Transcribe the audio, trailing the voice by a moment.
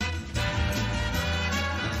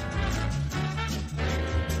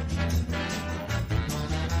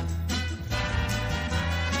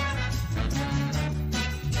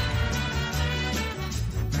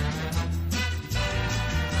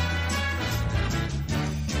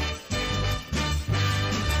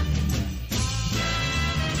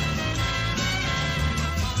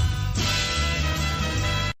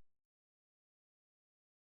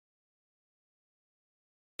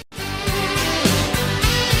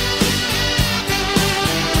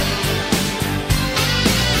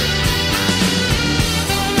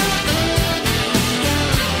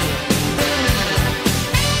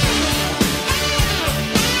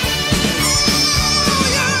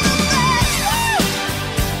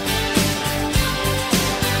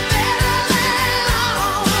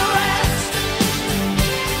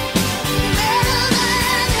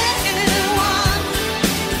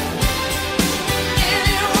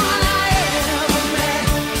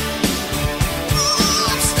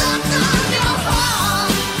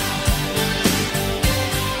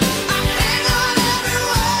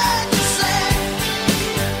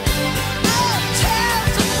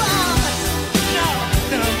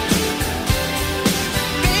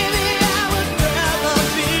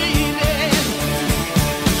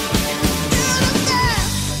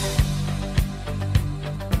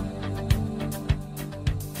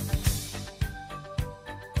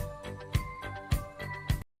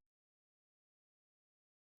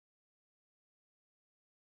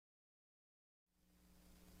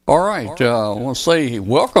All right. I want to say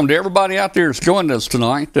welcome to everybody out there that's joined us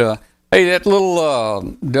tonight. Hey, that little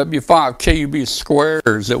W5KUB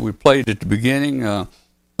squares that we played at the beginning,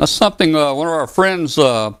 that's something one of our friends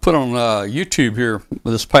put on YouTube here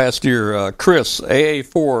this past year. Chris,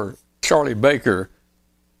 AA4 Charlie Baker,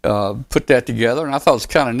 put that together, and I thought it was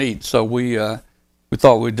kind of neat. So we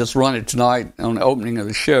thought we'd just run it tonight on the opening of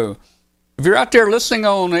the show. If you're out there listening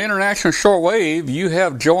on the International Shortwave, you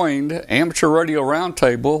have joined Amateur Radio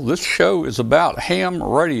Roundtable. This show is about ham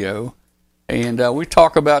radio, and we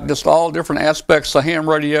talk about just all different aspects of ham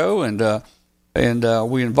radio, and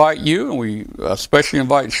we invite you, and we especially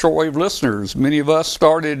invite shortwave listeners. Many of us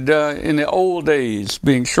started in the old days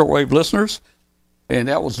being shortwave listeners, and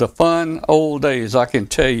that was the fun old days, I can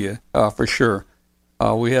tell you for sure.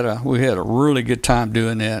 We had a really good time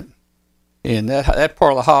doing that. And that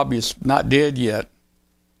part of the hobby is not dead yet.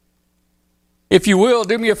 If you will,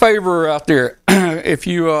 do me a favor out there. If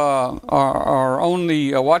you are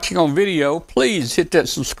only watching on video, please hit that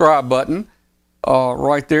subscribe button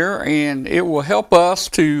right there, and it will help us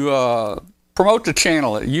to promote the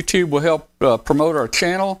channel. YouTube will help promote our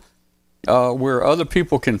channel where other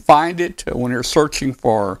people can find it when they're searching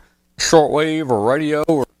for shortwave or radio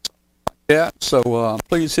or something like that. So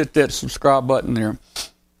please hit that subscribe button there.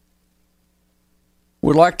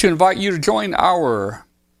 We'd like to invite you to join our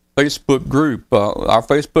Facebook group. Our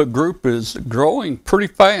Facebook group is growing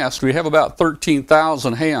pretty fast. We have about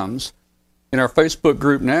 13,000 hams in our Facebook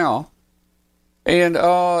group now. And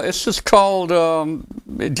it's just called,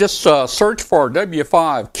 search for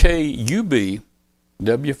W5KUB,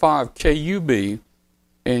 W5KUB,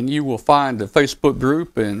 and you will find the Facebook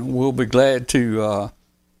group, and we'll be glad to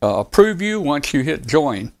approve you once you hit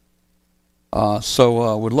join.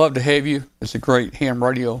 So we'd love to have you. It's a great ham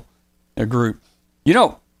radio group.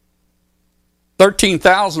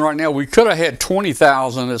 13,000 right now. We could have had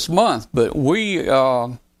 20,000 this month, but we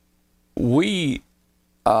do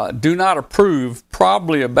not approve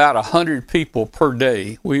probably about 100 people per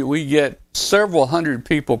day. We get several hundred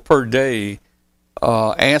people per day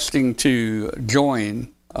asking to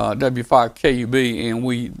join W5KUB, and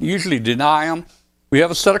we usually deny them. We have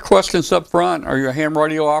a set of questions up front. Are you a ham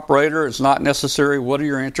radio operator? It's not necessary. What are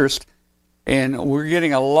your interests? And we're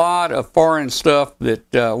getting a lot of foreign stuff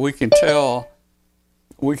that we can tell.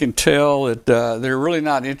 We can tell that they're really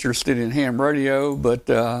not interested in ham radio, but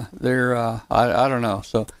they're I don't know.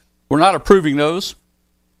 So we're not approving those.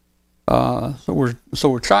 So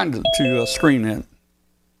we're trying to screen it.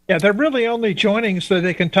 Yeah, they're really only joining so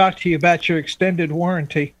they can talk to you about your extended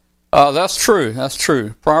warranty. That's true. That's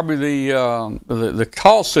true. Probably the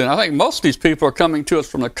call center. I think most of these people are coming to us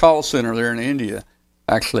from the call center there in India,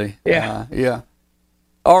 actually. Yeah. Yeah.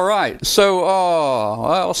 All right. So,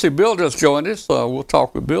 let's see. Bill just joined us. We'll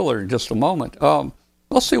talk with Bill there in just a moment.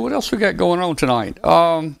 Let's see what else we got going on tonight.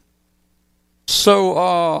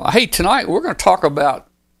 Hey, tonight we're going to talk about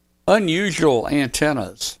unusual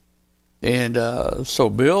antennas. And so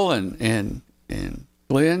Bill and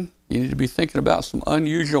Glenn, you need to be thinking about some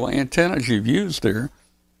unusual antennas you've used there.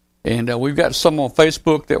 And we've got some on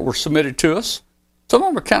Facebook that were submitted to us. Some of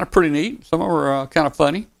them are kind of pretty neat. Some of them are kind of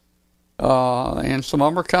funny. And some of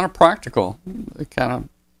them are kind of practical. I kind of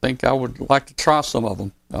think I would like to try some of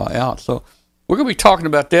them out. So we're going to be talking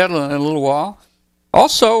about that in a little while.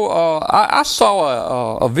 Also, I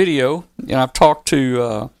saw a video, and I've talked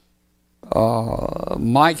to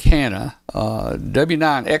Mike Hanna,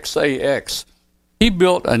 W9XAX. He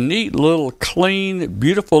built a neat little clean,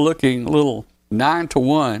 beautiful looking little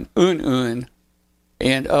 9-to-1 un,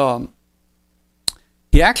 and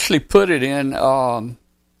he actually put it in.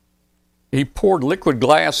 He poured liquid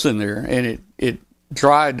glass in there, and it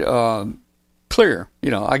dried clear.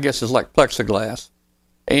 I guess it's like plexiglass.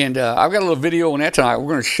 And I've got a little video on that tonight.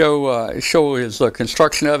 We're going to show his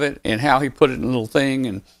construction of it and how he put it in a little thing,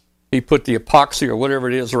 and he put the epoxy or whatever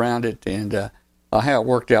it is around it, and how it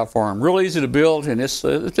worked out for him. Real easy to build, and it's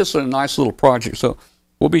just a nice little project. So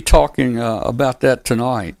we'll be talking about that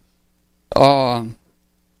tonight.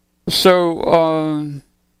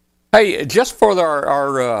 Hey, just for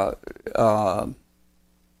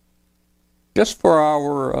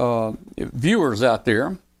our viewers out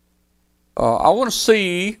there, I want to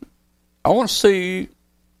see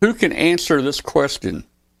who can answer this question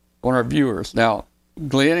on our viewers. Now,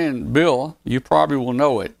 Glenn and Bill, you probably will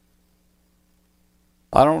know it.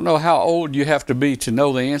 I don't know how old you have to be to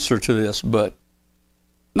know the answer to this, but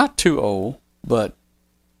not too old, but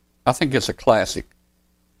I think it's a classic.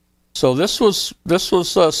 So this was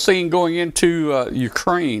seen going into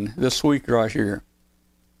Ukraine this week right here.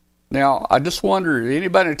 Now, I just wonder if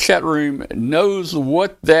anybody in the chat room knows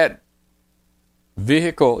what that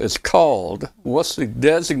vehicle is called? What's the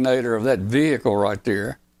designator of that vehicle right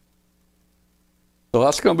there? So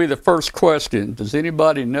that's going to be the first question. Does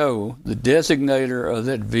anybody know the designator of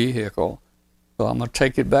that vehicle? So I'm going to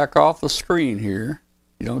take it back off the screen here.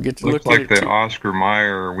 You don't get to looks look like at it. The Oscar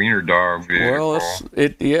Mayer Wiener Dog vehicle. Well,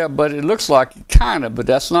 yeah, but it looks like kind of, but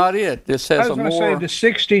that's not it. This has I was going to say the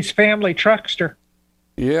 '60s family truckster.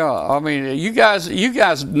 Yeah, I mean, you guys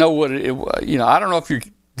know what it. I don't know if you're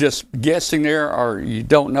just guessing there or you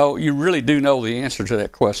don't know. You really do know the answer to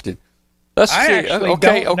that question. Let's I see. actually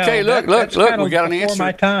Okay, don't okay. know. Look. We got an answer.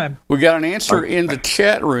 My time. We got an answer in the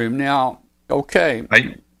chat room now. Okay.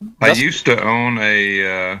 I used to own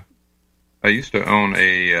a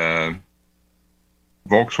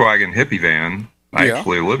Volkswagen hippie van. I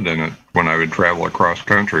actually lived in it when I would travel across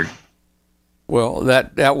country. Well,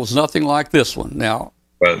 that was nothing like this one. Now,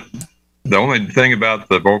 but the only thing about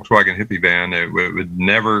the Volkswagen hippie van, it would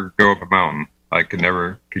never go up a mountain. I could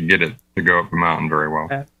get it to go up a mountain very well.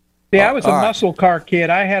 Yeah, I was a muscle car kid.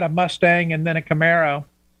 I had a Mustang and then a Camaro.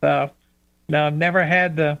 So, no, I've never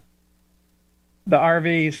had the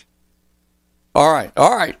RVs. All right.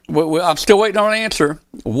 Well, I'm still waiting on an answer.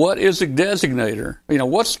 What is a designator?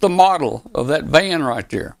 What's the model of that van right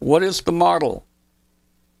there? What is the model?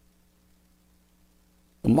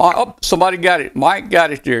 Somebody got it. Mike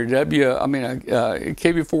got it there.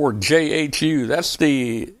 KB4JHU. That's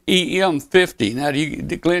the EM50. Now,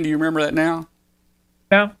 Glenn, do you remember that now?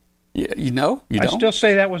 No. Yeah, you don't? I still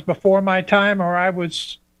say that was before my time, or I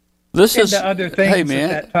was into other things hey, man,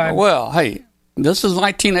 at that time. Well, hey, this is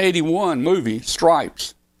 1981 movie,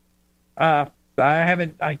 Stripes. I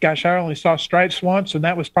only saw Stripes once, and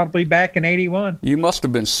that was probably back in 81. You must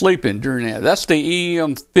have been sleeping during that. That's the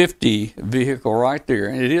EM50 vehicle right there,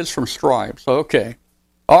 and it is from Stripes. Okay.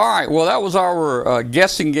 All right, well, that was our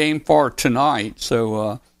guessing game for tonight,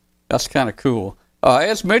 so that's kind of cool.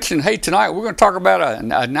 As mentioned, hey, tonight we're going to talk about a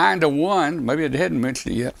 9-to-1. Maybe I hadn't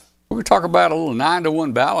mentioned it yet. We're going to talk about a little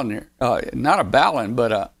 9-to-1 ballon there. Not a ballon,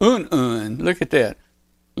 but a un. Look at that.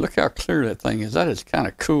 Look how clear that thing is. That is kind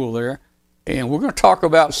of cool there. And we're going to talk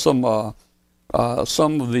about some of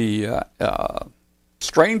the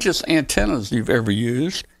strangest antennas you've ever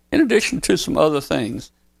used, in addition to some other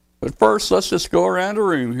things. But first, let's just go around the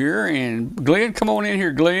room here. And Glenn, come on in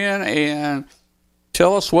here, Glenn, and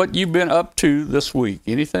tell us what you've been up to this week.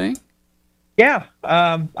 Anything? Yeah,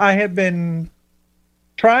 I have been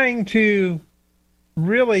trying to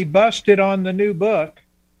really bust it on the new book.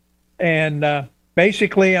 And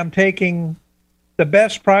basically, I'm taking the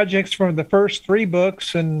best projects from the first 3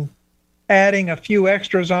 books and adding a few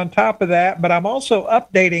extras on top of that. But I'm also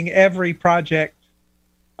updating every project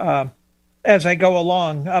as I go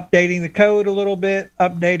along, updating the code a little bit,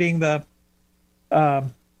 updating the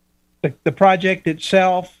project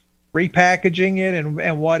itself, repackaging it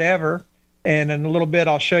and whatever. And in a little bit,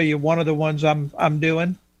 I'll show you one of the ones I'm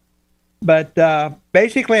doing. But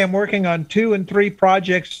basically, I'm working on 2 and 3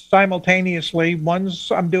 projects simultaneously.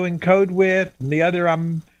 One's I'm doing code with, and the other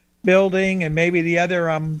I'm building, and maybe the other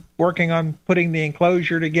I'm working on putting the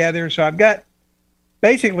enclosure together. So I've got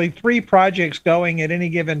basically 3 projects going at any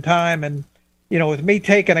given time. And, with me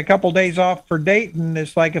taking a couple days off for Dayton,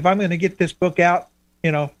 it's like if I'm going to get this book out,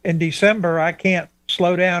 in December, I can't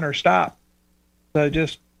slow down or stop. So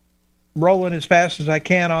just rolling as fast as I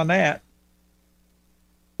can on that.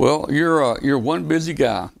 Well, you're one busy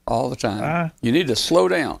guy all the time. You need to slow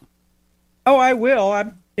down. Oh, I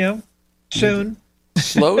will. Soon.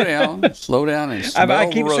 Slow down, and smell I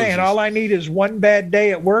keep the roses. saying all I need is one bad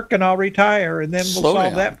day at work, and I'll retire, and then we'll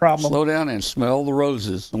solve that problem. Slow down and smell the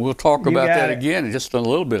roses, and we'll talk about that again in just a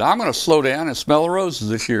little bit. I'm going to slow down and smell the roses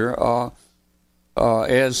this year.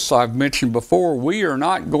 As I've mentioned before, we are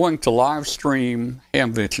not going to live stream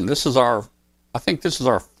Hamvention. I think this is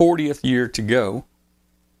our 40th year to go.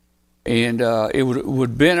 And it would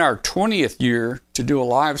have been our 20th year to do a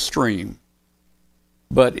live stream.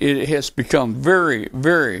 But it has become very,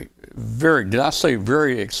 very, very, did I say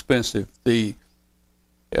very expensive?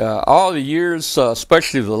 All the years,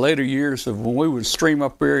 especially the later years of when we would stream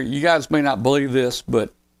up here, you guys may not believe this,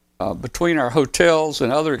 but between our hotels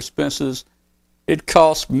and other expenses, it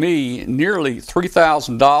cost me nearly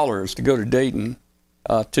 $3,000 to go to Dayton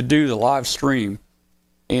to do the live stream.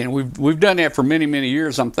 And we've done that for many, many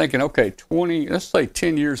years. I'm thinking, okay, let's say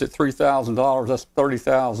 10 years at $3,000, that's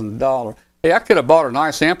 $30,000. Hey, I could have bought a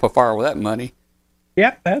nice amplifier with that money.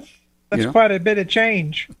 Yep, that's quite a bit of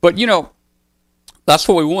change. But, that's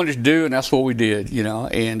what we wanted to do, and that's what we did,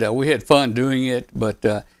 and we had fun doing it.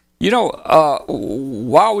 But,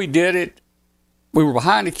 while we did it, we were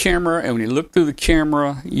behind the camera, and when you look through the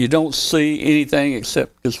camera, you don't see anything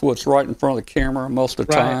except just what's right in front of the camera most of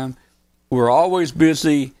the time. We're always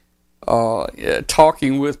busy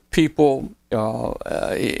talking with people,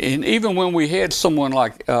 and even when we had someone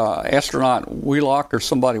like astronaut Wheelock or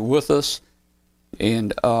somebody with us,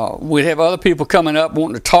 and we'd have other people coming up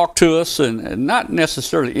wanting to talk to us, and not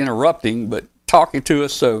necessarily interrupting, but talking to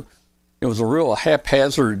us. So it was a real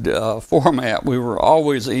haphazard format we were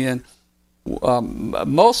always in.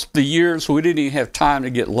 Most of the years we didn't even have time to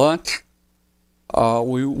get lunch.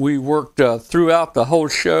 We worked throughout the whole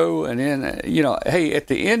show, and then hey, at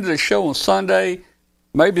the end of the show on Sunday,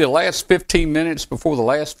 maybe the last 15 minutes before the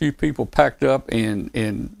last few people packed up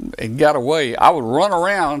and got away, I would run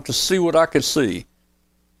around to see what I could see.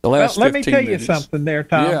 Let me tell you something there,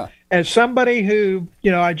 Tom. Yeah. As somebody who,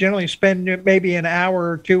 I generally spend maybe an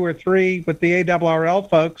hour or 2 or 3 with the ARRL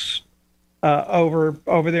folks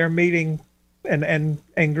over there meeting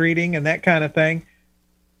and greeting and that kind of thing,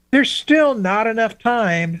 there's still not enough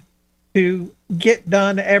time to get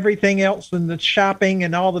done everything else and the shopping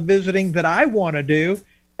and all the visiting that I want to do.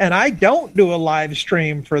 And I don't do a live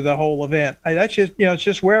stream for the whole event. That's just, it's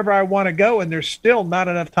just wherever I want to go, and there's still not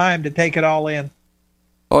enough time to take it all in.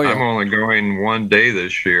 Oh, yeah. I'm only going one day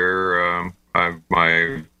this year.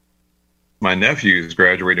 My nephew is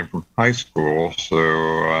graduating from high school, so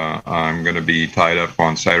I'm going to be tied up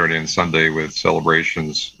on Saturday and Sunday with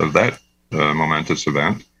celebrations of that momentous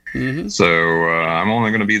event. Mm-hmm. So I'm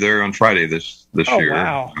only going to be there on Friday this year.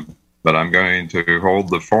 Wow. But I'm going to hold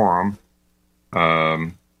the forum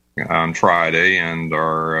on Friday and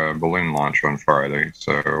our balloon launch on Friday.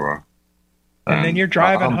 So and then you're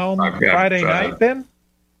driving home Friday night then?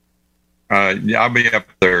 Yeah, I'll be up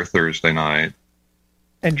there Thursday night.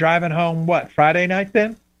 And driving home, what, Friday night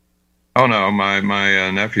then? Oh, no, my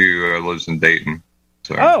nephew lives in Dayton.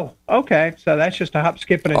 So. Oh, okay. So that's just a hop,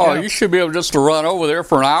 skip, and a jump. Oh, you should be able just to run over there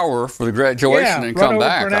for an hour for the graduation and come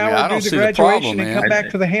back. For an hour, I don't do see the the problem, graduation and man. come back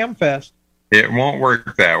to the Hamfest. It won't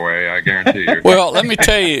work that way, I guarantee you. Well, let me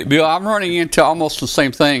tell you, Bill, I'm running into almost the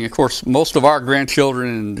same thing. Of course, most of our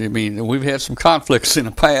grandchildren, we've had some conflicts in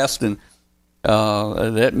the past, and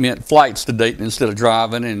that meant flights to Dayton instead of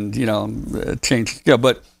driving, and change. Yeah,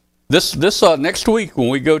 but this next week when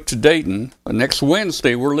we go to Dayton, next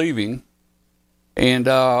Wednesday we're leaving, and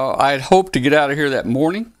I'd hoped to get out of here that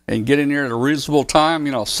morning and get in there at a reasonable time.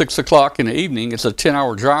 6:00 in the evening. It's a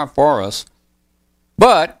 10-hour drive for us,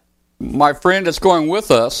 but my friend that's going with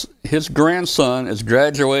us, his grandson is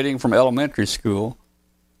graduating from elementary school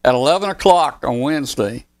at 11 o'clock on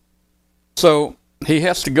Wednesday, so he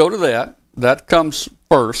has to go to that. That comes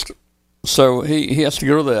first, so he has to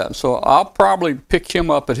go to that. So I'll probably pick him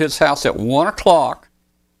up at his house at 1 o'clock.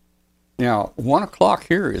 Now, 1 o'clock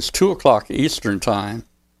here is 2 o'clock Eastern time.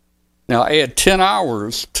 Now, add 10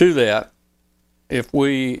 hours to that if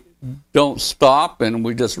we don't stop and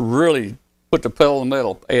we just really put the pedal in the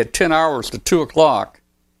metal. Add 10 hours to 2 o'clock,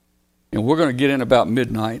 and we're going to get in about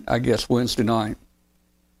midnight, I guess, Wednesday night.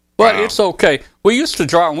 But It's okay. We used to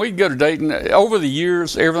drive, when we'd go to Dayton, over the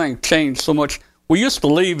years, everything changed so much. We used to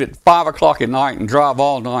leave at 5 o'clock at night and drive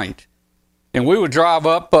all night. And we would drive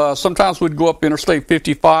up, sometimes we'd go up Interstate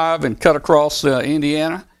 55 and cut across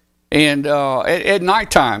Indiana. And at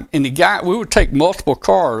nighttime, and we would take multiple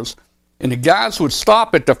cars, and the guys would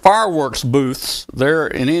stop at the fireworks booths there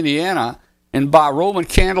in Indiana and buy Roman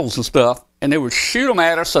candles and stuff, and they would shoot them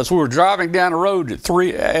at us as we were driving down the road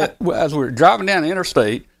as we were driving down the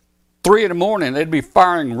interstate. 3 in the morning, they'd be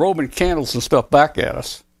firing Roman candles and stuff back at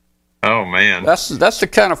us. Oh, man. That's the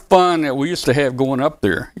kind of fun that we used to have going up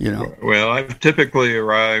there, Well, I've typically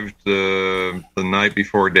arrived the night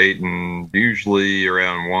before Dayton, usually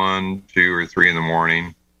around 1, 2, or 3 in the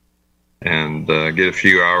morning, and get a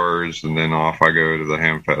few hours, and then off I go to the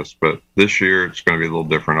Hamfest. But this year, it's going to be a little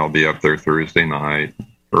different. I'll be up there Thursday night,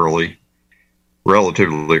 relatively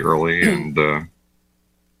early, and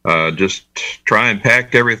just try and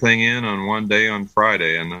pack everything in on one day on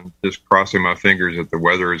Friday, and I'm just crossing my fingers that the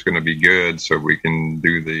weather is going to be good so we can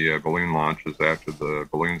do the balloon launches after the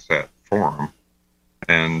BalloonSat forum.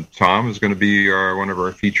 And Tom is going to be one of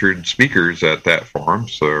our featured speakers at that forum,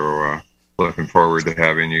 so looking forward to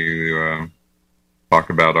having you talk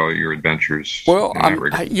about all your adventures. Well, I'm going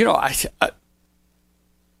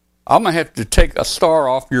to have to take a star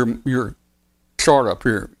off your chart up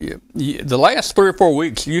here. The last 3 or 4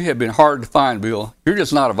 weeks, you have been hard to find, Bill. You're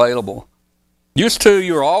just not available. Used to,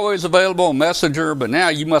 you were always available on Messenger, but now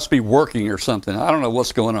you must be working or something. I don't know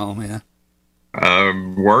what's going on, man.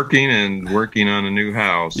 Working on a new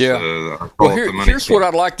house. Yeah. Well, here's what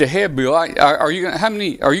I'd like to have, Bill. Are you going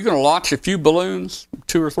to launch a few balloons,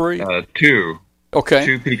 2 or 3? 2. Okay.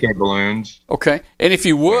 2 Pico balloons. Okay. And if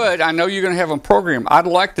you would, I know you're going to have them programmed. I'd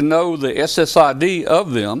like to know the SSID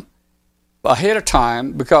of them ahead of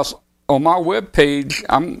time, because on my webpage,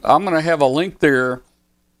 I'm going to have a link there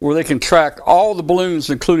where they can track all the balloons,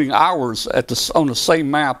 including ours, on the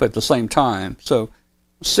same map at the same time. So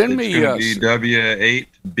send me. It's going to be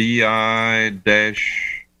W8BI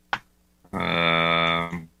dash,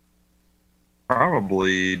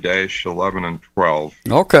 probably dash 11 and 12.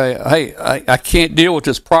 Okay. Hey, I can't deal with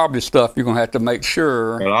this property stuff. You're going to have to make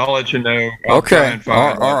sure. But I'll let you know. I'll try and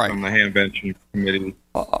find all right. from the Hamvention Committee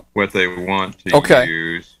what they want to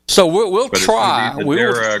use. So we'll but try.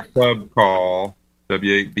 They're a club call,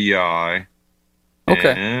 W8BI.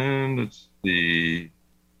 Okay. And let's see.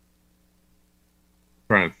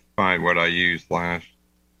 Trying to find what I used last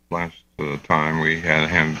time we had a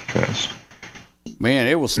Hamfest. Man,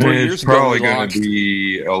 it was 3 years It's ago. probably going to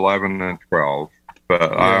be 11 and 12, but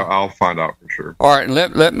I'll find out for sure. All right,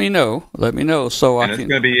 let me know. Let me know so And I it's can.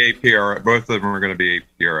 going to be APR. Both of them are going to be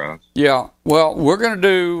APRS. Yeah. Well, we're gonna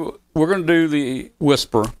do the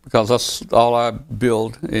Whisper, because that's all I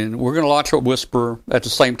build, and we're gonna launch a Whisper at the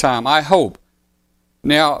same time, I hope.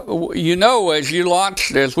 Now, as we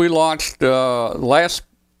launched when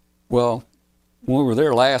we were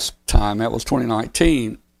there last time, that was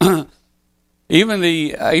 2019. Even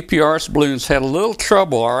the APRS balloons had a little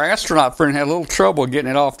trouble. Our astronaut friend had a little trouble getting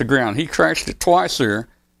it off the ground. He crashed it twice there,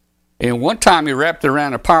 and one time he wrapped it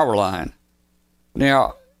around a power line.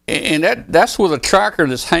 Now, and that's with a tracker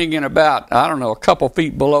that's hanging about, I don't know, a couple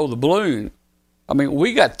feet below the balloon. I mean,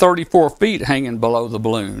 we got 34 feet hanging below the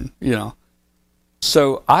balloon,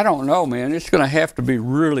 So I don't know, man. It's going to have to be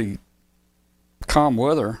really calm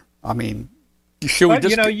weather. I mean,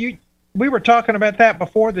 we were talking about that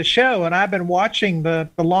before the show, and I've been watching the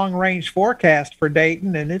long range forecast for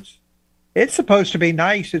Dayton, and it's supposed to be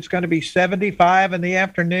nice. It's going to be 75 in the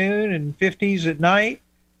afternoon and 50s at night,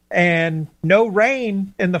 and no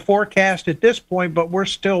rain in the forecast at this point. But we're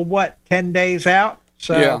still 10 days out.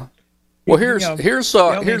 So yeah. Well, here's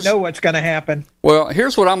know what's going to happen. Well,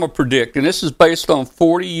 here's what I'm gonna predict, and this is based on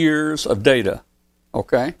 40 years of data.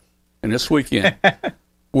 Okay, and this weekend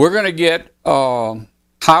we're gonna get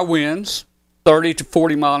high winds, 30 to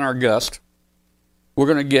 40 mile an hour gust. We're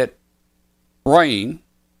going to get rain.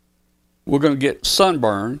 We're going to get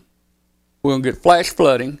sunburn. We're going to get flash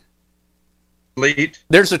flooding. Sleet.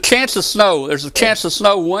 There's a chance of snow. There's a chance of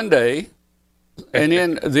snow one day, and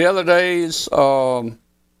then the other days. Don't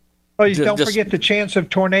forget the chance of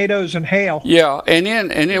tornadoes and hail. Yeah, and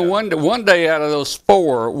then one day out of those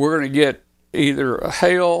 4, we're going to get either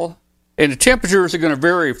hail. And the temperatures are going to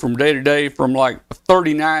vary from day to day, from like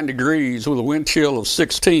 39 degrees with a wind chill of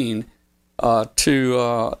 16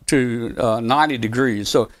 to 90 degrees.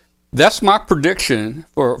 So that's my prediction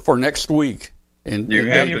for next week. And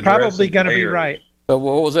you're probably going to be right. What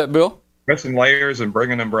was that, Bill? Dress in layers and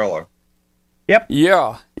bring an umbrella. Yep.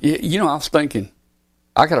 Yeah. I was thinking,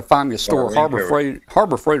 I got to find me a store,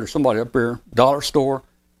 Harbor Freight or somebody up here, dollar store.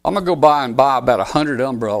 I'm going to go buy about 100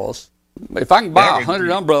 umbrellas. If I can buy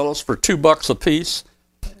 100 umbrellas for $2 a piece,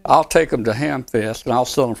 I'll take them to Hamfest, and I'll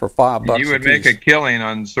sell them for $5 a piece. You would make a killing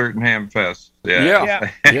on certain Hamfests. Yeah.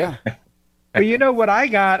 Well, what I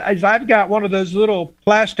got is I've got one of those little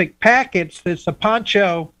plastic packets that's a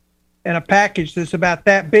poncho in a package that's about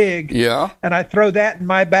that big. Yeah. And I throw that in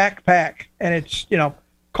my backpack, and it's,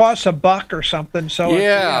 costs $1 or something. So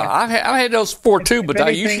I've had those before too, but I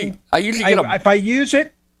usually get them. If I use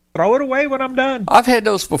it, throw it away when I'm done. I've had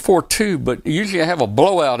those before too, but usually I have a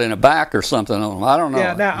blowout in the back or something on them. I don't know.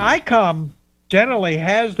 Yeah, now ICOM generally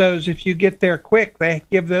has those. If you get there quick, they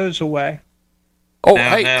give those away. Oh,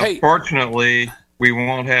 hey. Fortunately, we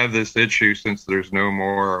won't have this issue since there's no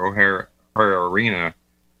more O'Hare Arena.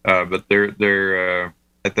 But they're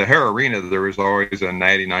at the O'Hare Arena, there was always a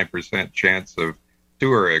 99% chance of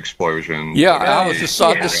sewer explosion. Yeah, I just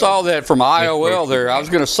saw that from IOL there. I was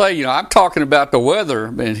going to say, I'm talking about the weather,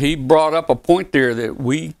 and he brought up a point there that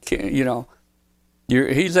we can,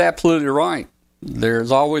 he's absolutely right.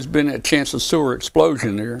 There's always been a chance of sewer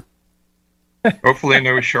explosion there. Hopefully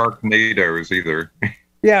no Sharknadoes either.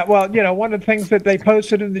 Yeah, well, one of the things that they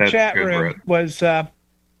posted in the chat room was,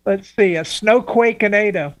 let's see, a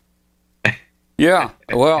snowquake-a-nado. Yeah,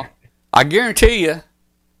 well, I guarantee you,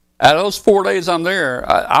 out of those 4 days I'm there,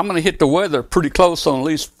 I'm going to hit the weather pretty close on at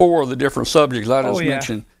least 4 of the different subjects I just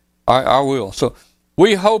mentioned. I will. So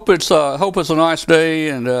we hope it's a nice day,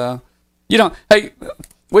 and hey,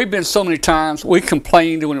 we've been so many times. We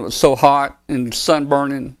complained when it was so hot and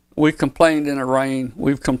sunburning. We complained in the rain.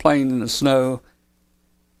 We've complained in the snow,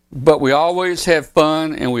 but we always have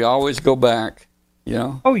fun and we always go back.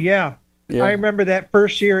 Oh yeah. Yeah. I remember that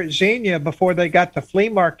first year at Xenia before they got the flea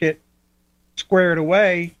market squared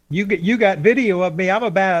away. You got video of me. I'm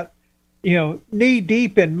about, knee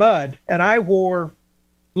deep in mud, and I wore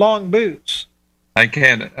long boots. I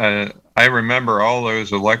can't. I remember all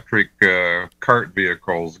those electric cart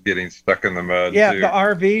vehicles getting stuck in the mud. Yeah, too. the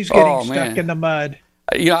RVs getting stuck in the mud.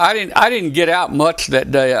 I didn't get out much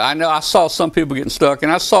that day. I know I saw some people getting stuck,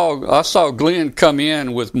 and I saw Glenn come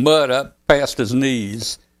in with mud up past his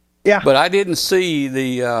knees. Yeah, but I didn't see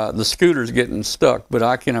the scooters getting stuck. But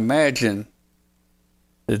I can imagine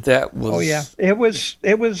that was. Oh yeah, it was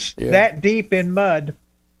that deep in mud.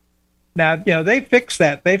 Now, they fixed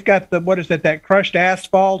that. They've got that crushed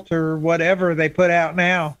asphalt or whatever they put out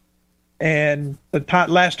now. And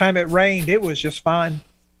last time it rained, it was just fine.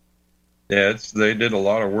 Yeah, they did a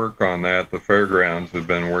lot of work on that. The fairgrounds have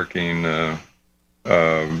been working hand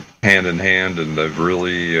in hand, and they've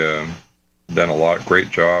really done a great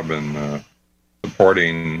job in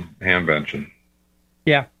supporting Hamvention.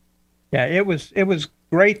 Yeah, it was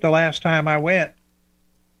great the last time I went.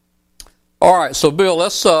 All right, so Bill,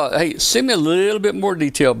 let's send me a little bit more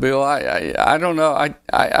detail, Bill. I don't know. I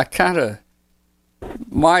kind of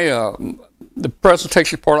the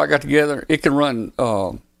presentation part I got together. It can run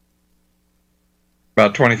about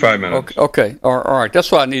 25 minutes. Okay. All right.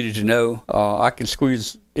 That's what I needed to know. I can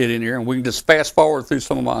squeeze it in here, and we can just fast forward through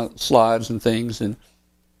some of my slides and things, and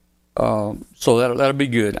so that'll be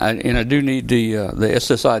good. I do need the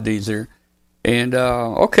SSIDs there, and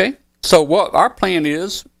okay. So what our plan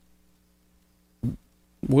is.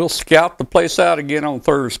 We'll scout the place out again on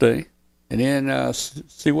Thursday, and then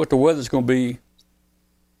see what the weather's going to be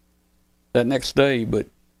that next day. But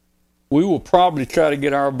we will probably try to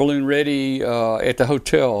get our balloon ready at the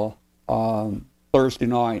hotel Thursday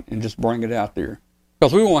night and just bring it out there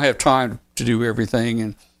because we won't have time to do everything.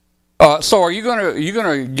 And so, are you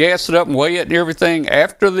gonna gas it up and weigh it and everything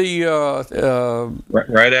after the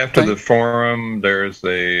right after thing? The forum? There's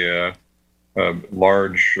a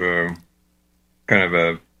large. Kind of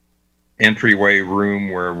a entryway room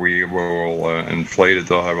where we will inflate it.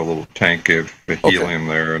 They'll have a little tank of helium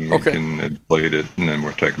there, and we can inflate it, and then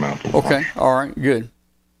we'll take them out to launch. Okay, all right, good.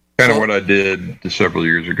 Kind of what I did several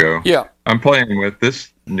years ago. Yeah. I'm playing with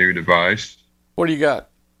this new device. What do you got?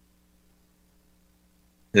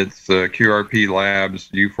 It's QRP Labs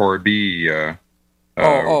U4B.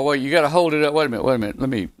 Wait, you got to hold it up. Wait a minute. Let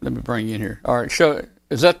me bring you in here. All right, show.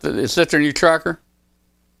 Is that their new tracker?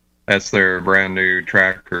 That's their brand new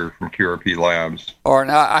tracker from QRP Labs. All right,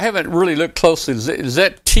 now I haven't really looked closely. Is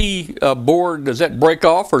that T board, does that break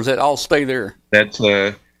off or does that all stay there? That's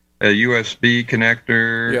a USB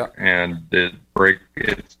connector, and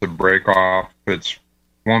it's the break off. It's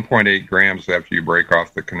 1.8 grams after you break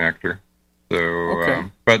off the connector. So,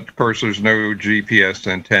 but of course, there's no GPS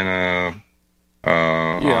antenna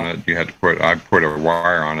on it. I put a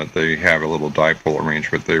wire on it. They have a little dipole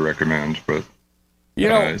arrangement they recommend, but.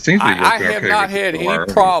 It seems I have not had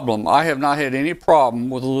any problem. I have not had any problem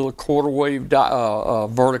with a little quarter wave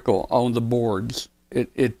vertical on the boards. It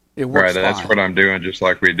works right. fine. That's what I'm doing, just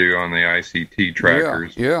like we do on the ICT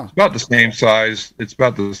trackers. Yeah. It's about the same size. It's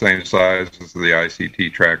about the same size as the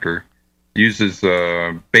ICT tracker. Uses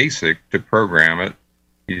BASIC to program it.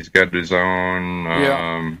 He's got his own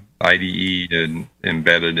IDE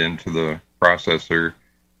embedded into the processor.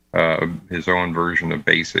 His own version of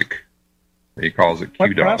BASIC. He calls it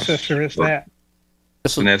QDOS. What processor is that?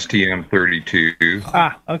 It's an STM32.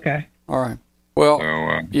 Ah, okay. All right. Well,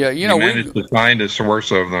 we managed to find a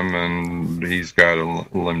source of them, and he's got a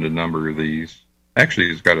limited number of these. Actually,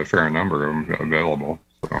 he's got a fair number of them available.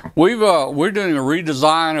 So. We're doing a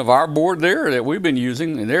redesign of our board there that we've been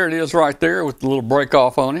using, and there it is right there with the little break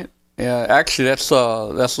off on it. Actually, that's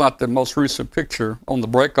not the most recent picture on the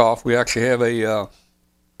break off. We actually have a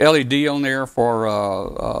LED on there for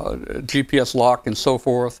GPS lock and so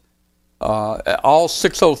forth. All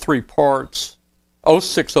 603 parts,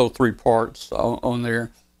 0603 parts on there.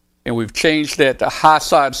 And we've changed that to high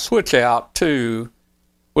side switch out to,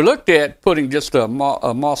 we looked at putting just a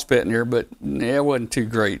MOSFET in there, but it wasn't too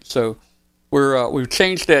great. So we've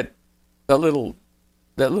changed that little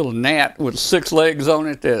NAT with 6 legs on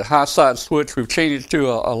it, that high side switch. We've changed it to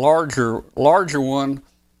a larger one.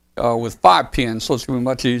 With 5 pins, so it's going to be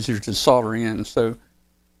much easier to solder in. So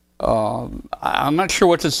I'm not sure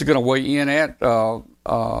what this is going to weigh in at.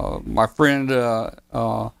 My friend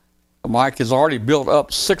Mike has already built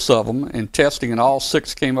up 6 of them in testing, and all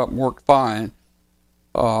 6 came up and worked fine.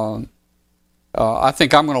 I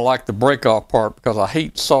think I'm going to like the break-off part because I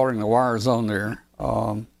hate soldering the wires on there.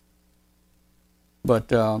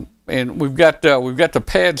 But and we've got the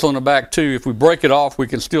pads on the back too. If we break it off, we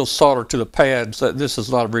can still solder to the pads. This is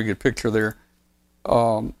not a very good picture there.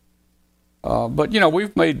 But we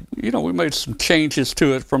made some changes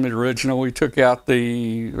to it from the original. We took out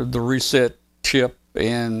the reset chip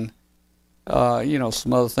and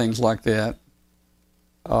some other things like that.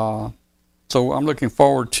 So I'm looking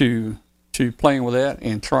forward to playing with that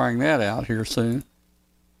and trying that out here soon.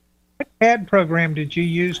 What CAD program did you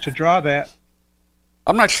use to draw that?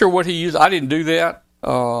 I'm not sure what he used. I didn't do that.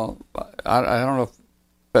 I don't know if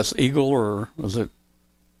that's Eagle or was it?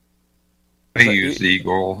 I use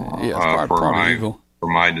Eagle for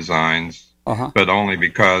my designs, but only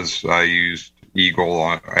because I used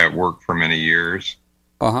Eagle at work for many years.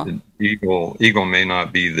 Eagle may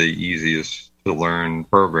not be the easiest to learn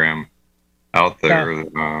program out there.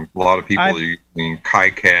 A lot of people are using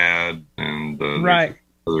KiCad and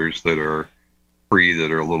others that are free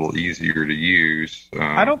that are a little easier to use.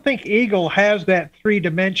 I don't think Eagle has that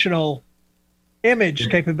three-dimensional image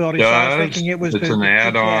capability. So I was thinking it's an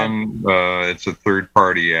add-on. It's a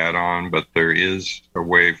third-party add-on, but there is a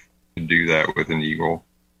way to do that with an Eagle.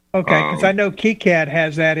 Okay, because I know KiCad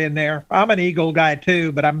has that in there. I'm an Eagle guy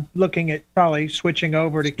too, but I'm looking at probably switching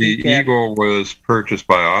over to KiCad. The Eagle was purchased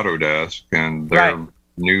by Autodesk, and their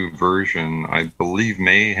new version, I believe,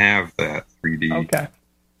 may have that 3D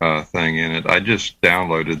thing in it. I just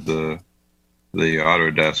downloaded the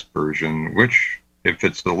Autodesk version, which, if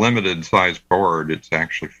it's the limited size board, it's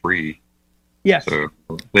actually free. Yes. So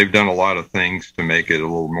they've done a lot of things to make it a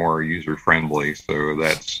little more user friendly. So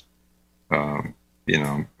that's,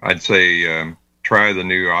 I'd say try the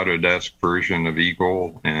new Autodesk version of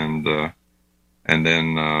Eagle, and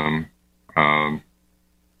then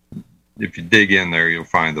if you dig in there, you'll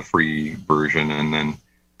find the free version, and then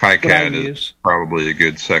KiCad is probably a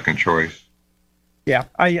good second choice. Yeah,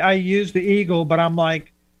 I use the Eagle, but I'm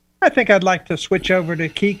like, I think I'd like to switch over to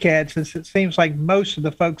KiCad since it seems like most of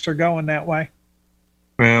the folks are going that way.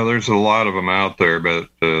 Well, there's a lot of them out there, but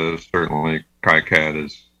certainly KiCad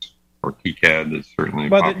is certainly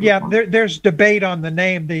popular. There's debate on the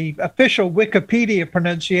name. The official Wikipedia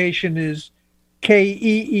pronunciation is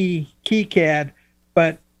KEE, KiCad,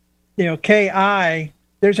 but KI.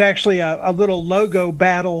 There's actually a little logo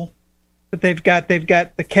battle that they've got. They've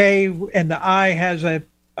got the K, and the I has a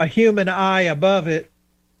human eye above it,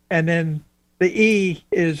 and then the E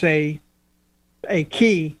is a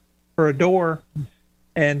key for a door,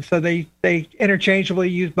 and so they interchangeably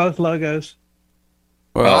use both logos.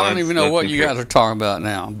 Well, I don't even know what you guys are talking about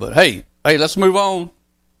now, but hey, let's move on.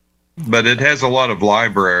 But it has a lot of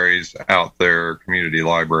libraries out there, community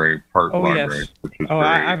library, libraries. Yes.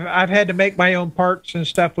 I've had to make my own parts and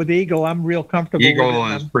stuff with Eagle. I'm real comfortable with it. Eagle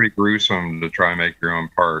is pretty gruesome to try and make your own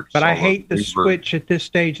parts. But I hate the switch at this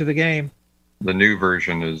stage of the game. The new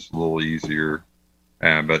version is a little easier,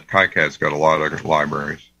 but KiCad's got a lot of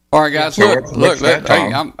libraries. All right, guys, look.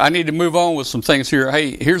 Hey, I need to move on with some things here.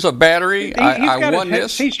 Hey, here's a battery. I won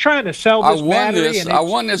this. He's trying to sell this battery. I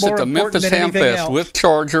won this at the Memphis Ham Fest with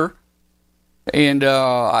charger. And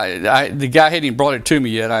the guy hadn't brought it to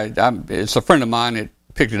me yet. It's a friend of mine that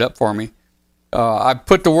picked it up for me. I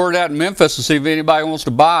put the word out in Memphis to see if anybody wants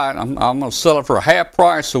to buy it. I'm going to sell it for half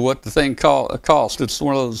price of what the thing cost. It's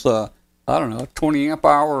one of those, 20 amp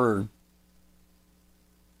hour.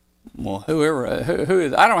 Well, who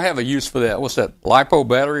is? I don't have a use for that. What's that? LiPo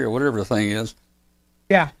battery or whatever the thing is.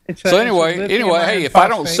 Yeah. Anyway, hey, if I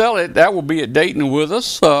don't sell it, that will be at Dayton with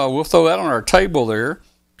us. We'll throw that on our table there.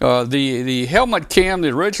 The helmet cam, the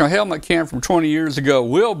original helmet cam from 20 years ago,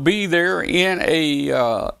 will be there in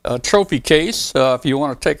a trophy case. If you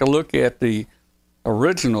want to take a look at the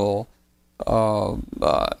original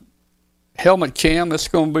helmet cam, it's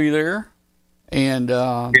going to be there. And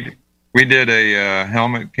we did a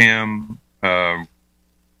helmet cam.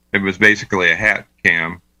 It was basically a hat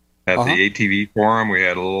cam at the ATV forum. We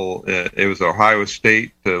had a little. It was Ohio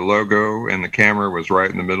State logo, and the camera was right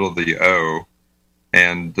in the middle of the O.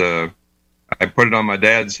 And I put it on my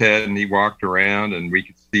dad's head, and he walked around, and we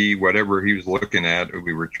could see whatever he was looking at.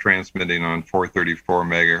 We were transmitting on 434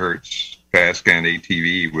 megahertz fast-scan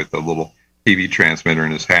ATV with a little TV transmitter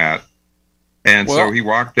in his hat. And so he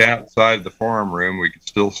walked outside the forum room. We could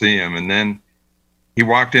still see him. And then he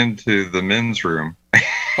walked into the men's room.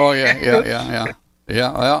 Oh, yeah.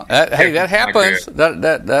 Well, that happens.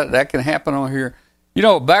 That can happen on here.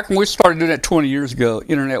 Back when we started doing that 20 years ago,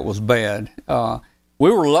 internet was bad.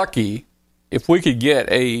 We were lucky if we could get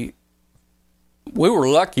we were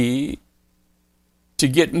lucky to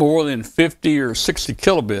get more than 50 or 60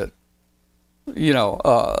 kilobit,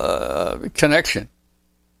 connection.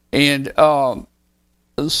 And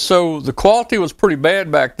so the quality was pretty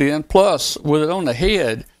bad back then. Plus, with it on the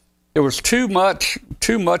head, there was too much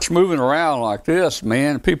moving around like this,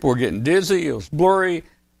 man. People were getting dizzy. It was blurry.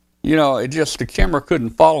 The camera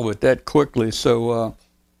couldn't follow it that quickly. So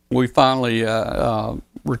we finally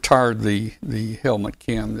retired the helmet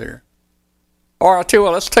cam there. All right, I'll tell you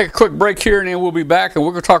what, let's take a quick break here, and then we'll be back, and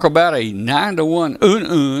we're going to talk about a 9-to-1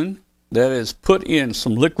 Un that is put in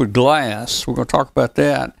some liquid glass. We're going to talk about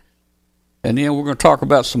that. And then we're going to talk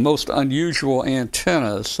about some most unusual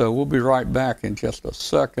antennas. So we'll be right back in just a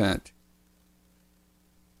second.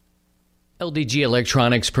 LDG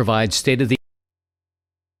Electronics provides state-of-the-art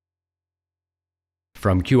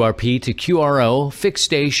from QRP to QRO, fixed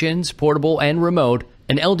stations, portable and remote.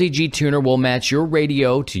 An LDG tuner will match your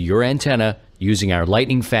radio to your antenna using our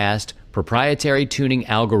lightning-fast proprietary tuning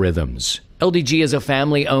algorithms. LDG is a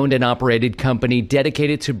family-owned and operated company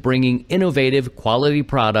dedicated to bringing innovative, quality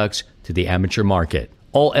products to the amateur market.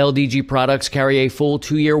 All LDG products carry a full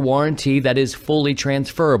 2-year warranty that is fully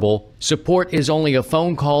transferable. Support is only a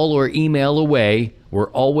phone call or email away.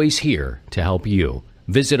 We're always here to help you.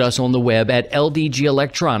 Visit us on the web at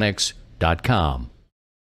ldgelectronics.com.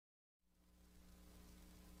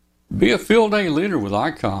 Be a field day leader with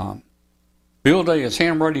ICOM. Field Day is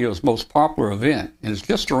ham radio's most popular event and is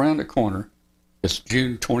just around the corner. It's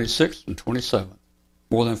June 26th and 27th.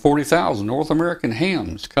 More than 40,000 North American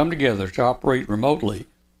hams come together to operate remotely.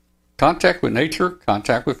 Contact with nature,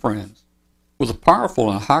 contact with friends. With a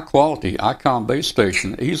powerful and high-quality ICOM base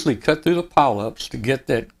station easily cut through the pileups to get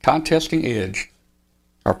that contesting edge,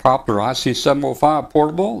 our popular IC705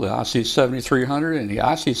 portable, the IC7300, and the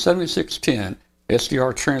IC7610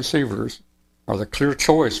 SDR transceivers are the clear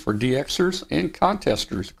choice for DXers and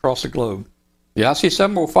contesters across the globe. The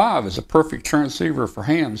IC705 is a perfect transceiver for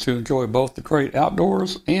hams who enjoy both the great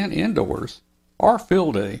outdoors and indoors, or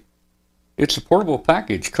field day. It's a portable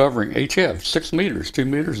package covering HF 6 meters, 2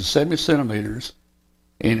 meters, and 70 centimeters,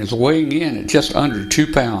 and is weighing in at just under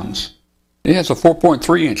 2 pounds. It has a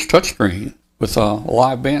 4.3-inch touchscreen with a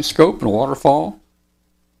live band scope and waterfall.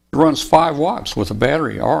 It runs 5 watts with a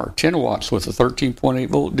battery or 10 watts with a 13.8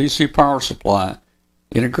 volt DC power supply,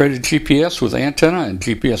 integrated GPS with antenna and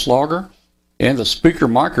GPS logger, and the speaker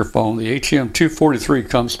microphone, the HM243,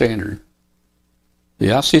 comes standard. The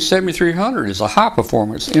IC7300 is a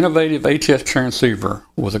high-performance, innovative HF transceiver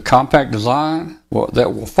with a compact design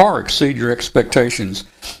that will far exceed your expectations.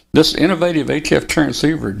 This innovative HF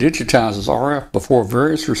transceiver digitizes RF before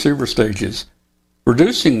various receiver stages,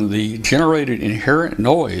 reducing the generated inherent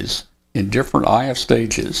noise in different IF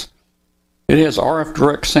stages. It has RF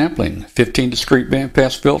direct sampling, 15 discrete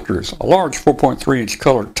bandpass filters, a large 4.3-inch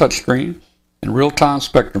color touchscreen, and real-time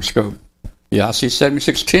spectrum scope. The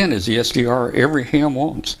IC7610 is the SDR every ham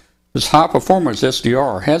wants. This high-performance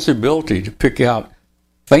SDR has the ability to pick out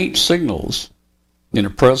faint signals in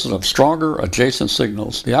the presence of stronger adjacent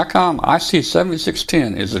signals. The ICOM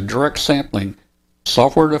IC7610 is a direct sampling,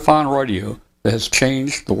 software-defined radio that has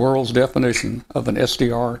changed the world's definition of an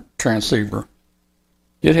SDR transceiver.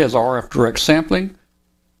 It has RF direct sampling,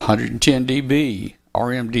 110 dB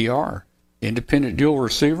RMDR, independent dual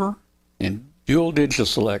receiver, and dual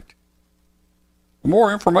digiselect. For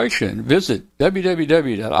more information, visit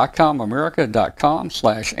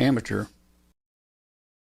www.icomamerica.com/amateur.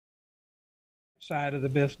 Side of the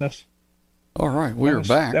business. All right, we're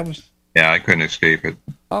back. Yeah, I couldn't escape it.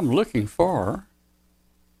 I'm looking for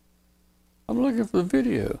the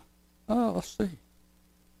video. Oh, let's see.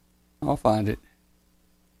 I'll find it.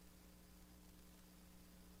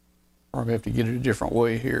 Probably have to get it a different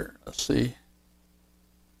way here. Let's see.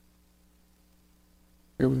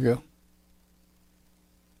 Here we go.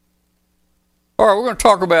 All right, we're going to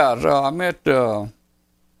talk about, I met,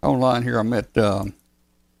 online here, I met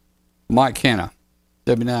Mike Hanna,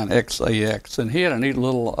 W9XAX, and he had a neat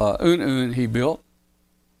little Un he built,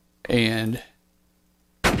 and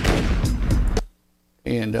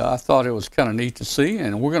I thought it was kind of neat to see,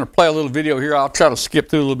 and we're going to play a little video here. I'll try to skip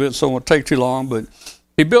through a little bit so it won't take too long, but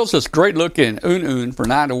he builds this great looking Un for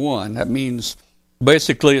 9-to-1. That means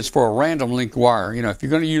basically it's for a random link wire. You know, if you're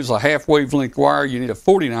going to use a half wavelength wire, you need a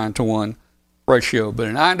 49-to-1 ratio, but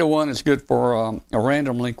a 9-to-1 is good for a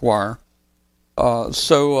random link wire.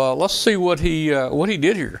 So let's see what he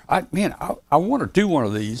did here. I want to do one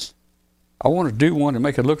of these. I want to do one to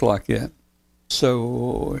make it look like that.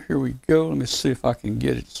 So here we go. Let me see if I can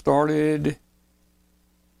get it started.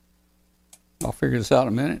 I'll figure this out in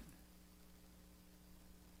a minute.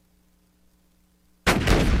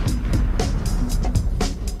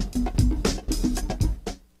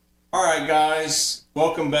 All right, guys.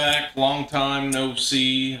 Welcome back. Long time no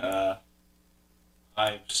see.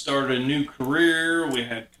 I've started a new career. We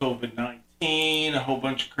had COVID-19, a whole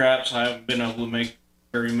bunch of crap, so I haven't been able to make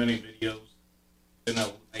very many videos. Been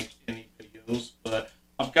able to make any videos, but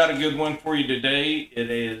I've got a good one for you today. It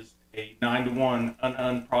is a 9-to-1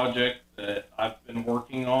 un project that I've been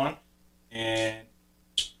working on, and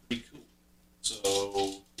it's pretty cool.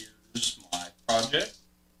 So here's my project.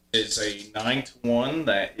 It's a 9-to-1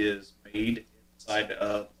 that is made inside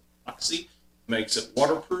of epoxy. Makes it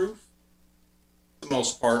waterproof. For the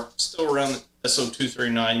most part, still around the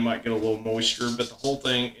SO239, you might get a little moisture, but the whole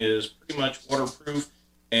thing is pretty much waterproof.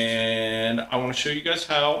 And I want to show you guys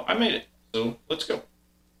how I made it. So let's go.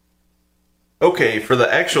 Okay, for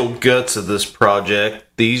the actual guts of this project,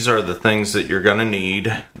 these are the things that you're going to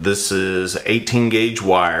need. This is 18 gauge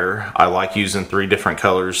wire. I like using 3 different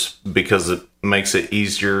colors because it makes it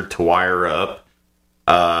easier to wire up.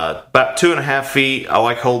 About 2.5 feet. I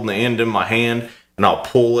like holding the end in my hand, and I'll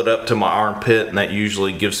pull it up to my armpit, and that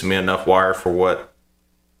usually gives me enough wire for what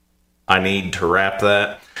I need to wrap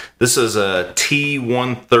that. This is a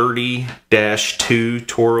T130-2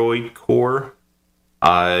 toroid core.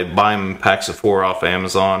 I buy them in packs of 4 off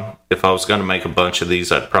Amazon. If I was going to make a bunch of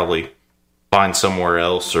these, I'd probably find somewhere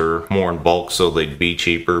else or more in bulk so they'd be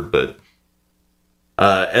cheaper. But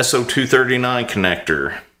SO239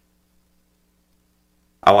 connector.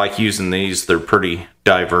 I like using these. They're pretty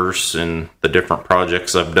diverse in the different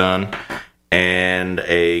projects I've done. And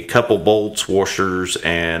a couple bolts, washers,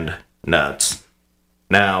 and nuts.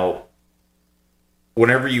 Now,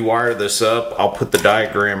 whenever you wire this up, I'll put the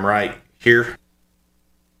diagram right here.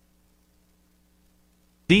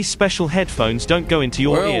 These special headphones don't go into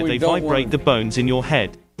your ear, they vibrate the bones in your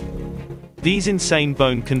head. These insane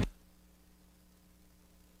bone conductors.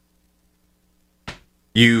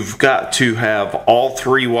 You've got to have all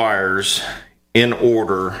 3 wires in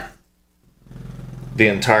order the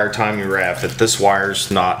entire time you wrap it. This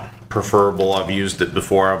wire's not preferable. I've used it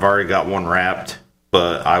before. I've already got one wrapped,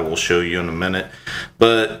 but I will show you in a minute.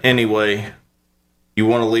 But anyway, you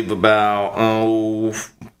want to leave about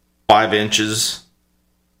 5 inches,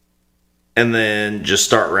 and then just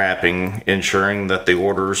start wrapping, ensuring that the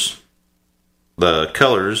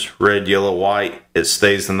colors, red, yellow, white, it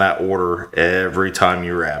stays in that order every time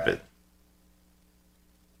you wrap it.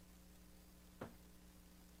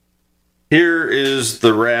 Here is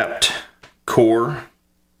the wrapped core.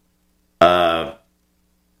 The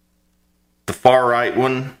far right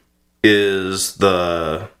one is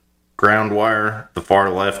the ground wire. The far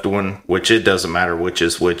left one, which it doesn't matter which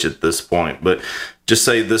is which at this point, but just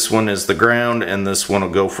say this one is the ground and this one will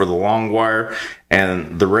go for the long wire,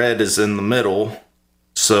 and the red is in the middle,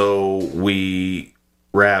 so we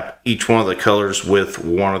wrap each one of the colors with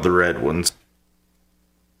one of the red ones.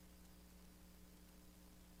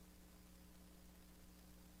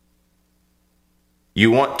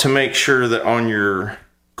 You want to make sure that on your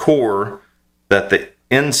core that the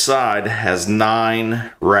inside has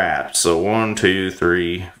 9 wraps. So 1, 2,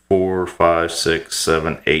 3, 4, 5, 6,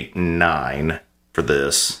 7, 8, 9 for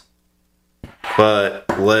this. But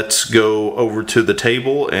let's go over to the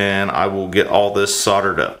table and I will get all this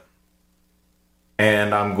soldered up.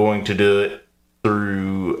 And I'm going to do it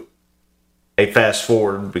through a fast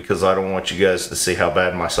forward because I don't want you guys to see how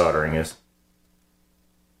bad my soldering is.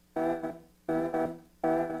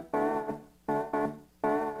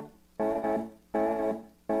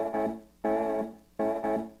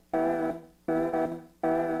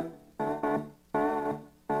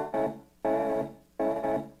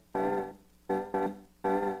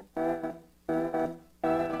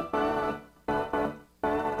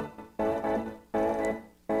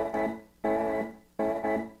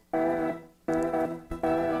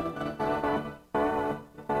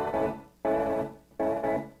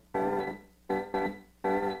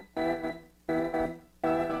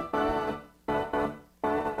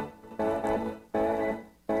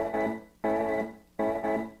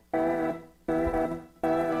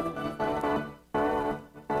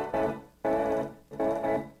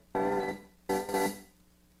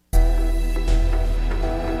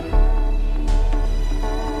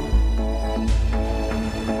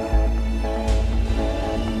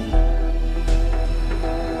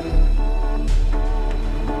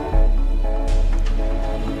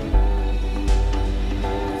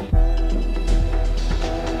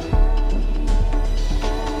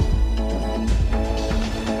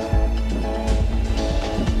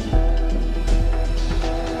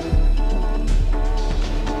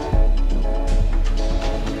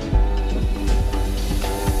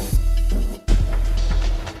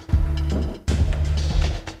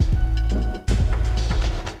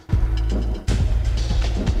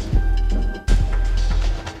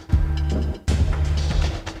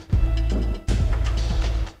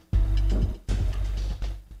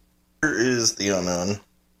 the unknown,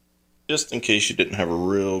 just in case you didn't have a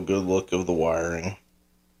real good look of the wiring.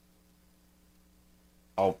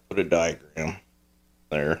 I'll put a diagram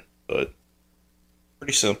there, but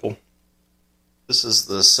pretty simple. This is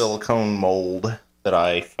the silicone mold that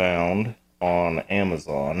I found on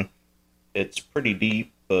Amazon. It's pretty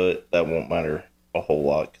deep, but that won't matter a whole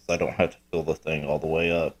lot because I don't have to fill the thing all the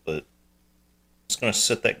way up. But I'm just going to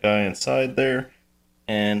set that guy inside there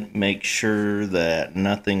and make sure that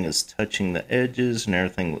nothing is touching the edges and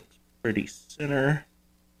everything looks pretty center.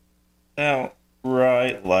 About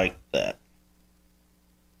right like that.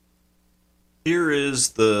 Here is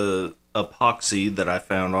the epoxy that I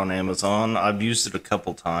found on Amazon. I've used it a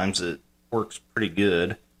couple times. It works pretty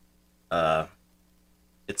good.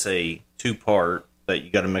 It's a 2-part that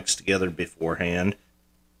you got to mix together beforehand.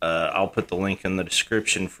 I'll put the link in the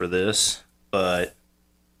description for this, but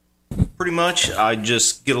pretty much I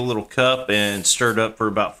just get a little cup and stir it up for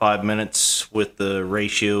about 5 minutes with the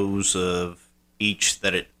ratios of each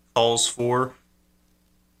that it calls for.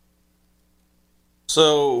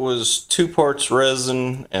 So it was 2 parts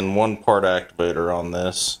resin and 1 part activator on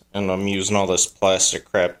this, and I'm using all this plastic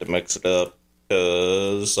crap to mix it up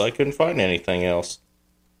because I couldn't find anything else.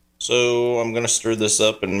 So I'm going to stir this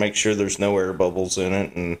up and make sure there's no air bubbles in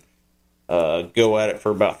it and go at it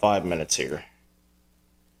for about 5 minutes here.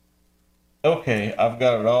 Okay, I've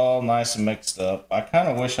got it all nice and mixed up. I kind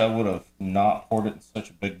of wish I would have not poured it in such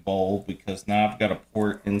a big bowl because now I've got to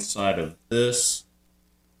pour it inside of this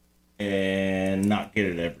and not get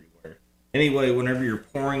it everywhere. Anyway, whenever you're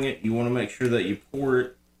pouring it, you want to make sure that you pour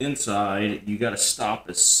it inside. You got to stop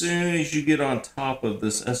as soon as you get on top of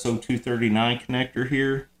this SO239 connector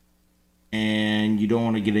here, and you don't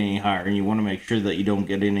want to get any higher, and you want to make sure that you don't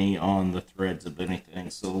get any on the threads of anything.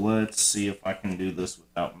 So let's see if I can do this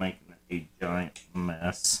without making a giant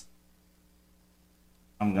mess.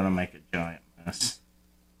 I'm gonna make a giant mess.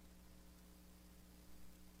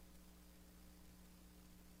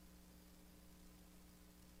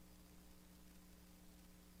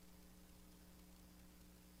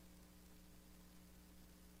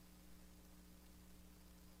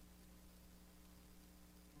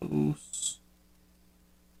 Loose.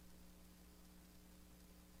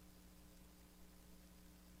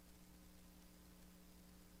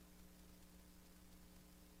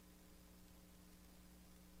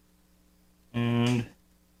 And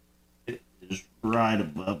it is right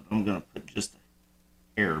above. I'm going to put just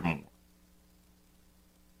a hair more.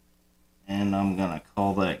 And I'm going to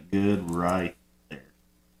call that good right there.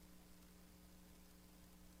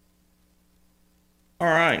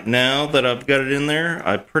 Alright, now that I've got it in there,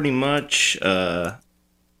 I pretty much, this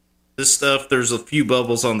stuff, there's a few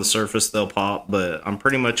bubbles on the surface, they'll pop, but I'm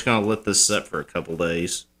pretty much going to let this set for a couple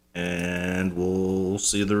days. And we'll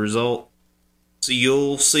see the result. So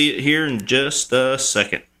you'll see it here in just a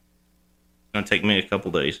second. It's going to take me a couple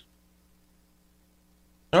days.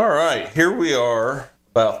 Alright, here we are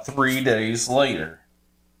about 3 days later.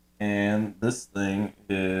 And this thing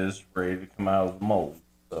is ready to come out of the mold.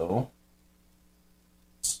 So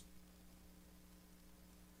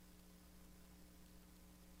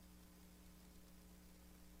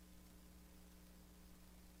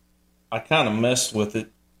I kind of messed with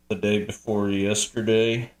it the day before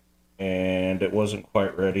yesterday, and it wasn't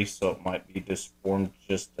quite ready, so it might be disformed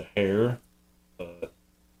just a hair, but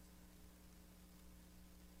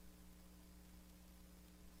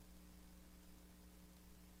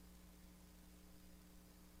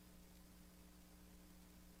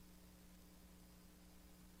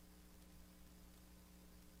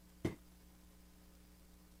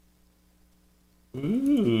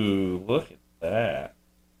ooh, look at that.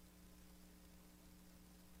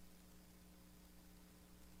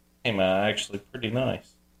 Came out actually pretty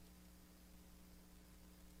nice.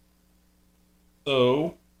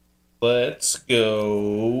 So let's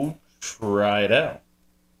go try it out.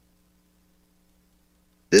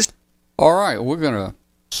 All right, we're going to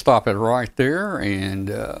stop it right there,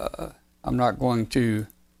 and I'm not going to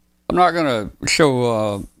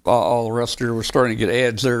show all the rest here. We're starting to get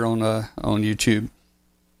ads there on YouTube.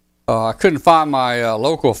 I couldn't find my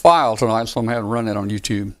local file tonight, so I'm having to run it on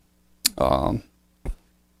YouTube.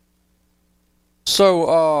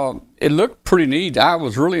 So it looked pretty neat. I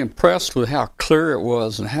was really impressed with how clear it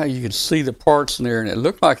was and how you could see the parts in there, and it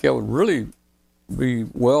looked like it would really be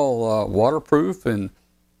well waterproof and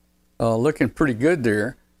looking pretty good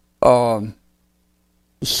there.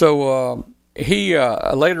 He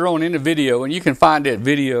later on in the video, and you can find that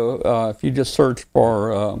video if you just search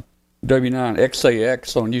for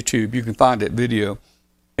W9XAX on YouTube, you can find that video.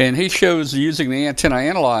 And he shows using the antenna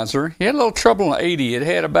analyzer. He had a little trouble on 80. It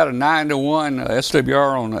had about a 9-to-1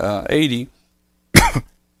 SWR on 80,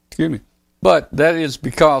 Excuse me. But that is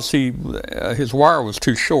because his wire was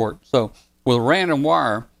too short. So with a random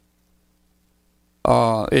wire,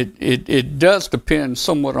 it does depend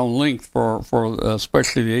somewhat on length for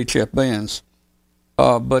especially the HF bands.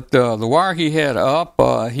 But the wire he had up,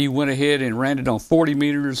 he went ahead and ran it on 40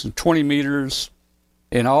 meters and 20 meters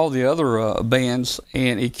and all the other bands,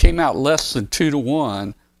 and it came out less than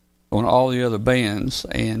 2-to-1 on all the other bands,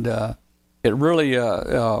 and it really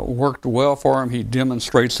worked well for him. He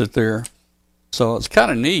demonstrates it there. So it's kind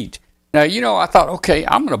of neat. Now, I thought, okay,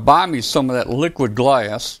 I'm going to buy me some of that liquid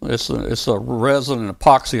glass. It's a resin and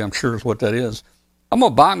epoxy, I'm sure is what that is. I'm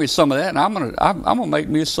going to buy me some of that, and I'm going to make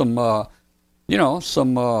me some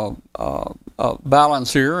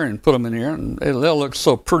balance here and put them in here, and they'll look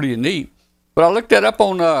so pretty and neat. But I looked that up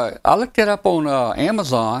on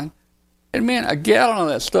Amazon, and man, a gallon of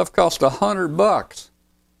that stuff cost $100.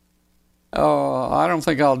 I don't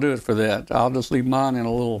think I'll do it for that. I'll just leave mine in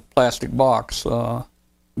a little plastic box. But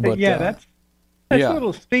that's a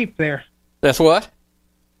little steep there. That's what?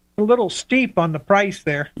 A little steep on the price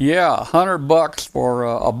there. Yeah, $100 for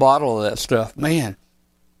a bottle of that stuff, man.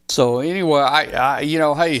 So anyway, I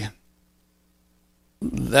hey,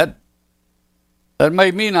 that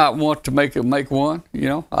made me not want to make one.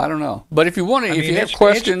 I don't know. But if you want to, if you have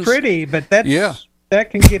questions, it's pretty, but that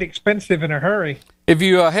can get expensive in a hurry. If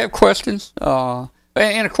you have questions, and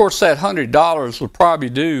of course that $100 would probably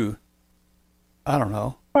do, I don't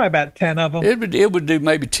know, probably about 10 of them. It would do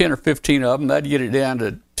maybe 10 or 15 of them. That'd get it down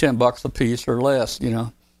to $10 a piece or less.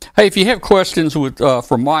 Hey, if you have questions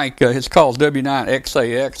for Mike, his call is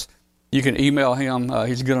W9XAX. You can email him.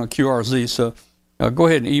 He's good on QRZ, so go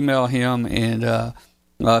ahead and email him. And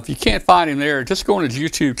if you can't find him there, just go on his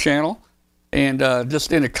YouTube channel. And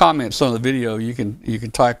just in the comments on the video, you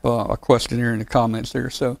can type a question here in the comments there.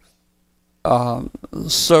 So, I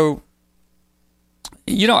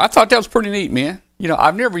thought that was pretty neat, man.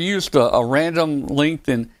 I've never used a random length,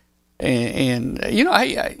 and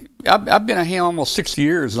hey, I've been a ham almost 60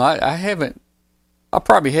 years, and I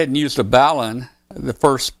probably hadn't used a Ballon the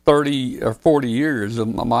first 30 or 40 years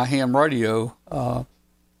of my ham radio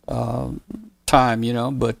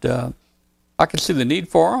time, but I can see the need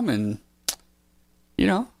for them, and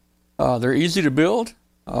they're easy to build.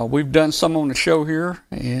 We've done some on the show here,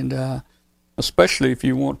 and especially if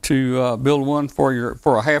you want to build one for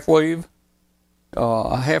a half wave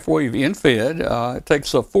in-fed, it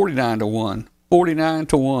takes a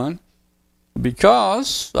 49-to-1,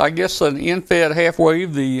 because I guess an in-fed half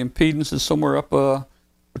wave, the impedance is somewhere up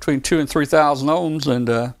between 2,000 and 3,000 ohms,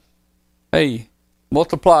 and hey,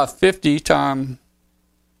 multiply 50 times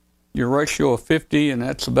your ratio of 50, and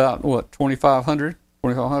that's about what, 2,500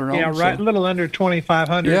 ohms? Yeah, right, a little under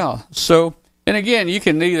 2,500. Yeah, so, and again, you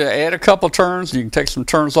can either add a couple turns, you can take some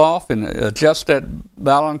turns off and adjust that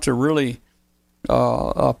balance to really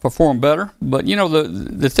perform better. But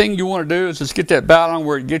the thing you want to do is just get that balance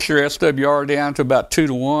where it gets your SWR down to about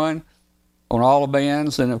 2-to-1 on all the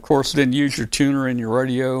bands, and of course then use your tuner in your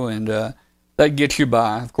radio, and that gets you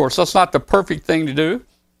by. Of course, that's not the perfect thing to do.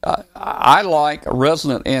 I like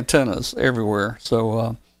resonant antennas everywhere,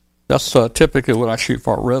 so that's typically what I shoot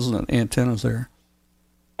for, resonant antennas there.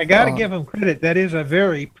 I got to give them credit. That is a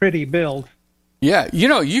very pretty build. Yeah,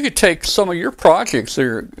 you could take some of your projects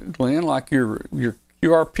there, Glenn, like your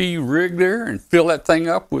QRP rig there, and fill that thing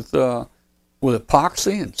up with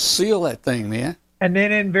epoxy and seal that thing, man. And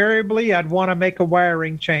then invariably, I'd want to make a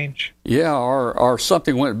wiring change. Yeah, or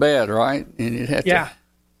something went bad, right? And you'd have to.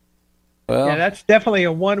 Well, yeah, that's definitely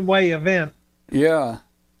a one-way event. Yeah.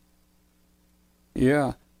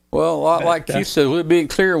 Yeah. Well, like you said, with it being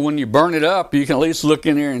clear, when you burn it up, you can at least look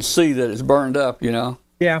in there and see that it's burned up, Yeah.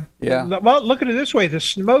 Yeah. Well, look at it this way. The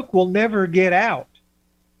smoke will never get out.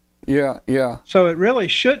 Yeah, yeah. So it really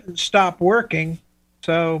shouldn't stop working.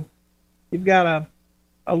 So you've got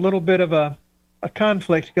a little bit of a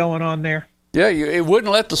conflict going on there. Yeah, it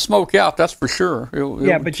wouldn't let the smoke out, that's for sure.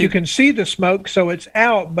 But you can see the smoke, so it's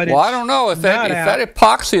out, but I don't know. If that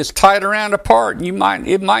epoxy is tight around a part,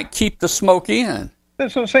 it might keep the smoke in.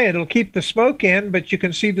 That's what I'm saying. It'll keep the smoke in, but you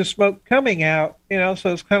can see the smoke coming out,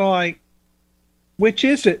 so it's kind of like, which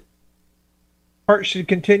is it? Part should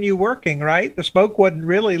continue working, right? The smoke wasn't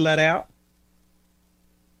really let out.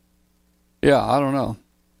 Yeah, I don't know.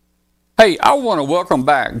 Hey, I want to welcome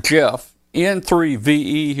back Jeff,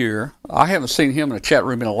 N3VE here. I haven't seen him in a chat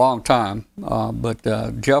room in a long time, but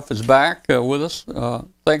Jeff is back with us.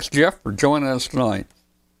 Thanks, Jeff, for joining us tonight.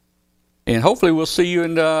 And hopefully we'll see you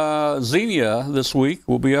in Xenia this week.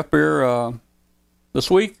 We'll be up here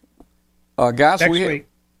this week. Guys, next week.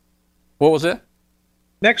 What was it?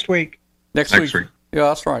 Next week. Next week. Yeah,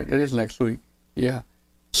 that's right. It is next week. Yeah.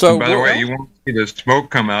 So, by the way, you won't see the smoke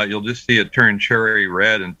come out. You'll just see it turn cherry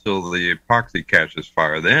red until the epoxy catches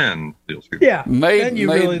fire. Then you'll see. Yeah. Maybe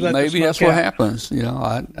that's what happens. You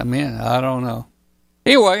know, I mean, I don't know.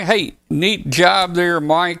 Anyway, hey, neat job there,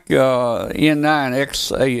 Mike.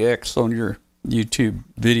 N9XAX on your YouTube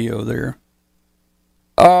video there.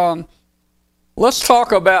 Let's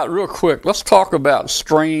talk about real quick. Let's talk about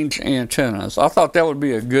strange antennas. I thought that would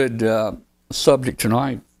be a good subject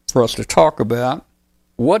tonight for us to talk about.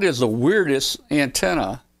 What is the weirdest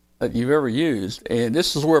antenna that you've ever used? And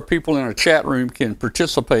this is where people in a chat room can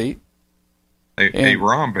participate. A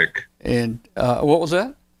rhombic. And what was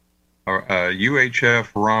that? A UHF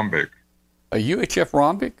rhombic. A UHF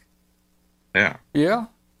rhombic? Yeah. Yeah.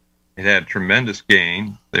 It had tremendous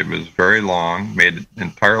gain. It was very long, made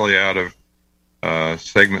entirely out of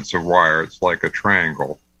segments of wire. It's like a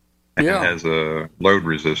triangle. And it has a load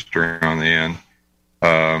resistor on the end.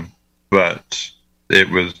 But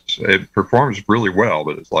it performs really well,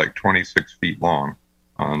 but it's like 26 feet long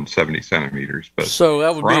on 70 centimeters. But so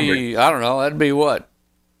that would be, I don't know, that'd be what,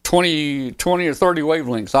 20 or 30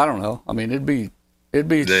 wavelengths. I don't know. I mean, it'd be.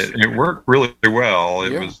 It worked really well.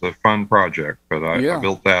 It was a fun project, but I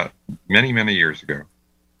built that many, many years ago.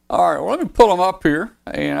 All right, well, let me pull them up here,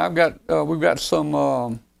 and we've got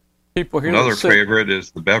some people here. Another favorite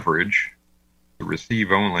is the Beverage, the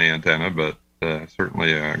receive-only antenna, but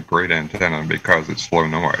certainly a great antenna because it's low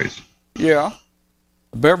noise. Yeah,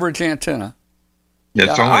 Beverage antenna.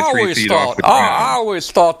 It's only 3 feet off the ground. I always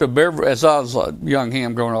thought the Beverage, as I was a young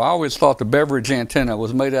ham growing up, I always thought the Beverage antenna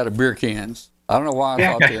was made out of beer cans. I don't know why I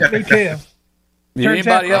thought that. Me too. Did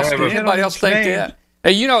anybody else think that?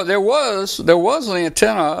 And you know, there was an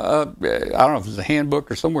antenna. I don't know if it was a handbook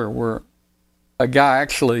or somewhere where a guy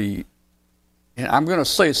actually, and I'm going to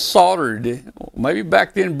say soldered. Maybe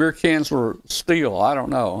back then beer cans were steel. I don't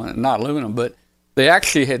know, not aluminum, but they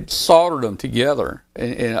actually had soldered them together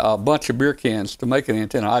in a bunch of beer cans to make an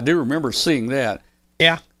antenna. I do remember seeing that.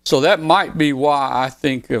 Yeah. So that might be why I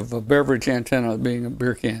think of a Beverage antenna being a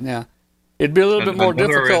beer can. Now, it'd be a little bit more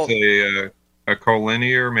difficult. Is a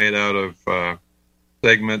collinear made out of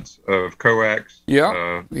segments of coax.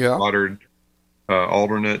 Soldered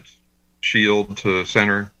alternate shield to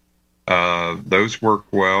center. Those work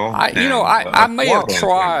well. I may have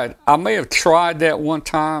tried. I may have tried that one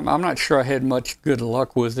time. I'm not sure I had much good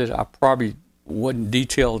luck with it. I probably wasn't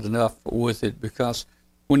detailed enough with it because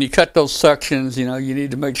when you cut those sections, you know, you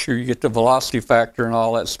need to make sure you get the velocity factor and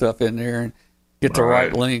all that stuff in there and get the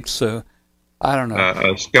right length. So I don't know.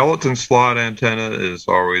 A skeleton slot antenna is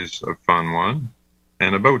always a fun one,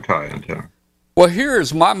 and a bow tie antenna. Well, here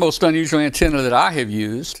is my most unusual antenna that I have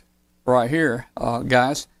used right here,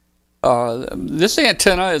 guys. This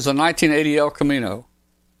antenna is a 1980 El Camino.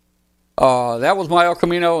 That was my El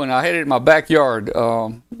Camino, and I had it in my backyard.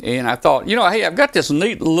 And I thought, you know, hey, I've got this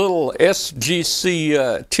neat little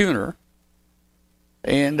SGC tuner,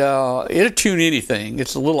 and it'll tune anything.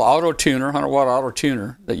 It's a little auto tuner, 100-watt auto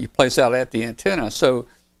tuner that you place out at the antenna. So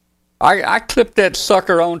I clipped that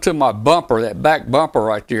sucker onto my bumper, that back bumper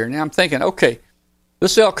right there. And I'm thinking, okay,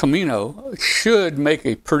 this El Camino should make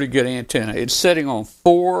a pretty good antenna. It's sitting on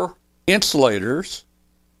 4 insulators.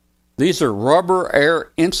 These are rubber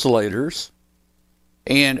air insulators.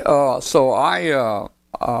 And so I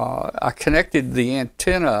connected the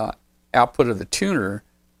antenna output of the tuner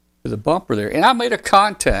to the bumper there. And I made a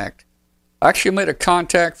contact. I actually made a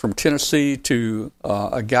contact from Tennessee to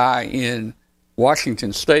a guy in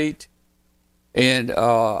Washington State. And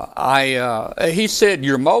he said,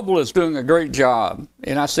 your mobile is doing a great job.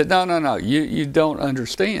 And I said, no, you don't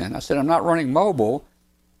understand. I said, I'm not running mobile.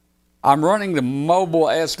 I'm running the mobile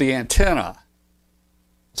as the antenna.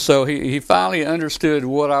 So he finally understood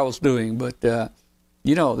what I was doing. But,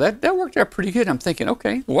 you know, that worked out pretty good. I'm thinking,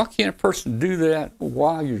 okay, why can't a person do that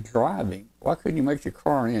while you're driving? Why couldn't you make your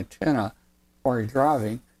car an antenna while you're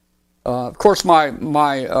driving? Of course, my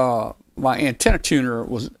antenna tuner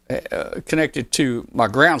was connected to my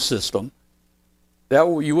ground system. That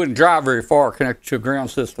you wouldn't drive very far connected to a ground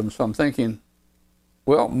system. So I'm thinking,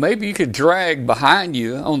 well, maybe you could drag behind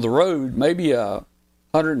you on the road, maybe a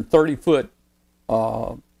 130-foot,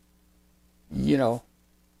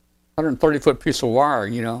 130-foot piece of wire,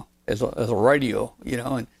 you know, as a radio, you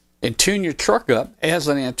know, and tune your truck up as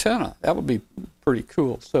an antenna. That would be pretty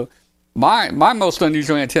cool. So my most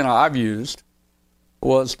unusual antenna I've used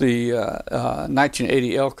was the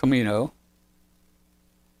 1980 El Camino,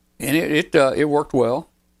 and it worked well.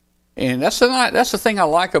 And that's the thing I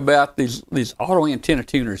like about these auto antenna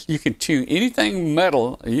tuners. You can tune anything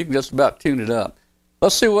metal, you can just about tune it up.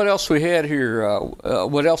 Let's see what else we had here.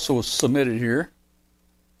 What else was submitted here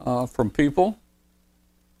from people?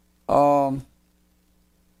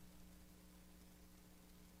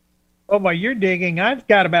 While you're digging, I've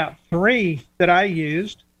got about 3 that I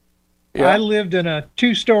used. Yeah. I lived in a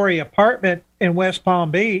 2-story apartment in West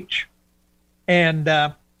Palm Beach, and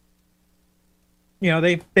they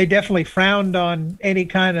definitely frowned on any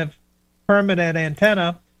kind of permanent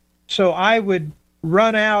antenna. So I would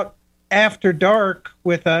run out after dark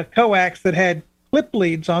with a coax that had clip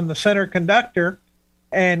leads on the center conductor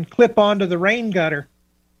and clip onto the rain gutter,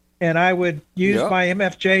 and I would use my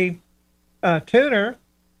MFJ tuner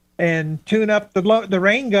and tune up the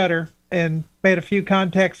rain gutter, and made a few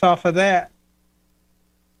contacts off of that.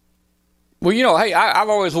 Well, hey, I've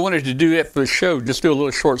always wanted to do that for the show, just do a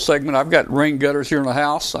little short segment. I've got rain gutters here in the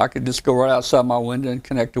house. I could just go right outside my window and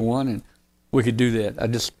connect to one, and we could do that. I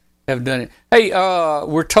just haven't done it. Hey,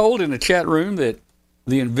 we're told in the chat room that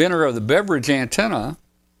the inventor of the Beveridge antenna,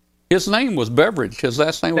 his name was Beveridge. His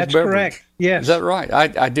last name was Beveridge. That's correct, yes. Is that right?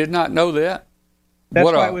 I did not know that. That's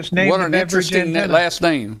why it was named What an interesting last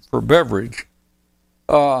name for Beveridge.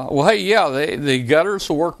 Well, hey, yeah, the gutters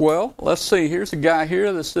will work well. Let's see. Here's a guy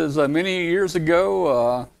here that says many years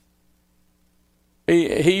ago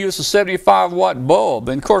he used a 75-watt bulb.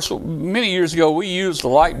 And, of course, many years ago we used a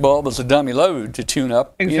light bulb as a dummy load to tune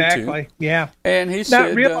up Exactly, yeah. And he Not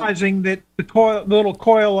said... realizing that the little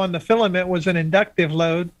coil on the filament was an inductive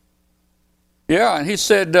load. Yeah, and he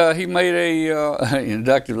said he made a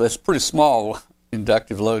inductive, that's pretty small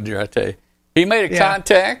inductive load there, I tell you. He made a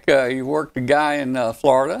contact. He worked a guy in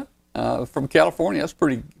Florida from California. That's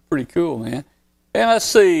pretty cool, man. And let's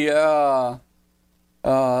see, a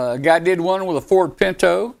guy did one with a Ford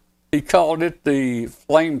Pinto. He called it the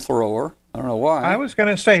flamethrower. I don't know why. I was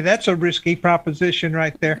going to say that's a risky proposition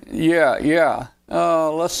right there. Yeah.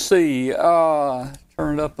 Let's see.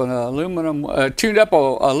 Turned up an aluminum, tuned up a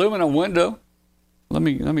aluminum window. Let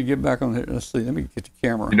me get back on here. Let's see. Let me get the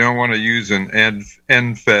camera. You don't want to use an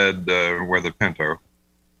end-fed with a Pinto.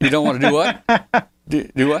 You don't want to do what?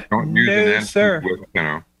 do what? Don't use an end-feed with a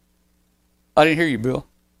Pinto. I didn't hear you, Bill.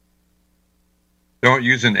 Don't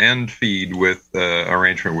use an end feed with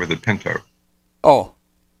arrangement with a Pinto. Oh.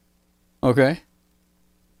 Okay.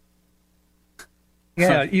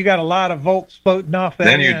 Yeah, you got a lot of volts floating off that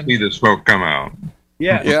Then end. you see the smoke come out.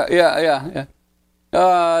 Yeah.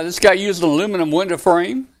 This guy used an aluminum window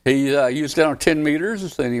frame. He used it on 10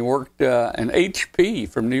 meters, and he worked an HP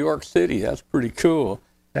from New York City. That's pretty cool.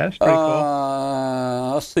 That's pretty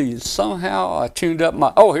cool. Let's see. Somehow I tuned up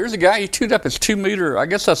my... Oh, here's a guy. He tuned up his 2-meter... I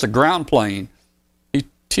guess that's a ground plane. He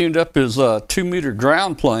tuned up his 2-meter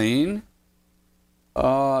ground plane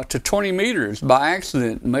to 20 meters by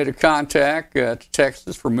accident. Made a contact to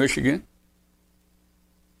Texas from Michigan.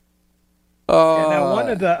 Now, one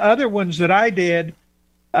of the other ones that I did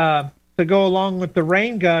to go along with the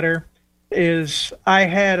rain gutter is I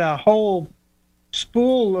had a whole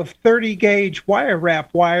spool of 30-gauge wire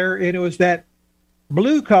wrap wire, and it was that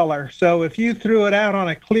blue color. So if you threw it out on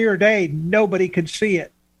a clear day, nobody could see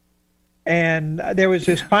it. And there was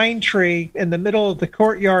this pine tree in the middle of the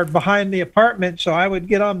courtyard behind the apartment, so I would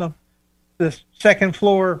get on the second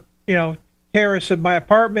floor, terrace of my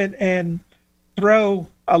apartment and throw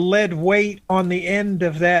a lead weight on the end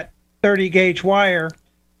of that 30-gauge wire,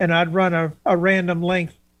 and I'd run a random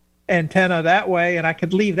length antenna that way, and I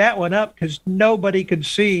could leave that one up because nobody could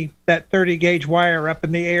see that 30-gauge wire up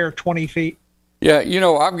in the air 20 feet. Yeah,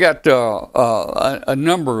 I've got a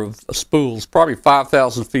number of spools, probably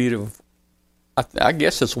 5,000 feet of, I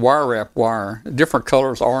guess it's wire wrap wire, different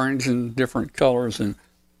colors, orange and different colors. And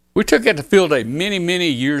we took it to field day many, many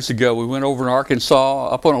years ago. We went over in Arkansas,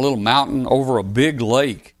 up on a little mountain over a big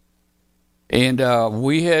lake. And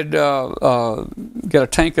we had got a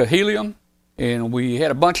tank of helium, and we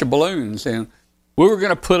had a bunch of balloons. And we were going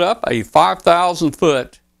to put up a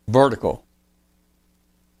 5,000-foot vertical.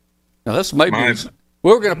 Now, this may be...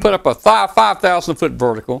 We were going to put up a 5,000-foot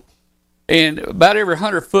vertical. And about every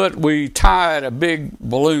 100 foot, we tied a big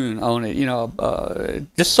balloon on it,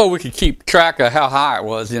 just so we could keep track of how high it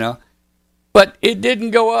was, But it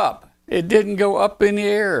didn't go up. It didn't go up in the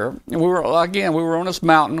air. We were on this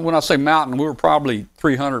mountain. When I say mountain, we were probably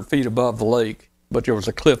 300 feet above the lake, but there was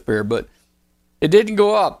a cliff there. But it didn't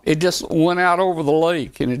go up. It just went out over the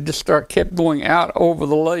lake, and it just kept going out over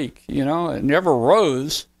the lake, It never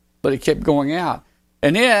rose, but it kept going out.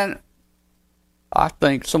 And then I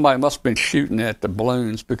think somebody must have been shooting at the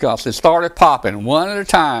balloons because it started popping one at a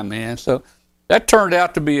time, man. So that turned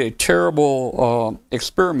out to be a terrible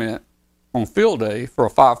experiment on field day for a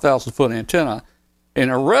 5,000-foot antenna.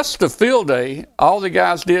 And the rest of field day, all the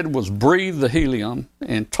guys did was breathe the helium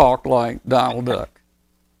and talk like Donald Duck.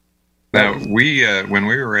 Now, when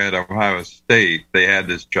we were at Ohio State, they had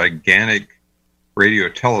this gigantic radio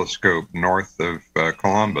telescope north of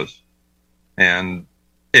Columbus, and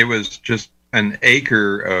it was just an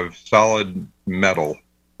acre of solid metal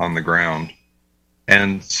on the ground.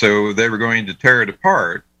 And so they were going to tear it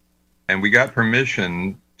apart, and we got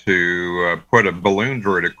permission to put a balloon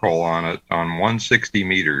vertical on it on 160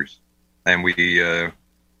 meters, and we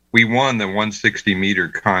won the 160 meter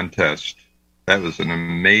contest. That was an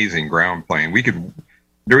amazing ground plane. We could,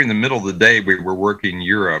 during the middle of the day, we were working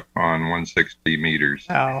Europe on 160 meters.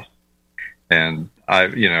 Wow. And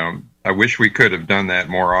I wish we could have done that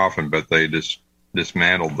more often, but they just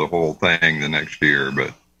dismantled the whole thing the next year.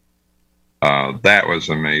 But that was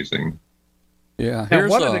amazing. Yeah. And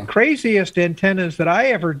one of the craziest antennas that I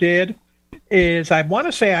ever did is, I want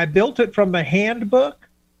to say I built it from the handbook,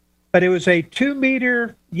 but it was a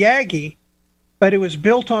 2-meter Yagi, but it was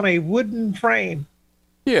built on a wooden frame.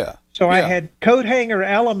 Yeah. So I had coat hanger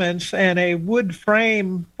elements and a wood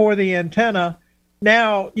frame for the antenna.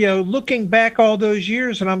 Now, looking back all those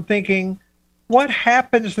years, and I'm thinking, what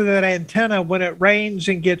happens to that antenna when it rains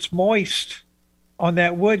and gets moist on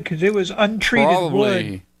that wood? Because it was untreated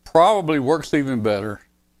wood. Probably works even better.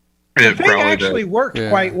 The thing actually worked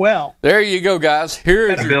quite well. There you go, guys. Here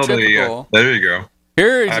is your typical. There you go.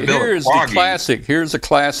 Here's the classic. Here's the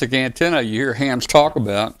classic antenna you hear hams talk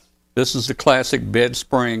about. This is the classic bed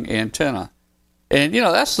spring antenna. And,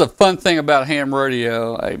 that's the fun thing about ham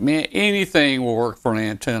radio. I mean, anything will work for an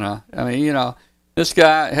antenna. I mean, this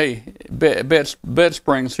guy, hey, bed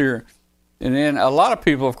springs here. And then a lot of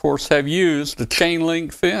people, of course, have used the chain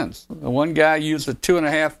link fence. One guy used a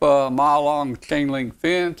 2.5 mile long chain link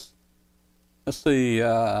fence. Let's see.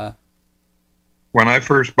 When I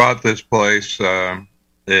first bought this place,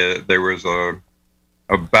 there was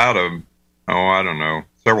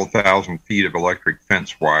several thousand feet of electric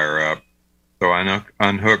fence wire up. So I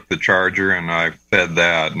unhooked the charger and I fed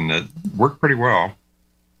that, and it worked pretty well.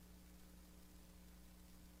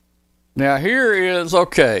 Now here is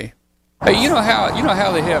okay. Hey, you know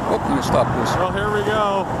how they have? Oh, let me stop this. Well, here we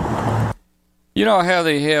go. You know how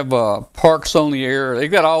they have parks on the air?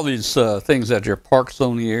 They've got all these things out there, parks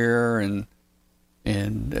on the air, and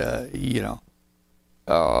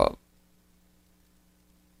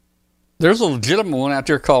there's a legitimate one out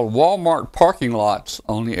there called Walmart parking lots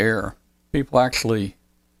on the air. People actually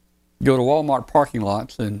go to Walmart parking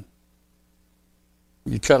lots, and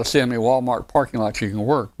you try to see how many Walmart parking lots you can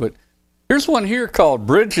work. But here's one here called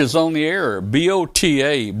Bridges on the Air,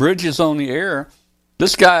 BOTA, Bridges on the Air.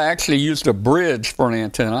 This guy actually used a bridge for an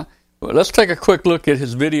antenna. But let's take a quick look at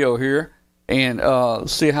his video here and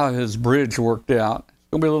see how his bridge worked out.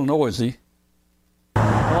 It's going to be a little noisy.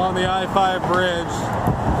 Along the I-5 bridge.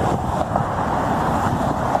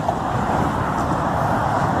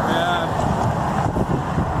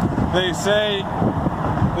 They say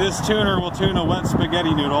this tuner will tune a wet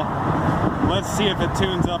spaghetti noodle. Let's see if it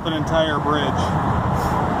tunes up an entire bridge.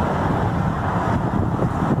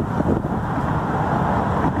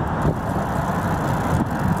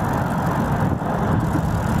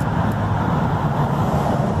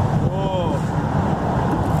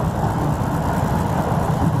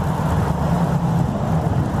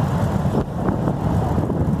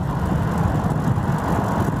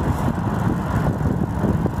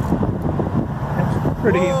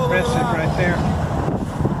 Pretty impressive right there.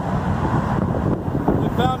 We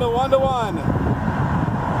found a 1-to-1.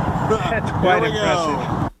 That's quite impressive.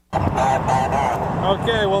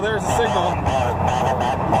 Okay, well there's a signal.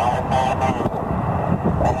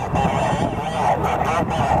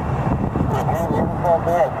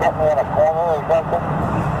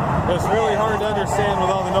 It's really hard to understand with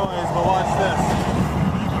all the noise, but watch this.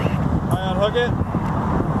 I unhook it.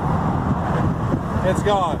 It's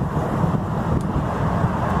gone.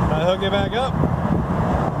 I hook it back up.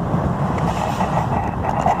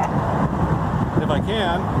 If I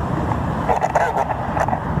can.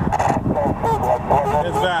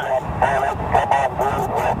 It's back.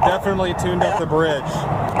 Definitely tuned up the bridge.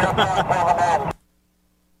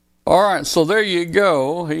 All right, so there you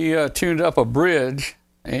go. He tuned up a bridge,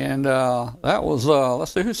 and that was,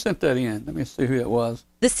 let's see, who sent that in? Let me see who it was.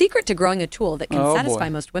 The secret to growing a tool that can satisfy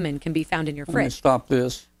most women can be found in your fridge. Let me stop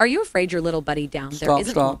this. Are you afraid your little buddy down there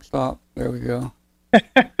isn't? Stop. There we go.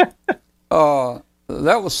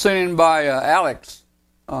 That was sent in by Alex.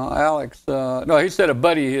 No, he said a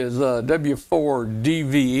buddy, his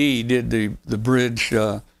W4DVE, did the bridge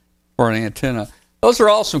for an antenna. Those are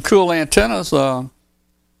all some cool antennas.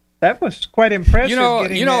 That was quite impressive.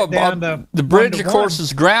 The bridge, of course,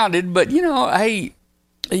 is grounded, but hey,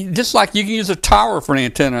 just like you can use a tower for an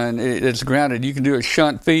antenna and it's grounded, you can do a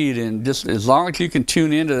shunt feed, and just as long as you can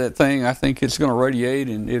tune into that thing, I think it's going to radiate,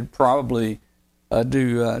 and it'd probably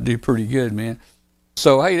do pretty good, man.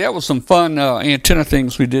 So hey, that was some fun antenna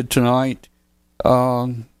things we did tonight.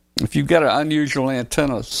 If you've got an unusual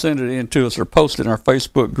antenna, send it in to us or post it in our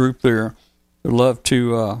Facebook group there. We'd love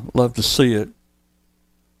to see it.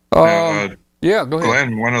 Yeah, go ahead.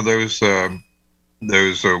 Glenn, one of those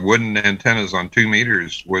wooden antennas on 2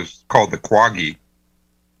 meters was called the Quaggy.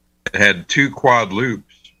 It had 2 quad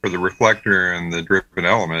loops for the reflector and the driven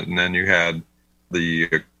element, and then you had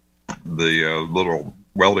the little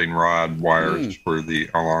welding rod wires for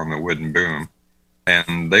along the wooden boom,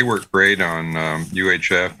 and they work great on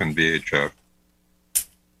UHF and VHF.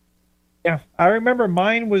 Yeah, I remember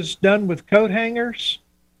mine was done with coat hangers,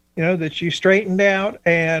 that you straightened out,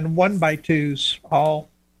 and 1x2s all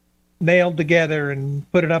nailed together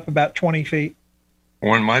and put it up about 20 feet.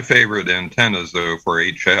 One of my favorite antennas, though, for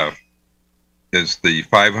HF is the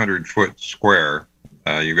 500-foot square.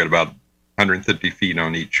 You've got about 150 feet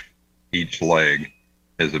on each leg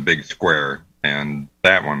is a big square, and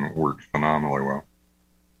that one works phenomenally well.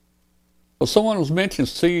 Well, someone was mentioned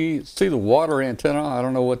see the water antenna. I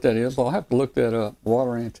don't know what that is. I'll have to look that up.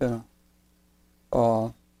 Water antenna.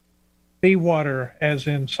 Seawater, as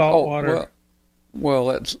in salt water.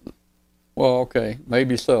 Well, okay,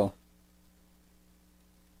 maybe so.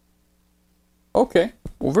 Okay,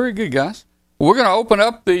 well, very good, guys. We're going to open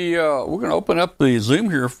up the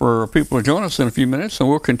Zoom here for people to join us in a few minutes, and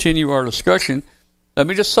we'll continue our discussion. Let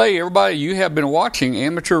me just say, everybody, you have been watching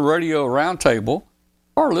Amateur Radio Roundtable,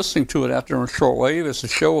 or listening to it out there on shortwave. It's a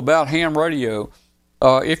show about ham radio.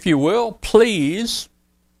 If you will, please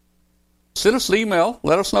send us an email.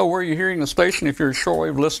 Let us know where you're hearing the station if you're a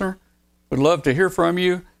shortwave listener. We'd love to hear from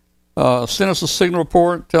you. Send us a signal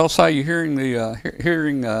report. Tell us how you're hearing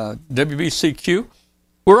WBCQ.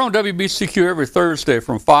 We're on WBCQ every Thursday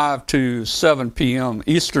from 5 to 7 p.m.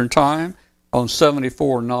 Eastern Time on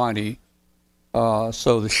 7490.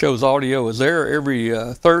 So the show's audio is there every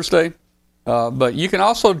Thursday. But you can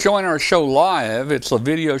also join our show live. It's a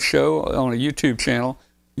video show on a YouTube channel.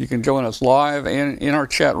 You can join us live and in our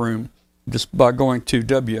chat room just by going to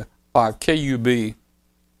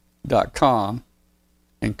w5kub.com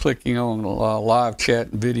and clicking on live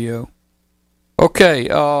chat and video. Okay,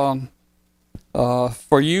 for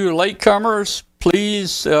you latecomers,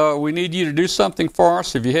 please, we need you to do something for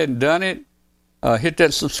us. If you hadn't done it, hit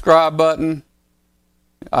that subscribe button.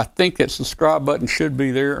 I think that subscribe button should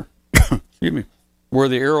be there. Excuse me, where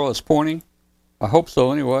the arrow is pointing. I hope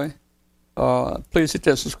so anyway. Please hit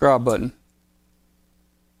that subscribe button.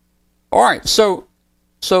 All right, so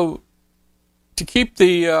to keep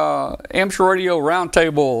the Amateur Radio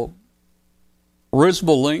Roundtable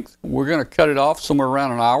reasonable length, we're going to cut it off somewhere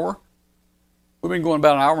around an hour. We've been going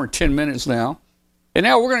about an hour and 10 minutes now. And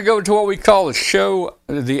now we're going to go to what we call the show,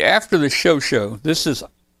 the After the Show show. This is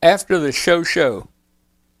After the Show.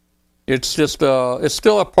 It's just it's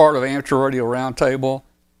still a part of Amateur Radio Roundtable,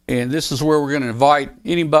 and this is where we're going to invite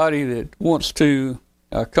anybody that wants to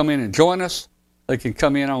come in and join us. They can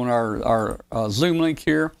come in on our Zoom link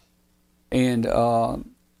here, and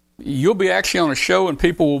you'll be actually on a show, and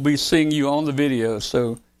people will be seeing you on the video.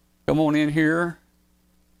 So come on in here.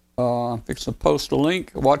 I'm fixing to post a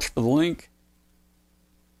link. Watch for the link.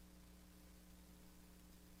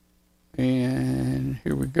 And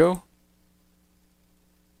here we go.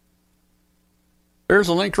 There's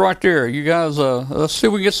a link right there. You guys, let's see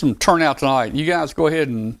if we can get some turnout tonight. You guys go ahead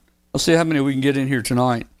and let's see how many we can get in here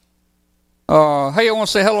tonight. Hey, I want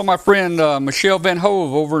to say hello to my friend Michel Van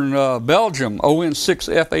Hove over in Belgium,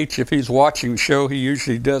 ON6FH, if he's watching the show. He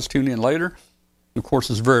usually does tune in later. Of course,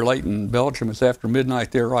 it's very late in Belgium. It's after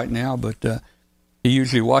midnight there right now, but he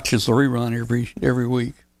usually watches the rerun every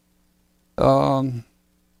week. And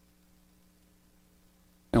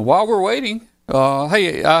while we're waiting,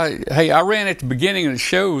 I ran at the beginning of the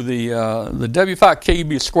show the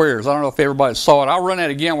W5KUB squares. I don't know if everybody saw it. I'll run that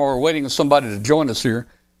again while we're waiting for somebody to join us here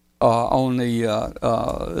on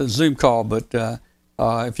the Zoom call. But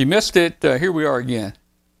if you missed it, here we are again.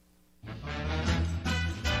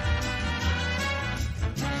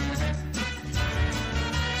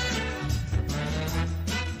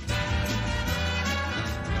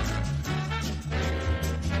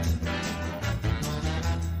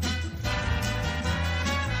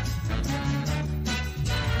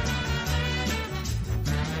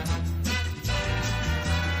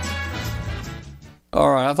 All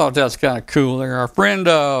right, I thought that was kind of cool there. Our friend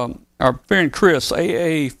Chris,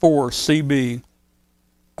 AA4CB,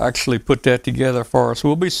 actually put that together for us.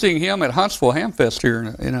 We'll be seeing him at Huntsville Hamfest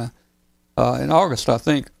here in in August, I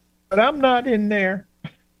think. But I'm not in there.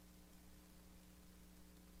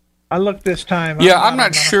 I looked this time. Yeah, I'm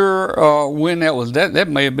not sure when that was. That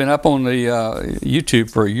may have been up on the YouTube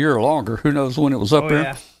for a year or longer. Who knows when it was up there?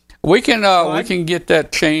 Yeah. We can get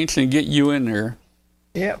that changed and get you in there.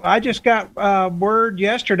 Yeah, I just got word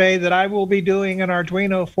yesterday that I will be doing an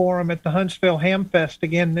Arduino forum at the Huntsville Hamfest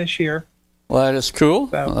again this year. Well, that is cool.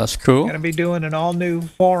 So that's cool. Going to be doing an all-new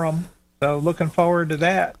forum, so looking forward to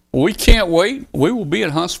that. We can't wait. We will be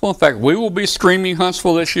at Huntsville. In fact, we will be streaming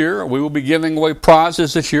Huntsville this year. We will be giving away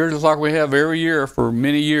prizes this year, just like we have every year for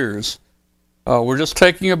many years. We're just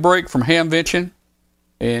taking a break from Hamvention,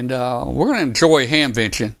 and we're going to enjoy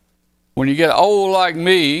Hamvention. When you get old like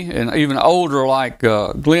me, and even older like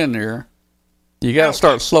Glenn there, you got to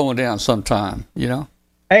start slowing down sometime, you know?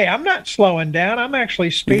 Hey, I'm not slowing down. I'm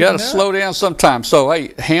actually speeding up. You got to slow down sometime. So, hey,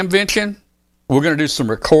 Hamvention, we're going to do some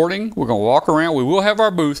recording. We're going to walk around. We will have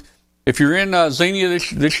our booth. If you're in Xenia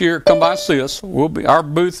this year, come by and see us. Our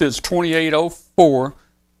booth is 2804,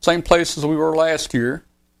 same place as we were last year.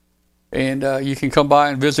 And you can come by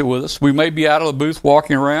and visit with us. We may be out of the booth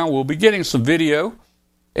walking around. We'll be getting some video.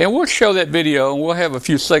 And we'll show that video, and we'll have a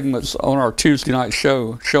few segments on our Tuesday night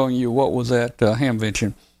show showing you what was at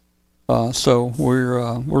Hamvention. So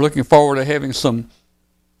we're looking forward to having some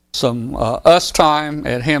us time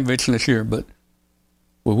at Hamvention this year, but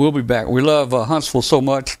we will be back. We love Huntsville so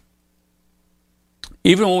much.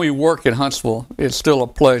 Even when we work at Huntsville, it's still a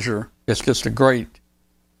pleasure. It's just a great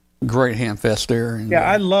Hamfest there. And,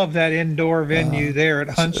 I love that indoor venue there at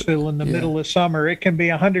Huntsville in the middle of summer. It can be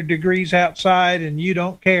 100 degrees outside, and you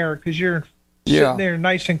don't care because you're sitting there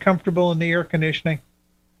nice and comfortable in the air conditioning.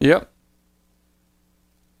 Yep.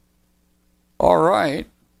 All right.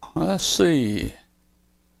 Let's see.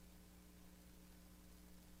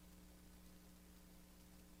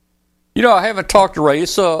 You know, I haven't talked to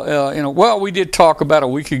Raisa. Well, we did talk about a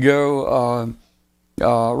week ago.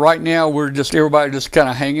 Right now, everybody just kind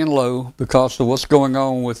of hanging low because of what's going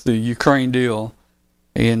on with the Ukraine deal,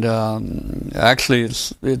 and actually,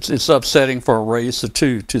 it's upsetting for Raisa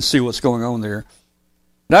too to see what's going on there.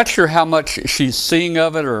 Not sure how much she's seeing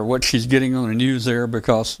of it or what she's getting on the news there,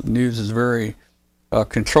 because the news is very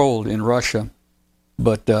controlled in Russia.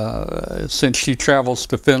 But since she travels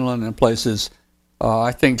to Finland and places,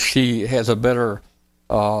 I think she has a better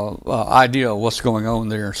idea of what's going on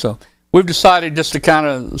there. So we've decided just to kind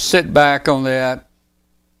of sit back on that.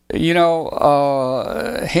 You know,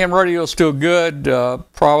 ham radio is still good.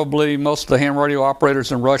 Probably most of the ham radio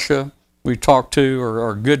operators in Russia we talk to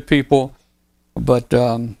are good people. But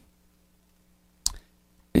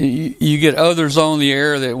you get others on the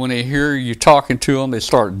air that when they hear you talking to them, they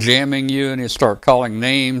start jamming you and they start calling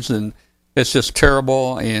names, and it's just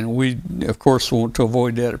terrible. And we, of course, want to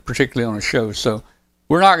avoid that, particularly on a show. So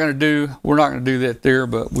we're not going to do that there.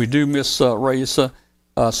 But we do miss Raisa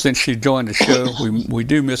since she joined the show. We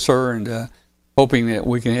do miss her, and hoping that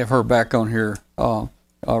we can have her back on here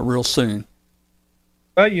real soon.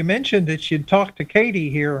 Well, you mentioned that you'd talked to Katie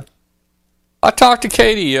here. I talked to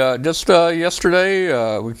Katie just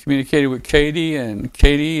yesterday. We communicated with Katie, and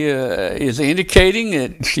Katie is indicating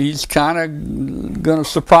that she's kind of going to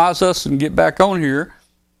surprise us and get back on here.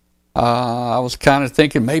 I was kind of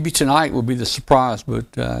thinking maybe tonight will be the surprise, but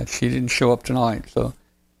she didn't show up tonight. So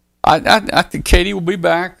I think Katie will be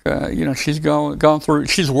back. She's gone through.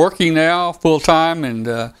 She's working now full time and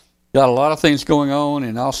got a lot of things going on,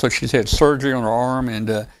 and also she's had surgery on her arm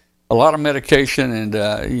and. A lot of medication and,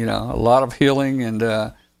 a lot of healing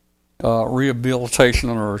and rehabilitation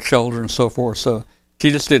on her shoulder and so forth. So she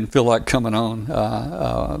just didn't feel like coming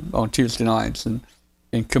on Tuesday nights and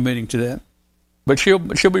committing to that. But she'll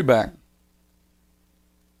be back.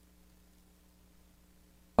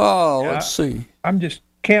 Oh, let's see. I'm just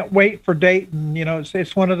can't wait for Dayton. You know,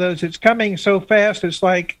 it's one of those. It's coming so fast. It's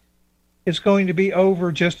like it's going to be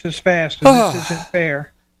over just as fast. And this isn't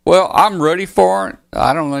fair. Well, I'm ready for it.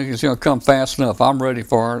 I don't think it's going to come fast enough. I'm ready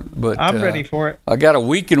for it. But I'm ready for it. I got a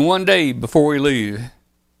week and 1 day before we leave.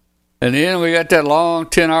 And then we got that long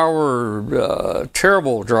 10-hour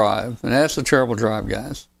terrible drive. And that's a terrible drive,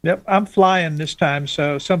 guys. Yep, I'm flying this time,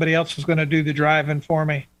 so somebody else is going to do the driving for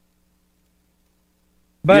me.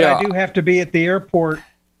 But I do have to be at the airport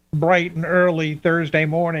bright and early Thursday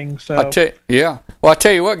morning. So Well, I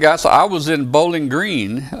tell you what, guys, I was in Bowling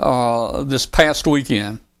Green this past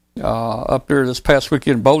weekend. Up there this past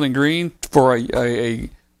weekend, Bowling Green, for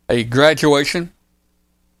a graduation.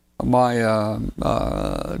 My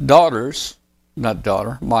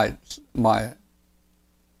my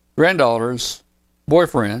granddaughter's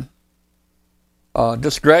boyfriend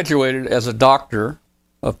just graduated as a doctor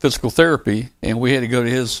of physical therapy, and we had to go to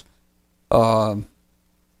his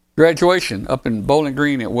graduation up in Bowling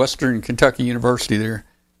Green at Western Kentucky University there.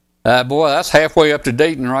 Boy, that's halfway up to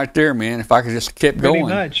Dayton right there, man. If I could just kept going.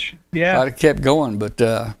 Pretty much, yeah. I'd have kept going, but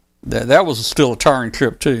that was still a tiring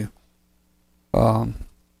trip too. But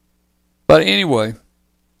anyway,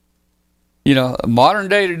 modern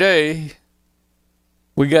day today,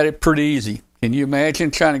 we got it pretty easy. Can you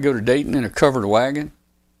imagine trying to go to Dayton in a covered wagon?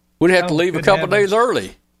 We'd have to leave a couple days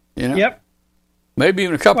early. Yep. Maybe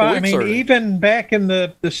even a couple weeks early. Even back in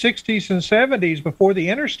the 60s and 70s, before the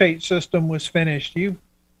interstate system was finished, you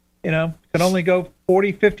could only go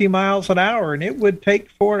 40, 50 miles an hour, and it would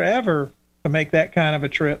take forever to make that kind of a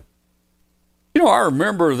trip. I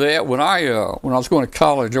remember that when I was going to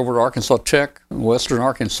college over at Arkansas Tech in Western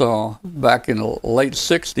Arkansas back in the late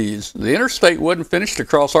 60s, the interstate wasn't finished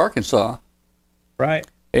across Arkansas. Right.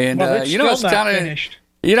 And, it's kind of finished.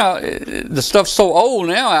 The stuff's so old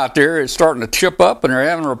now out there, it's starting to chip up, and they're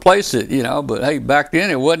having to replace it, But, hey, back then,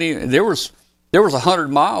 it wasn't even, there was 100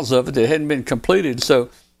 miles of it that hadn't been completed, so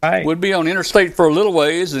we'd be on interstate for a little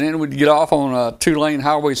ways, and then we'd get off on two-lane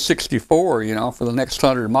Highway 64, for the next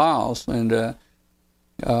 100 miles. And,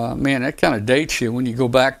 man, that kind of dates you when you go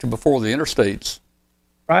back to before the interstates.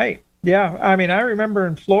 Right. Yeah. I remember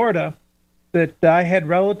in Florida that I had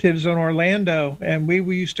relatives in Orlando, and we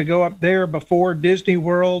used to go up there before Disney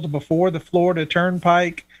World, before the Florida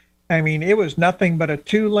Turnpike. It was nothing but a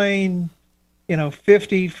two-lane,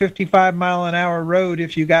 50, 55 mile an hour road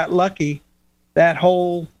if you got lucky that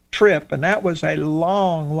whole trip. And that was a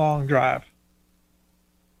long, long drive.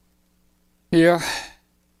 Yeah.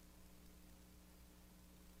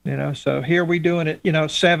 So here we doing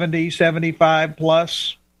it, 70, 75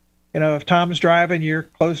 plus. If Tom's driving, you're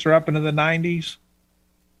closer up into the 90s, as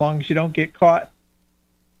long as you don't get caught.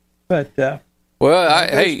 But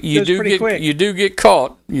you do get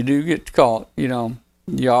caught. You do get caught.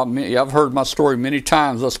 I've heard my story many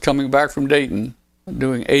times. Us coming back from Dayton,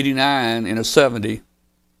 doing 89 in a 70,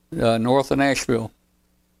 north of Nashville.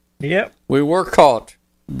 Yep. We were caught,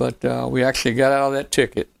 but we actually got out of that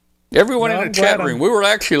ticket. Everyone in the chat room. We were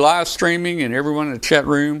actually live streaming, and everyone in the chat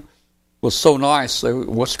room was so nice.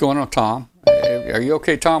 What's going on, Tom? Are you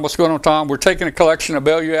okay, Tom? What's going on, Tom? We're taking a collection to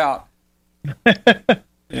bail you out.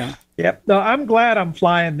 Yeah. Yep. No, I'm glad I'm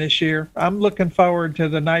flying this year. I'm looking forward to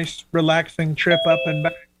the nice, relaxing trip up and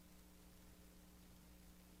back.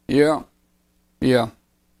 Yeah. Yeah.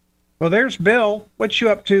 Well, there's Bill. What you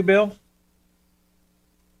up to, Bill?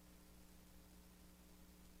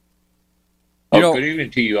 Good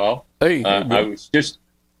evening to you all. Hey, I was just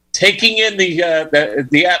taking in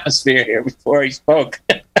the atmosphere here before I spoke.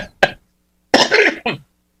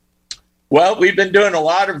 Well, we've been doing a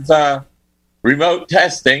lot of remote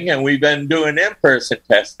testing, and we've been doing in-person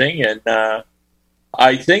testing, and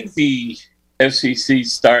I think the FCC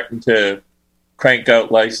is starting to crank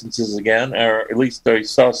out licenses again, or at least I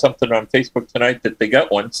saw something on Facebook tonight that they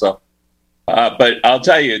got one. So, but I'll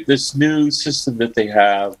tell you, this new system that they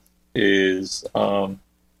have is,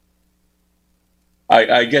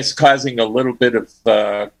 I guess, causing a little bit of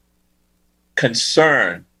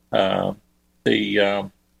concern. The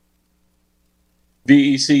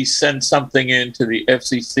VEC sends something into the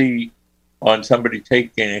FCC on somebody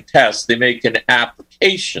taking a test. They make an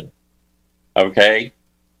application, okay,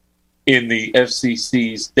 in the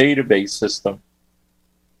FCC's database system.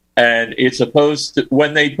 And it's supposed to,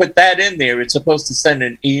 when they put that in there, it's supposed to send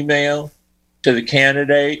an email to the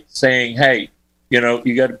candidate saying, hey, you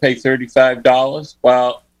got to pay $35.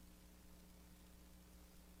 Well,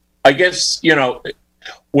 I guess,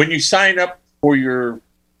 when you sign up for your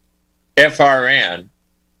FRN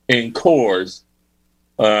in CORS,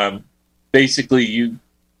 basically you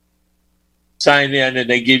sign in and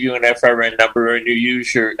they give you an FRN number and you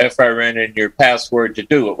use your FRN and your password to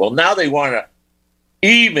do it. Well, now they want an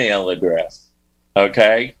email address,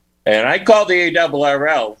 okay? And I called the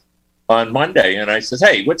ARRL on Monday and I said,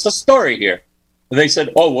 hey, what's the story here? And they said,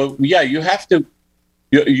 oh, well, yeah, you have to,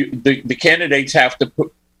 the candidates have to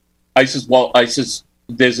put, I says,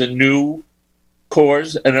 there's a new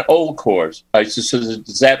CORS and an old CORS. I said, so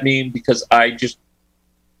does that mean because I just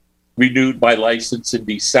renewed my license in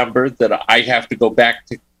December that I have to go back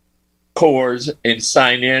to CORS and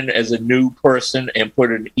sign in as a new person and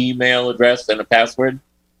put an email address and a password?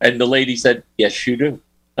 And the lady said, yes, you do.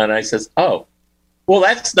 And I says, oh, well,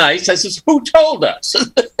 that's nice. I says, who told us?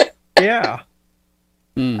 Yeah.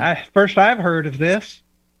 First I've heard of this.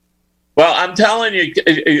 Well, I'm telling you,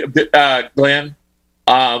 Glenn,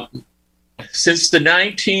 since the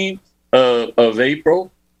 19th of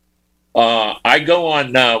April, I go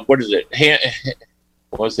on, what is it?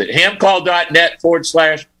 Hamcall.net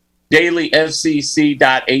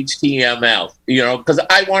dailyfcc.html, because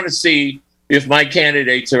I want to see if my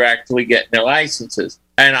candidates are actually getting their licenses.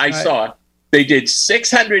 And I saw they did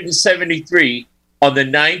 673 on the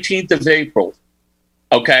 19th of April.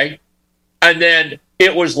 Okay. And then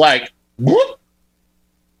it was like, whoop,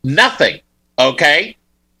 nothing. Okay.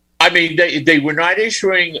 I mean, they were not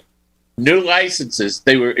issuing new licenses.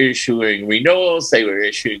 They were issuing renewals. They were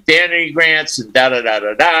issuing Danny grants and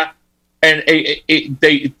da-da-da-da-da. And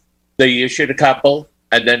they issued a couple,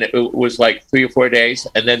 and then it was like 3 or 4 days,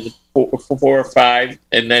 and then 4 or 5,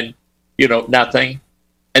 and then, nothing.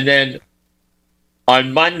 And then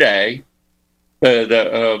on Monday,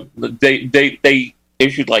 they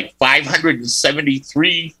issued like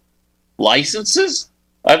 573 licenses.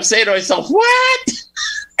 I'm saying to myself, what?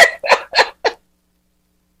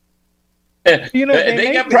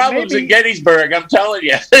 They got problems in Gettysburg, I'm telling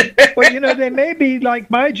you. Well, they may be like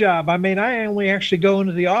my job. I mean, I only actually go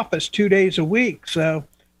into the office 2 days a week. So,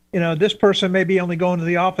 this person may be only going to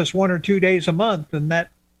the office 1 or 2 days a month, and that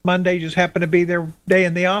Monday just happened to be their day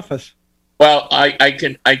in the office. Well, I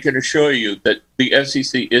can assure you that the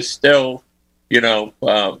FCC is still,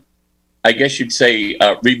 I guess you'd say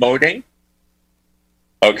remoting.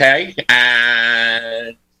 Okay,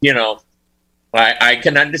 and I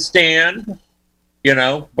can understand,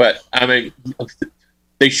 but I mean,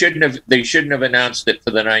 they shouldn't have announced it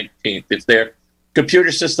for the 19th. If their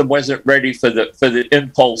computer system wasn't ready for the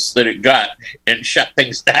impulse that it got and shut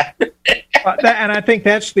things down. And I think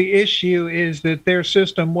that's the issue, is that their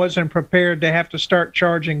system wasn't prepared to have to start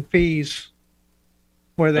charging fees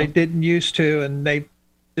where they didn't used to, and they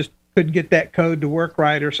just couldn't get that code to work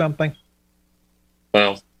right or something.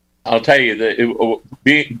 Well, I'll tell you that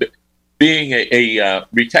being a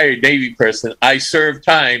retired Navy person, I served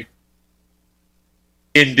time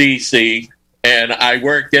in D.C., and I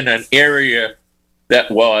worked in an area that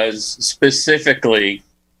was specifically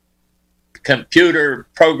computer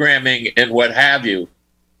programming and what have you,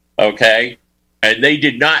 okay? And they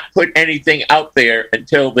did not put anything out there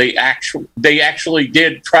until they actually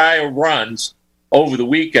did trial runs over the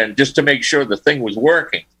weekend just to make sure the thing was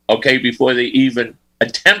working, okay, before they even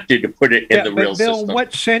attempted to put it in the real Bill, system.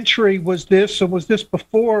 What century was this? So was this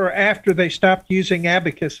before or after they stopped using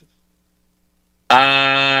abacuses?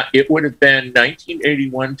 It would have been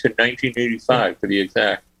 1981 to 1985, to be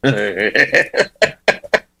exact. I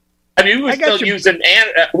mean,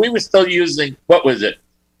 we were still using, what was it?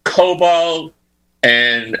 COBOL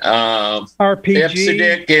and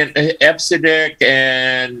RPG, EBCDIC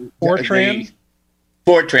and Fortran.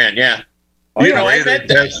 Fortran, yeah.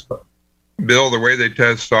 Bill, the way they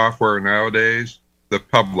test software nowadays, the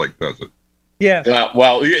public does it. Yes.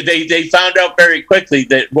 Well, they found out very quickly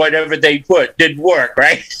that whatever they put didn't work,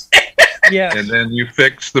 right? Yeah. And then you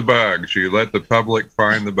fix the bugs. You let the public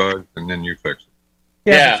find the bugs, and then you fix it.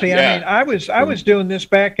 Yeah. I mean, I was doing this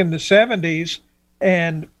back in the 70s,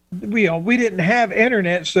 and we didn't have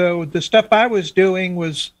internet, so the stuff I was doing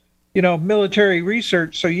was, military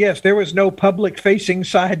research. So yes, there was no public-facing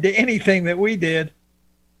side to anything that we did.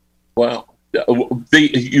 Well,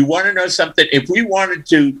 you want to know something? If we wanted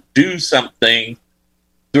to do something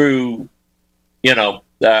through, out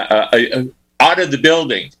of the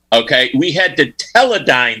building, okay, we had to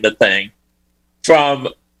teledyne the thing from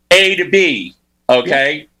A to B,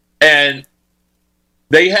 okay, and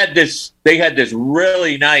they had this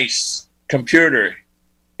really nice computer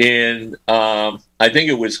in I think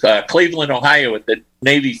it was Cleveland, Ohio, at the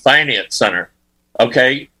Navy Finance Center,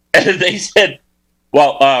 okay, and they said,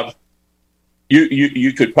 well,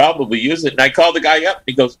 you could probably use it. And I called the guy up, and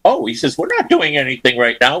he goes, oh, he says, we're not doing anything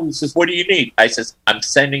right now. He says, what do you need? I says, I'm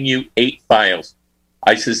sending you 8 files.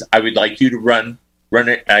 I says, I would like you to run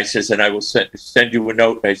it. I says, and I will send you a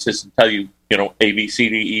note. I says, and tell you, A, B, C,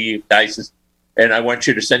 D, E. I says, and I want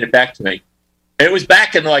you to send it back to me. And it was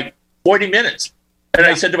back in like 40 minutes. And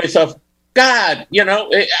I said to myself, God,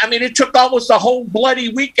 it took almost a whole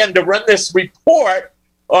bloody weekend to run this report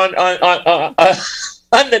on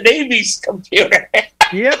the Navy's computer.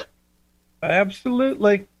 Yep,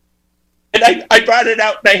 absolutely. And I brought it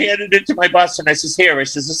out and I handed it to my boss, and I says, here,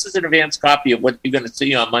 this is an advanced copy of what you're going to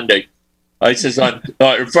see on Monday. I says, on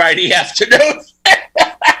Friday afternoon.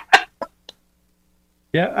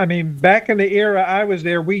 Yeah, I mean, back in the era I was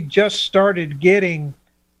there, we just started getting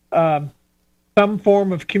some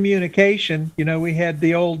form of communication. We had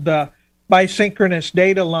the old bisynchronous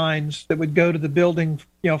data lines that would go to the building,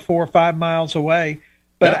 4 or 5 miles away.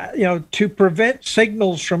 But, to prevent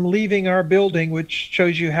signals from leaving our building, which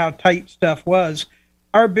shows you how tight stuff was,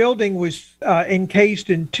 our building was encased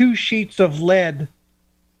in 2 sheets of lead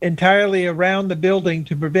entirely around the building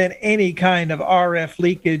to prevent any kind of RF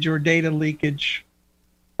leakage or data leakage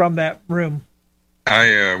from that room.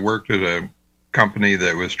 I worked at a company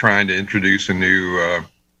that was trying to introduce a new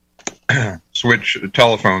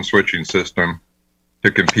telephone switching system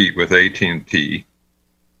to compete with AT&T.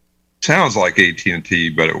 Sounds like AT&T,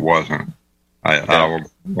 but it wasn't. I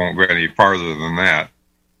won't go any farther than that.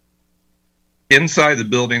 Inside the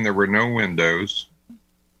building, there were no windows.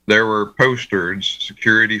 There were posters,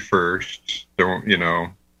 security first,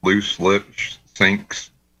 loose lips, sinks,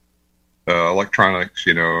 electronics,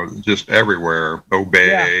 just everywhere,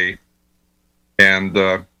 obey. Yeah. And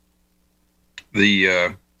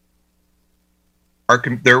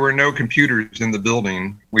there were no computers in the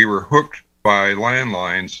building. We were hooked by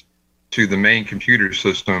landlines to the main computer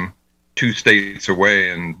system 2 states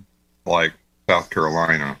away in, like, South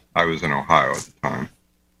Carolina. I was in Ohio at the time.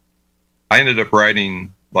 I ended up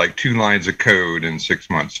writing like 2 lines of code in 6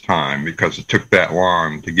 months' time because it took that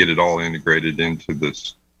long to get it all integrated into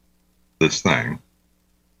this thing.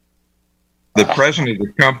 The president of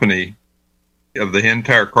the company, of the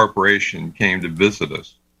entire corporation, came to visit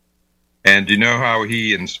us. And do you know how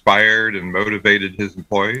he inspired and motivated his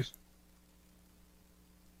employees?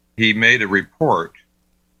 He made a report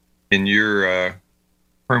in your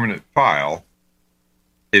permanent file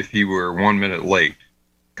if you were 1 minute late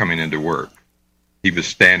coming into work. He was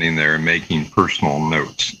standing there making personal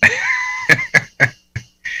notes.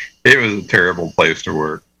 It was a terrible place to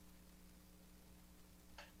work.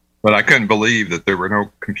 But I couldn't believe that there were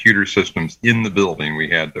no computer systems in the building.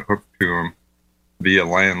 We had to hook to them via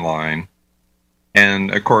landline.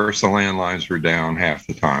 And, of course, the landlines were down half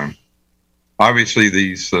the time. Obviously,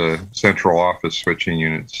 these central office switching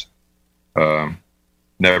units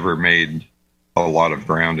never made a lot of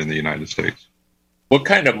ground in the United States. What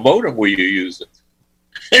kind of modem were you using?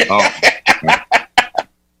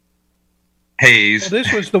 Haze. Well,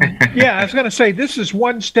 this was I was going to say, this is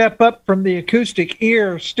one step up from the acoustic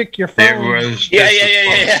ear, stick your phone. It was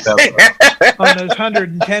yeah. On those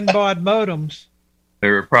 110 baud modems. They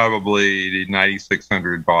were probably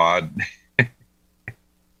 9600 baud.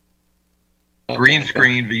 Green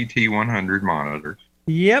screen VT100 monitors.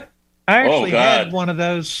 Yep. I actually had one of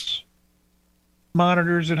those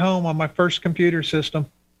monitors at home on my first computer system.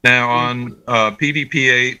 Now, on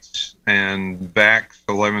PDP-8s and VAX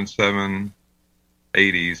 11780s,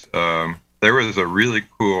 there was a really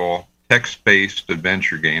cool text-based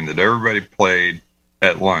adventure game that everybody played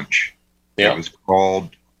at lunch. Yeah. It was called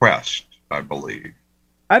Quest, I believe.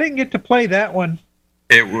 I didn't get to play that one.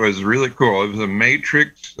 It was really cool. It was a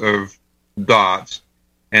matrix of dots,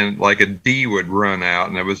 and like a D would run out,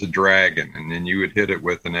 and it was a dragon, and then you would hit it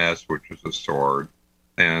with an S, which was a sword.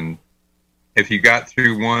 And if you got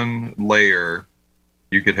through one layer,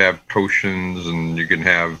 you could have potions and you could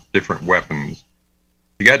have different weapons.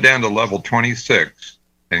 You got down to level 26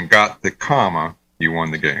 and got the comma, you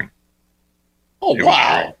won the game. Oh,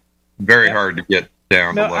 wow. Very hard to get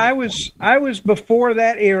down to level 26. I was before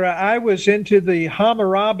that era. I was into the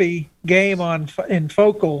Hammurabi game in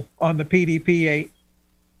Focal on the PDP-8.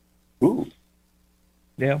 Ooh.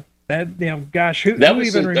 Yeah. Gosh, who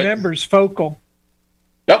even remembers Focal?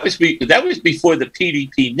 That was before the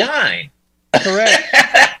PDP-9. Correct.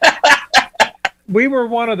 We were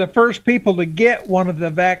one of the first people to get one of the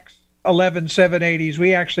VAX 11780s.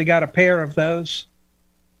 We actually got a pair of those.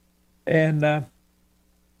 And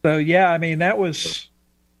so, yeah, I mean, that was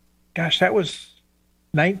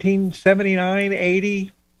 1979,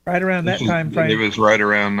 80, right around that time frame. It was right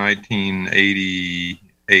around 1980,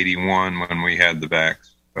 81 when we had the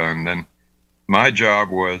VAX. And then my job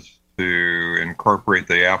was to incorporate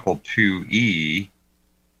the Apple IIe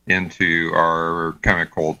into our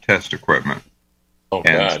chemical test equipment. Oh,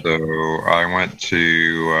 and so I went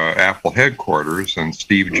to Apple headquarters, and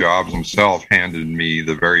Steve Jobs himself handed me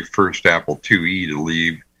the very first Apple IIe to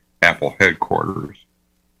leave Apple headquarters.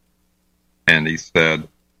 And he said,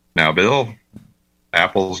 "Now, Bill,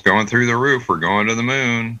 Apple's going through the roof. We're going to the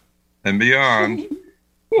moon and beyond.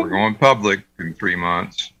 We're going public in 3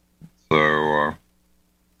 months." So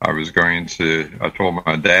I told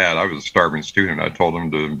my dad, I was a starving student, I told him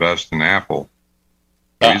to invest in Apple.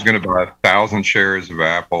 So he's going to buy 1,000 shares of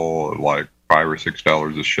Apple at like $5 or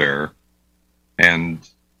 $6 a share. And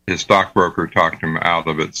his stockbroker talked him out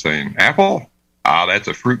of it, saying, "Apple? That's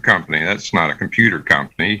a fruit company. That's not a computer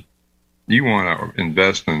company. You want to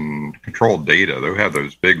invest in controlled data. They'll have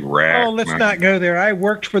those big racks." Oh, let's not go there. I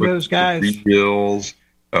worked for those guys. Bills.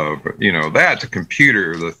 That's a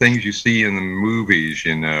computer, the things you see in the movies,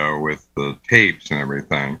 with the tapes and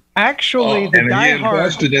everything. Actually, he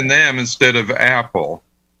invested in them instead of Apple.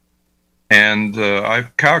 And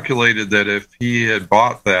I've calculated that if he had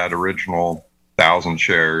bought that original 1,000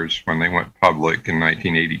 shares when they went public in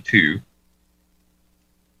 1982,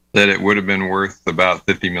 that it would have been worth about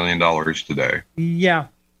 $50 million today. Yeah.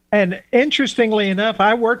 And interestingly enough,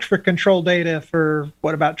 I worked for Control Data for,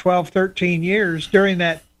 about 12, 13 years during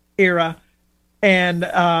that era. And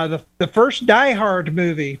the first Die Hard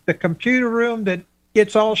movie, the computer room that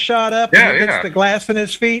gets all shot up and gets the glass in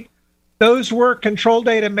his feet, those were Control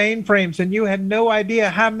Data mainframes, and you had no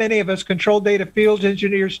idea how many of us Control Data field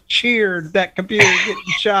engineers cheered that computer getting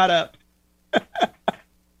shot up.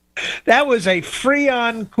 That was a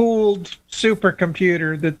Freon-cooled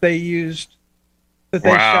supercomputer that they used, that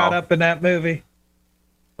they shot up in that movie.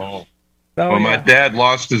 Oh, my dad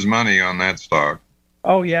lost his money on that stock.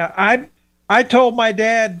 Oh, yeah. I told my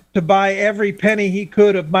dad to buy every penny he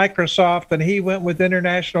could of Microsoft, and he went with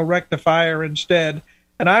International Rectifier instead.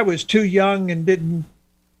 And I was too young and didn't,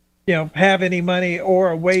 have any money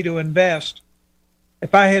or a way to invest.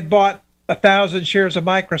 If I had bought 1,000 shares of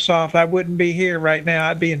Microsoft, I wouldn't be here right now.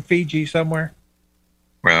 I'd be in Fiji somewhere.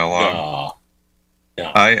 Well,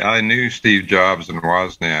 I knew Steve Jobs and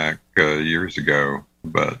Wozniak years ago,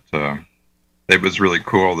 but it was really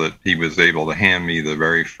cool that he was able to hand me the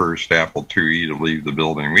very first Apple IIe to leave the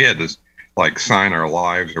building. We had to sign our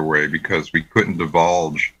lives away because we couldn't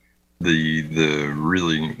divulge the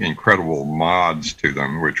really incredible mods to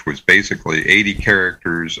them, which was basically 80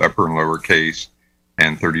 characters, upper and lower case,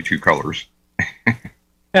 and 32 colors.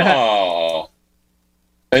 Oh,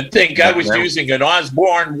 I think I was using an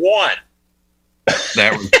Osborne 1.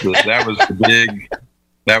 That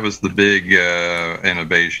was the big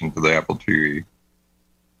innovation to the Apple IIe.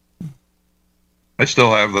 I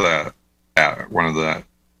still have that one of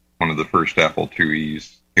the first Apple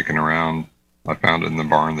IIes kicking around. I found it in the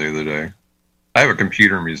barn the other day. I have a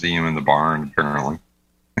computer museum in the barn, apparently.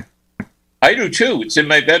 I do too. It's in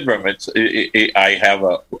my bedroom. I have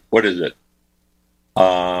a, what is it?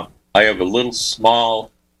 I have a little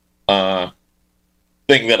small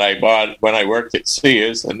thing that I bought when I worked at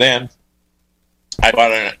Sears, and then I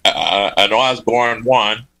bought an Osborne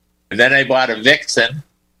 1, and then I bought a Vixen,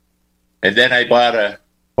 and then I bought a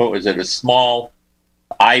small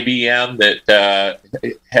IBM that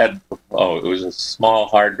had, it was a small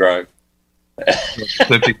hard drive.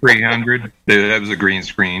 5300. That was a green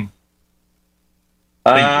screen.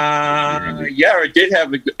 Yeah, it did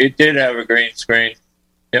have a green screen.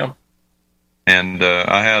 Yeah. And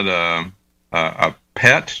I had a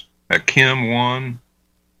PET, a Kim 1.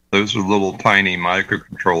 Those are little tiny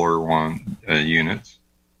microcontroller units.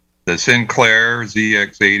 The Sinclair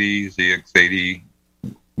ZX80,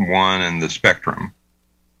 ZX81, and the Spectrum.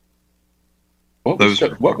 What was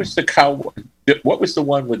the cow? What was the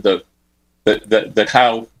one with the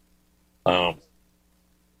cow?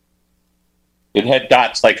 It had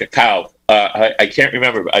dots like a cow. I can't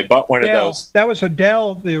remember. I bought one of those. That was a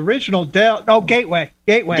Dell, the original Dell. Oh, Gateway.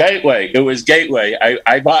 It was Gateway.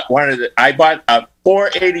 I bought I bought a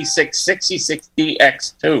 486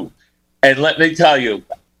 66DX2, and let me tell you,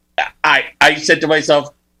 I said to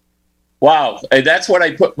myself, "Wow!" And that's what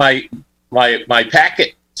I put my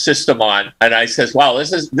packet system on, and I says, "Wow,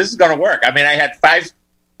 this is going to work." I mean, I had five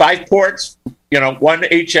ports, one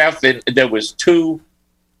HF, and there was two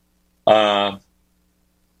VHF,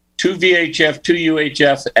 two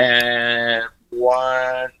UHF, and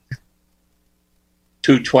one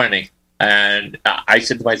 220. And I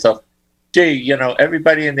said to myself, "Gee,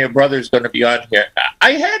 everybody and their brother is going to be on here."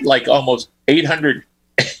 I had like almost 800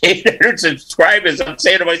 subscribers. I'm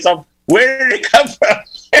saying to myself, "Where did it come from?"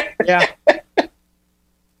 Yeah.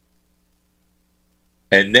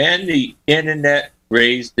 And then the internet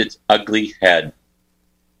raised its ugly head.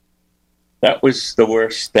 That was the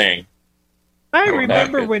worst thing. I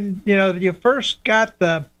remember when, you first got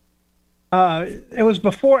it was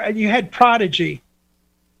before, you had Prodigy.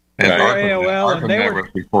 And AOL, and they were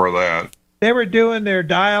before that. They were doing their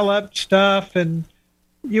dial-up stuff, and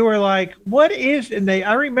you were like, what is, and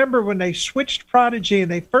I remember when they switched Prodigy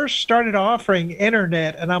and they first started offering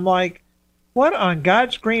internet, and I'm like, what on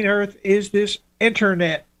God's green earth is this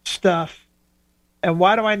internet stuff? And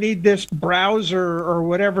why do I need this browser or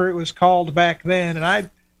whatever it was called back then? And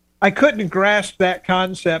I couldn't grasp that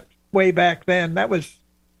concept way back then. That was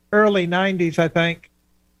early 90s, I think.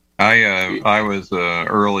 I was an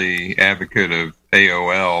early advocate of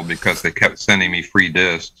AOL because they kept sending me free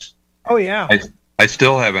discs. Oh, yeah. I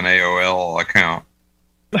still have an AOL account.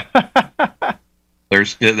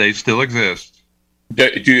 They still exist.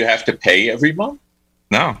 Do you have to pay every month?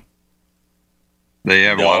 No. They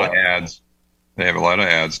have a lot of ads. They have a lot of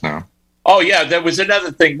ads now. Oh yeah, there was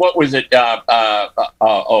another thing. What was it?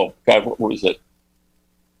 Oh God, what was it?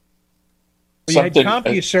 You had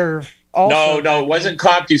CompuServe. Also no, it wasn't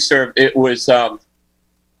CompuServe. It was some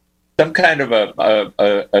kind of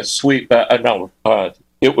a sweep.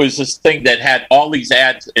 It was this thing that had all these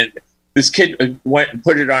ads, and this kid went and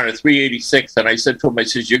put it on a 386. And I said to him, I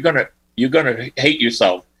says, "You're gonna hate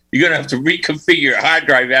yourself. You're gonna have to reconfigure your hard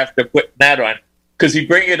drive after putting that on." Because he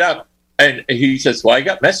bring it up, and he says, "Well, I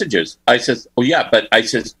got messages." I says, "Oh yeah, but I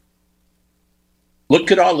says,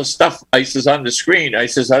 look at all the stuff." I says on the screen. I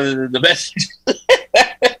says, other than the messages.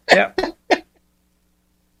 Yeah.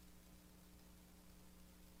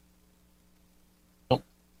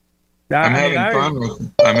 I'm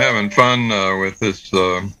having fun with this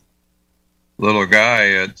little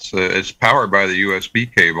guy. It's powered by the USB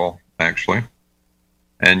cable, actually.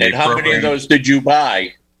 And how many of those did you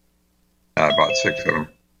buy? I bought 6 of them.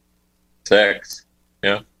 6.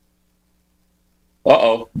 Yeah.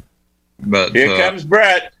 Uh-oh. But here comes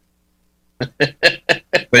Brett.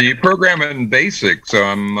 But you program it in BASIC, so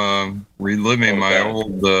I'm reliving my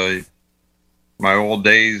old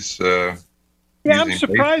days. Yeah, I'm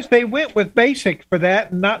surprised they went with BASIC for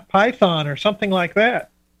that and not Python or something like that.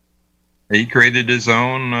 He created his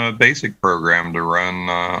own BASIC program to run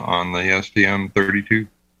on the STM32.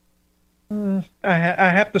 I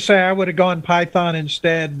have to say I would have gone Python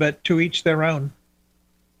instead, but to each their own.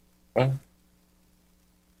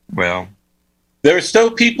 Well, there are still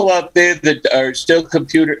people out there that are still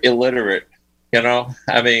computer illiterate. You know,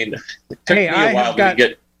 I mean, it took me a while to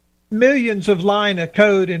get millions of line of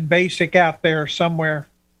code in BASIC out there somewhere.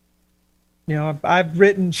 You know, I've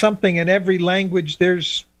written something in every language there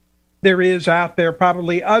is out there,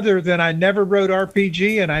 probably, other than I never wrote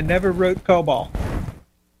RPG and I never wrote COBOL.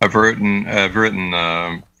 I've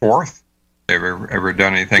written Forth. Ever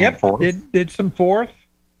done anything in Forth? Did some Forth.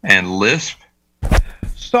 And Lisp.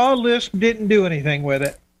 Saw Lisp, didn't do anything with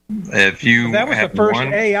it. That was the first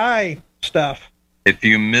AI stuff. If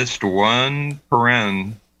you missed one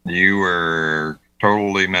paren, you were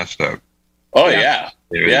totally messed up. Oh yeah.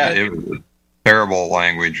 It was a terrible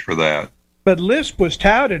language for that. But Lisp was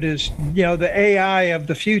touted as, you know, the AI of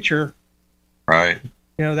the future. Right.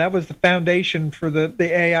 You know, that was the foundation for the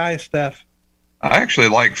AI stuff. I actually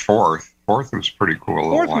liked Forth. Forth was pretty cool.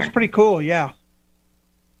 Forth was pretty cool, yeah.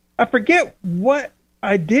 I forget what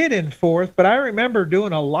I did in Forth, but I remember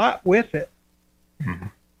doing a lot with it. Mm-hmm.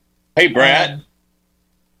 Hey, Brad.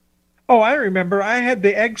 I remember. I had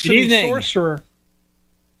the Exodus Sorcerer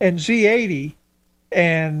and Z80,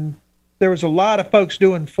 and there was a lot of folks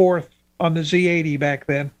doing Forth on the Z80 back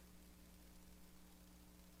then.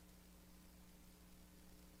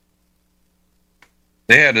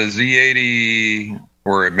 They had a Z80,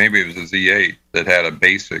 or maybe it was a Z8, that had a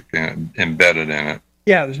BASIC embedded in it.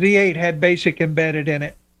 Yeah, the Z8 had BASIC embedded in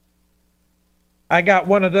it. I got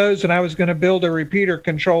one of those, and I was going to build a repeater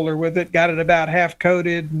controller with it. Got it about half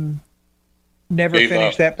coded, and never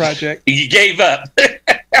finished that project. You gave up.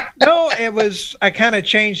 No, it was. I kind of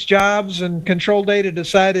changed jobs, and Control Data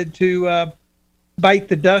decided to bite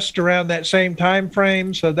the dust around that same time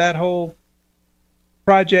frame. So that whole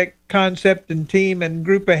project concept and team and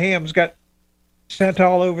group of hams got sent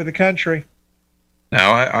all over the country.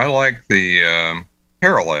 Now I like the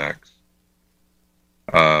Parallax,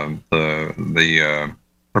 the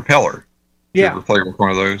propeller. Did you ever play with one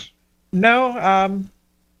of those? No,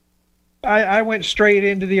 I went straight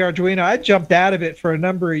into the Arduino. I jumped out of it for a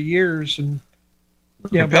number of years, and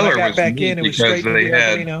when I got back in, it was straight to the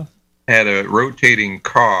Arduino. Had a rotating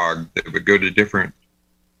cog that would go to different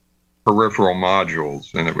peripheral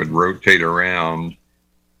modules, and it would rotate around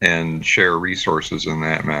and share resources in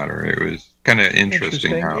that matter. It was kind of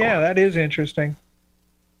interesting. Yeah, that is interesting.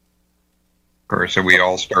 Of course, so we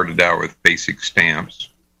all started out with basic stamps.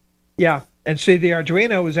 Yeah, and see, the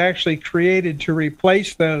Arduino was actually created to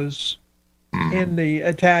replace those in the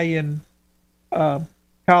Italian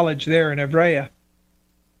college there in Ivrea,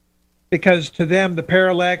 because to them the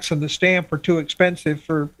Parallax and the stamp were too expensive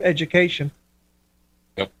for education.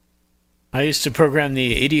 I used to program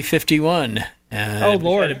the 8051. Oh,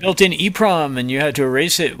 Lord. You had a built-in EEPROM, and you had to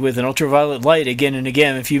erase it with an ultraviolet light again and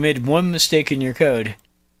again if you made one mistake in your code.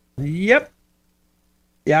 Yep.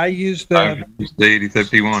 Yeah, I've used the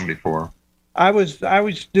 8051 before. I was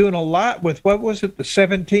doing a lot with, what was it, the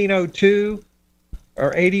 1702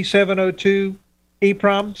 or 8702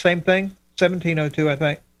 EEPROM, same thing, 1702, I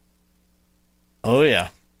think. Oh, yeah.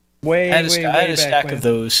 I had a stack of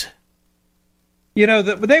those. You know,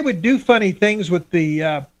 they would do funny things with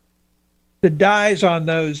the dyes on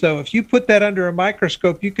those, though. If you put that under a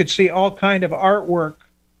microscope, you could see all kind of artwork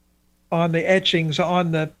on the etchings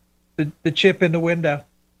on the the chip in the window?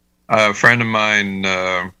 A friend of mine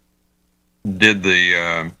did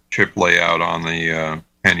the chip layout on the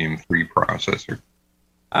Pentium 3 processor.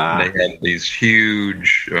 They had these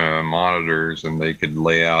huge monitors, and they could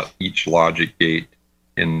lay out each logic gate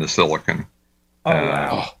in the silicon. Oh,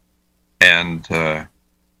 wow. And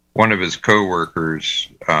one of his coworkers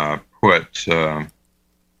put a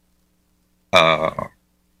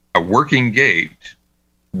working gate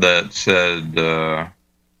that said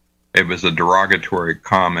it was a derogatory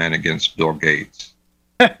comment against Bill Gates.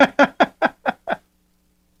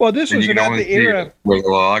 Well, this was about the era with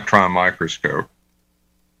an electron microscope.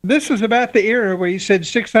 This was about the era where you said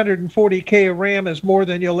 640K of RAM is more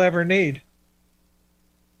than you'll ever need.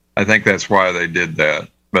 I think that's why they did that.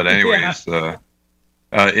 But anyways,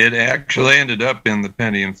 it actually ended up in the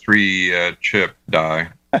Pentium 3 chip die.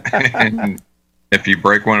 And if you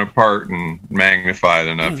break one apart and magnify it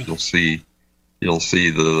enough, you'll see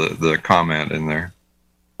the comment in there.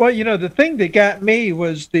 Well, the thing that got me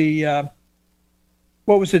was the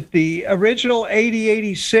what was it? The original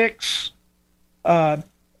 8086 and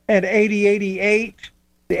 8088.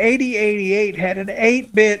 The 8088 had an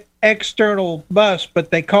 8-bit external bus, but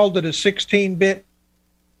they called it a 16-bit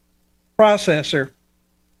processor.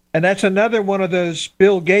 And that's another one of those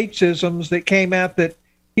Bill Gates-isms that came out that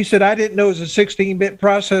he said, I didn't know it was a 16-bit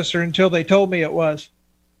processor until they told me it was.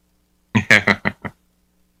 Because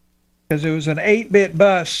it was an 8-bit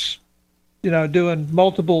bus, doing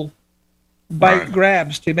multiple byte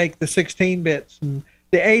grabs to make the 16 bits. And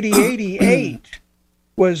the 8088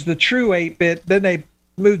 was the true 8-bit. Then they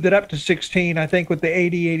moved it up to 16, I think, with the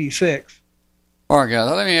 8086. All right,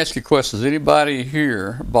 guys, let me ask you a question. Has anybody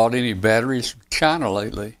here bought any batteries from China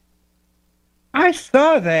lately? I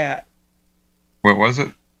saw that. What was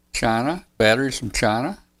it? China, batteries from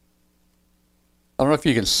China. I don't know if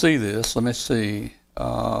you can see this. Let me see.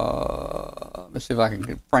 Let me see if I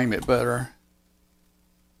can frame it better.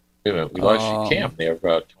 We lost your cam there,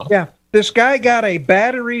 Tom. Yeah, this guy got a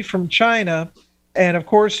battery from China, and of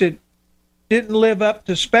course it didn't live up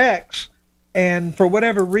to specs. And for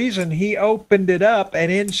whatever reason, he opened it up,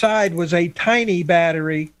 and inside was a tiny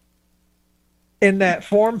battery in that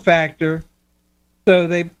form factor. So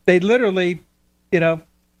they literally,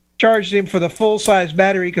 charged him for the full-size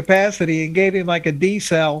battery capacity and gave him like a D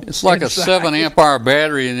cell. It's like inside. A 7-amp-hour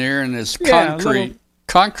battery in there, and it's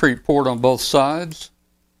concrete poured on both sides.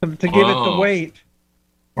 To give it the weight.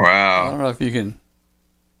 Wow. I don't know if you can.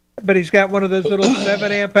 But he's got one of those little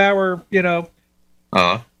 7-amp-hour,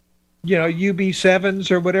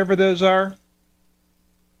 UB7s or whatever those are.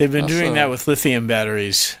 They've been doing that with lithium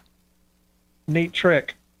batteries. Neat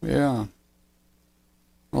trick. Yeah.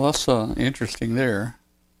 Well, that's interesting there.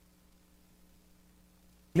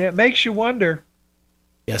 Yeah, it makes you wonder.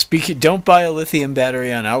 Yes, don't buy a lithium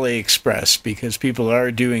battery on AliExpress because people are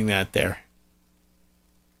doing that there.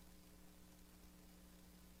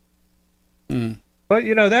 But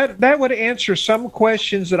that would answer some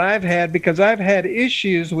questions that I've had, because I've had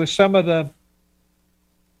issues with some of the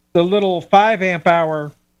little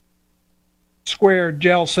 5-amp-hour square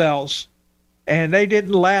gel cells, and they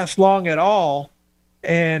didn't last long at all.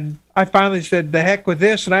 And I finally said, the heck with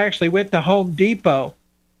this, and I actually went to Home Depot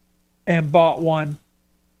and bought one,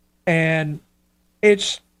 and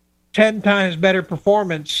it's 10 times better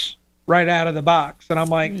performance right out of the box. And I'm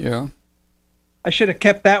like, yeah, I should have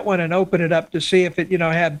kept that one and opened it up to see if it,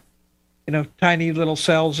 had, tiny little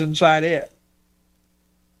cells inside it.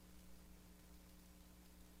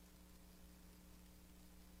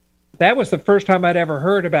 That was the first time I'd ever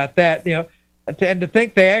heard about that, and to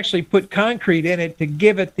think they actually put concrete in it to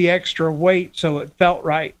give it the extra weight so it felt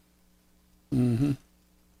right. Mm-hmm.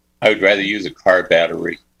 I would rather use a car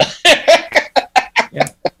battery. Yeah,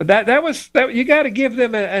 but that was you got to give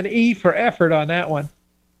them an E for effort on that one.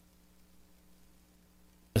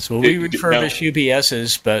 So we refurbish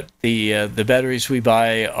UPSs, but the batteries we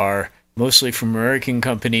buy are mostly from American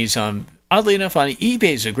companies. Oddly enough, on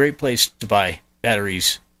eBay is a great place to buy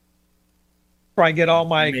batteries. Where I get all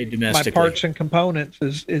my parts and components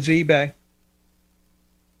is eBay.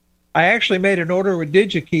 I actually made an order with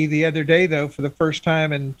DigiKey the other day, though, for the first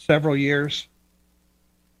time in several years.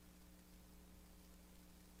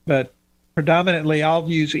 But predominantly, I'll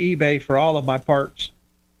use eBay for all of my parts.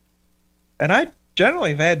 And I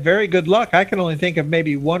generally have had very good luck. I can only think of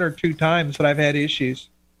maybe 1 or 2 times that I've had issues.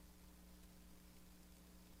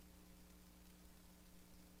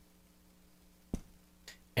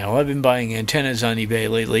 Yeah, well, I've been buying antennas on eBay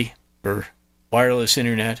lately for wireless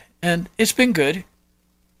internet, and it's been good.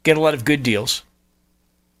 Get a lot of good deals.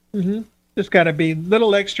 Mm-hmm. Just got to be a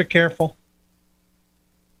little extra careful.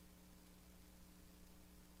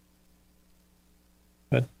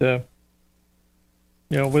 But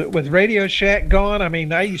with Radio Shack gone, I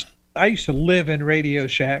mean, I used to live in Radio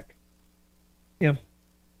Shack.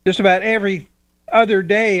 Just about every other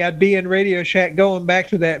day I'd be in Radio Shack, going back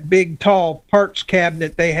to that big tall parts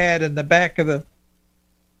cabinet they had in the back of the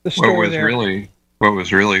store. What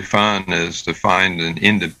was really fun is to find an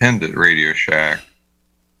independent Radio Shack,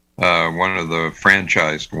 one of the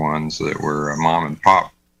franchised ones that were a mom and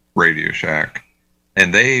pop Radio Shack,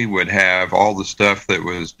 and they would have all the stuff that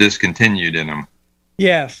was discontinued in them.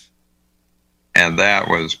 Yes. And that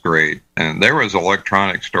was great. And there was an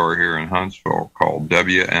electronics store here in Huntsville called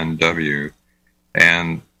W&W.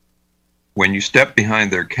 And when you step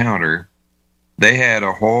behind their counter, they had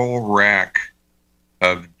a whole rack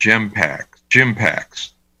of gym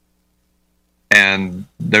packs. And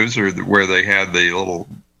those are where they had the little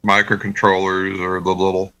microcontrollers or the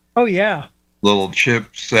little little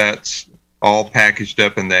chipsets all packaged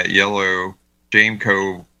up in that yellow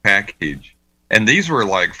Jameco package. And these were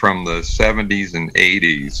like from the 70s and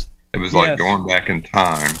 80s. It was like going back in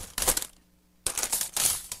time.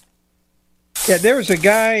 Yeah, there was a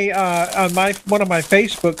guy on one of my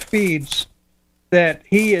Facebook feeds that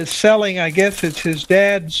he is selling, I guess it's his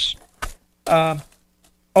dad's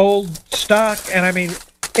old stock. And I mean,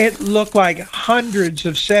 it looked like hundreds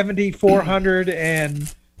of 7400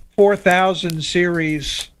 and 4000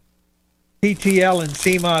 series TTL and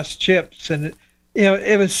CMOS chips. And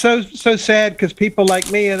it was so sad because people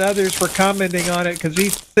like me and others were commenting on it because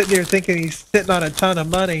he's sitting there thinking he's sitting on a ton of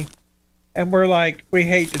money. And we're like, we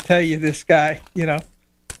hate to tell you this guy,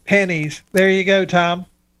 pennies. There you go, Tom.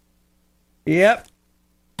 Yep.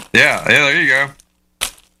 Yeah, there you go.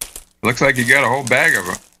 Looks like you got a whole bag of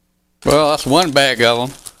them. Well, that's one bag of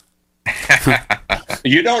them.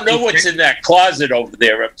 You don't know what's in that closet over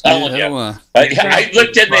there, I'm telling you. I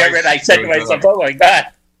looked in there and I said to myself, oh my God.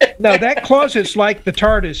 No, that closet's like the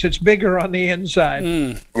TARDIS. It's bigger on the inside.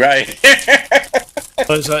 Right.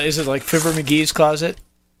 Is it like Fibber McGee's closet?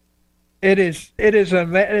 It is. It's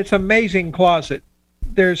an amazing closet.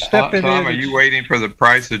 There's stuff in there. Tom, are you waiting for the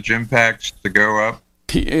price of gym packs to go up?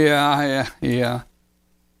 Yeah.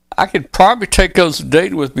 I could probably take those to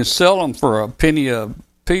date with me, sell them for a penny a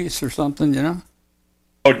piece or something,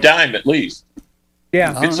 Or dime at least.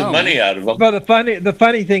 Yeah, get some money out of them. But the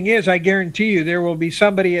funny thing is, I guarantee you, there will be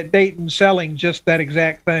somebody at Dayton selling just that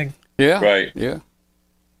exact thing. Yeah. Right. Yeah.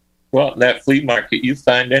 Well, in that flea market, you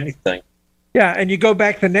find anything. Yeah, and you go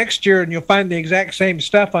back the next year and you'll find the exact same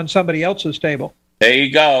stuff on somebody else's table. There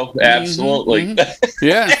you go. Absolutely. Mm-hmm.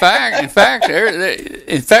 Yeah. In fact,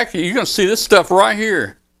 you're going to see this stuff right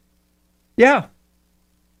here. Yeah.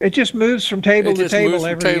 It just moves from table to table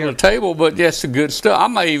every year. Table to table, but that's the good stuff. I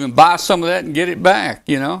might even buy some of that and get it back,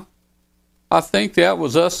 I think that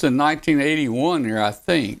was us in 1981 here, I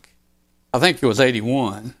think it was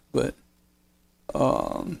 81, but I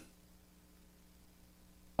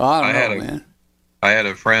don't know, man. I had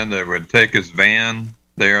a friend that would take his van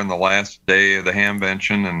there on the last day of the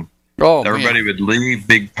hamvention, and everybody would leave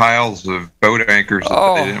big piles of boat anchors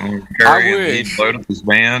that they didn't want to carry, and he'd load up his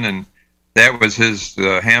van, and that was his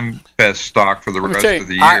Hamfest stock for the rest of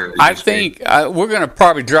the year. I think we're going to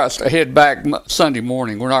probably head back Sunday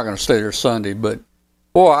morning. We're not going to stay there Sunday, but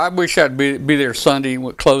boy, I wish I'd be there Sunday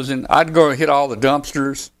with closing. I'd go hit all the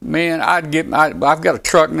dumpsters. Man, I've got a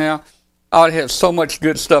truck now. I'd have so much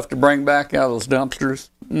good stuff to bring back out of those dumpsters.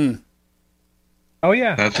 Oh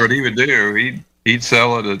yeah, that's what he would do. He'd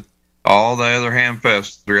sell it at all the other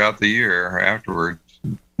Hamfests throughout the year afterwards.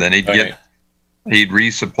 Then he'd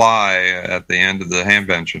resupply at the end of the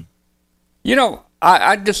hamvention.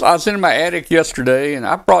 I was in my attic yesterday, and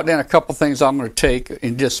I brought down a couple things I'm going to take,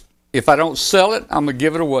 and just if I don't sell it, I'm going to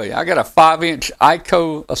give it away. I got a 5-inch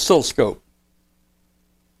ICO oscilloscope.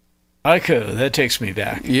 ICO, that takes me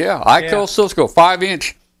back. Yeah, ICO oscilloscope,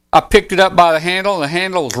 5-inch. I picked it up by the handle, and the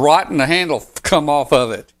handle was rotten. The handle come off of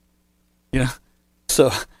it.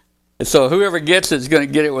 So whoever gets it is going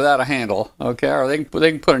to get it without a handle, okay? Or they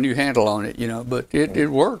can put a new handle on it, but it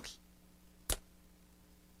works.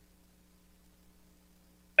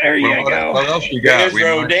 There you go. What else you got? There's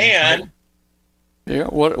Rodan. Yeah.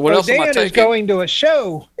 What else am I taking? Rodan is going to a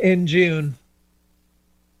show in June.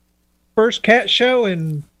 First cat show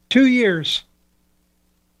in 2 years.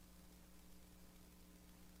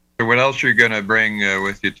 So what else are you going to bring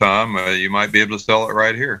with you, Tom? You might be able to sell it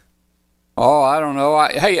right here. Oh, I don't know.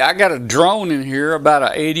 I got a drone in here, about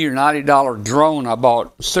an $80 or $90 drone I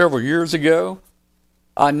bought several years ago.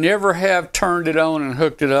 I never have turned it on and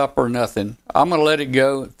hooked it up or nothing. I'm going to let it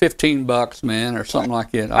go. $15, man, or something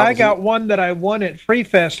like that. I got one that I won at Free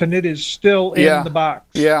Fest, and it is still in the box.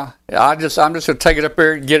 Yeah. I'm just going to take it up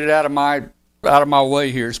there and get it out of my out of my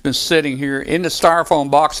way here. It's been sitting here in the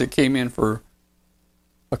styrofoam box that came in for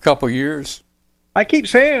a couple years. I keep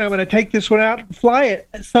saying I'm going to take this one out and fly it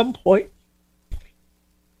at some point.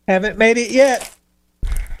 Haven't made it yet.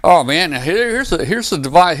 Oh man, here's the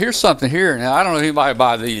device. Here's something here. Now I don't know if anybody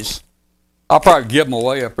buy these. I'll probably give them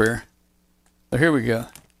away up here. So here we go.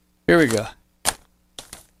 Here we go.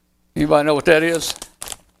 Anybody know what that is?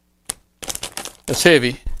 It's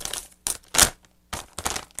heavy.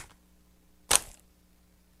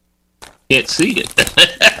 Can't see it.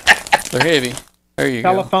 They're heavy. There you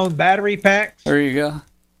go. Telephone battery packs. There you go.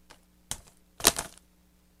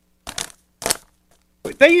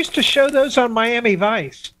 They used to show those on Miami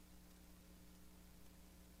Vice.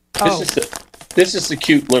 This is the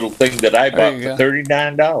cute little thing that I bought for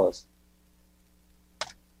 $39.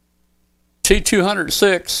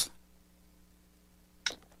 T206.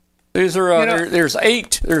 These are there's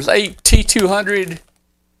eight T200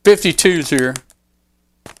 52s here.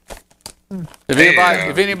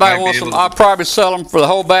 If anybody wants them, I'll probably sell them for the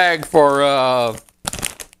whole bag for I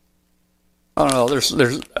don't know.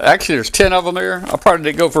 There's 10 of them there. I'll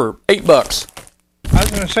probably go for $8. I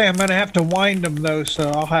was going to say I'm going to have to wind them though, so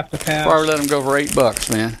I'll have to pass. Probably let them go for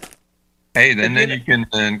 $8, man. Hey, then you can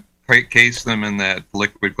case them in that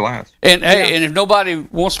liquid glass. And hey, and if nobody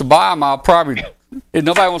wants to buy them, I'm going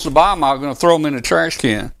to throw them in the trash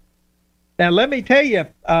can. Now let me tell you,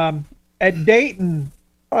 at Dayton,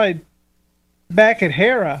 back at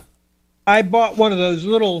Hera, I bought one of those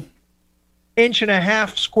little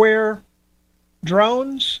 1.5-inch square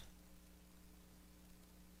drones.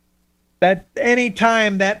 That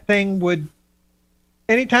anytime I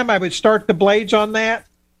would start the blades on that,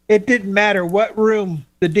 it didn't matter what room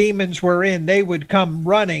the demons were in, they would come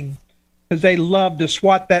running because they loved to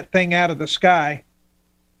swat that thing out of the sky.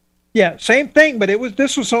 Yeah, same thing, but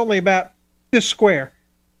this was only about this square.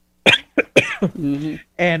 Mm-hmm.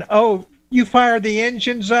 And you fire the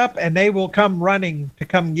engines up and they will come running to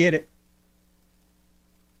come get it.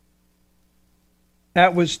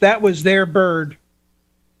 That was their bird.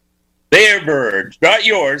 Their bird, not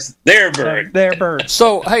yours. Their bird. Their bird.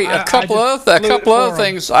 So hey, a couple other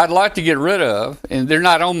things I'd like to get rid of, and they're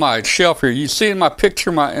not on my shelf here. You see in my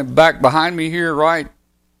picture, back behind me here, right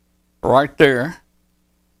there.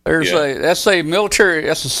 That's a military.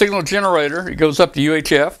 That's a signal generator. It goes up to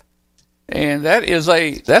UHF, and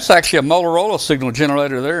that's actually a Motorola signal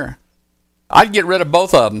generator there. I'd get rid of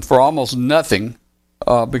both of them for almost nothing.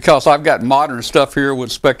 Because I've got modern stuff here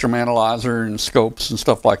with spectrum analyzer and scopes and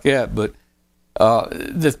stuff like that. But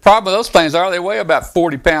the problem with those things they weigh about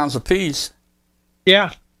 40 pounds apiece. Yeah.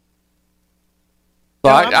 So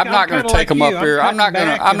I'm not going to take them up here. I'm not going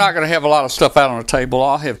to have a lot of stuff out on the table.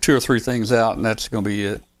 I'll have 2 or 3 things out, and that's going to be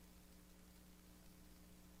it.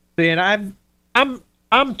 See, and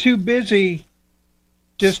I'm too busy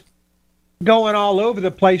just going all over the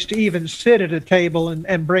place to even sit at a table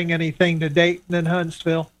and bring anything to Dayton and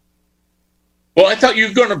Huntsville. Well, I thought you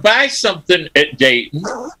were going to buy something at Dayton,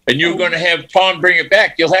 and you were going to have Tom bring it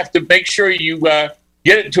back. You'll have to make sure you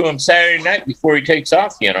get it to him Saturday night before he takes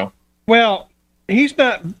off, Well,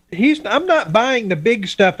 I'm not buying the big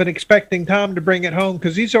stuff and expecting Tom to bring it home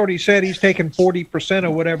because he's already said he's taking 40%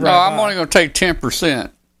 or whatever. No, I'm only going to take 10%.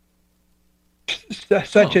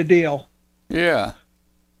 Such a deal. Yeah.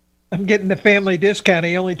 I'm getting the family discount.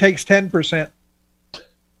 He only takes 10%.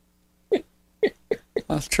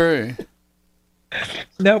 That's true.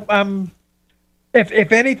 Nope.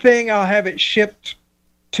 If anything, I'll have it shipped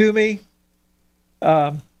to me.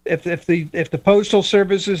 If the postal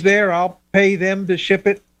service is there, I'll pay them to ship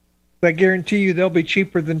it. I guarantee you they'll be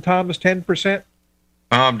cheaper than Tom's 10%.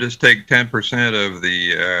 Just take 10% of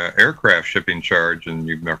the aircraft shipping charge, and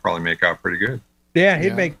you probably make out pretty good. Yeah,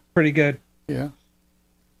 he'd make pretty good. Yeah.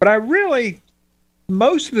 But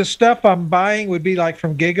most of the stuff I'm buying would be like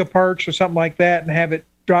from Gigaparts or something like that, and have it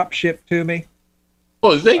drop shipped to me.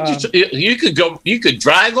 Well, you could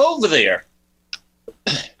drive over there.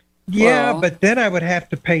 Yeah, but then I would have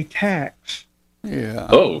to pay tax. Yeah.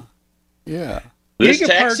 Oh. Yeah. There's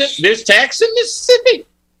tax in Mississippi.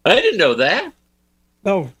 I didn't know that.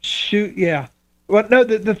 Oh, shoot, yeah. Well, no,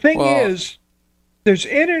 the thing is, there's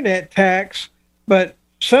internet tax, but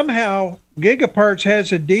somehow Gigaparts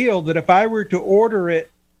has a deal that if I were to order it,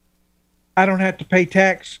 I don't have to pay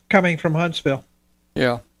tax coming from Huntsville.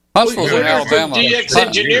 Yeah. Huntsville's in Alabama. DX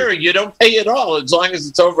Engineering, you don't pay at all as long as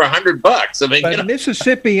it's over $100. I mean, but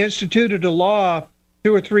Mississippi instituted a law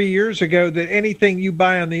 2 or 3 years ago that anything you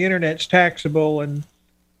buy on the internet's taxable, and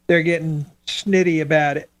they're getting snitty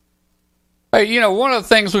about it. Hey, one of the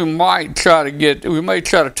things we may try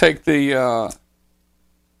to take the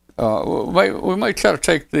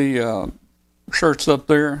shirts up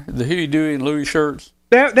there, the Huey, Dewey, and Louie shirts.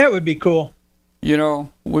 That would be cool. You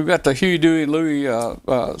know, we've got the Huey, Dewey, and Louie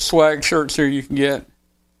swag shirts here you can get.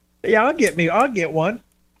 Yeah, I'll get one.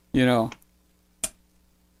 You know,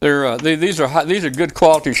 these are good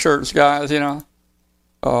quality shirts, guys. You know,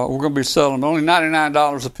 we're going to be selling them only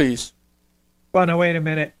 $99 a piece. Well, no, wait a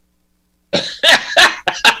minute.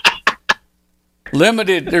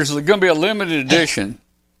 Limited. There's going to be a limited edition.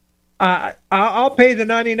 I'll pay the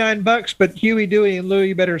 $99, but Huey, Dewey, and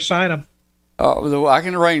Louie better sign them. I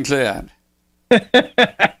can arrange that.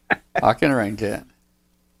 I can arrange that.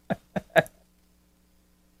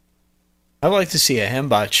 I'd like to see a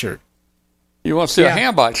Hambot shirt. You want to see a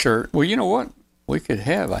Hambot shirt? Well, you know what? We could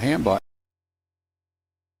have a Hambot.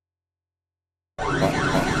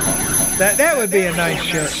 That would be a nice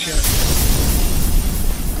shirt.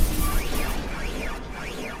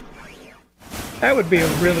 That would be a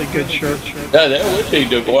really good shirt. Yeah, that would be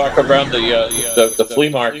to walk around the flea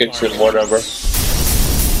markets and whatever.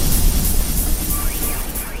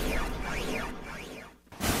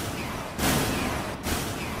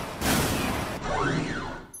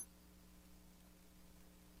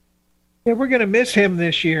 Yeah, we're going to miss him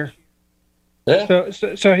this year. Yeah.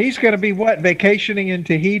 So he's going to be what, vacationing in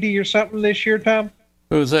Tahiti or something this year, Tom?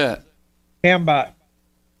 Who's that? Hambot.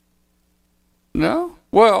 No.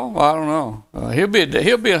 Well, I don't know. He'll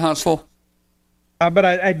be at Huntsville. But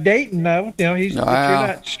at Dayton, though, you know, if you're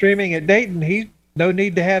not streaming at Dayton, he's no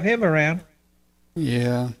need to have him around.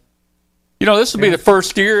 Yeah. You know, this will be the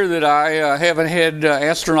first year that I haven't had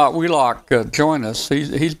Astronaut Wheelock join us.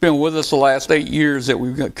 He's been with us the last 8 years that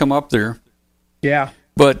we've come up there. Yeah.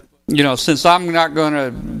 But, you know, since I'm not going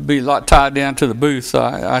to be tied down to the booth,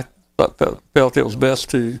 I felt it was best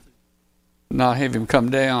to not have him come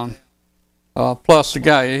down. Plus, the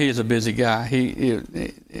guy, he's a busy guy.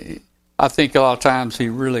 I think a lot of times he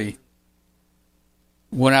really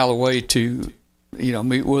went out of the way to, you know,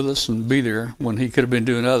 meet with us and be there when he could have been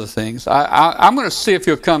doing other things. I'm going to see if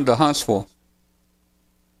he'll come to Huntsville.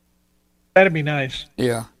 That'd be nice.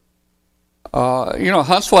 Yeah. You know,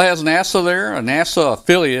 Huntsville has NASA there, a NASA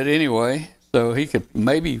affiliate anyway, so he could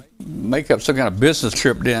maybe make up some kind of business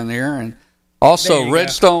trip down there. And also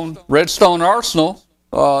Redstone Arsenal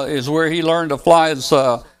is where he learned to fly his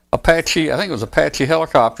Apache. I think it was Apache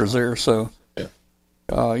helicopters there. So,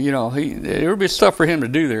 you know, there would be stuff for him to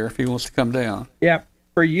do there if he wants to come down. Yeah.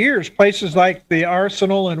 For years, places like the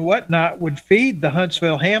Arsenal and whatnot would feed the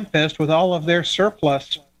Huntsville Hamfest with all of their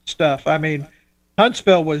surplus stuff. I mean,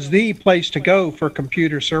 Huntsville was the place to go for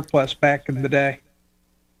computer surplus back in the day.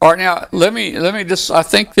 All right, now let me just. I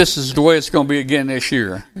think this is the way it's going to be again this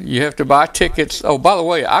year. You have to buy tickets. Oh, by the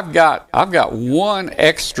way, I've got one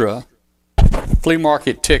extra flea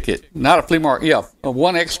market ticket. Not a flea market. Yeah,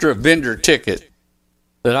 one extra vendor ticket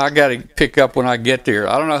that I got to pick up when I get there.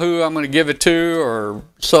 I don't know who I'm going to give it to or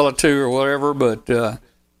sell it to or whatever, but you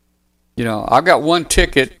know, I've got one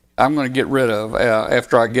ticket I'm going to get rid of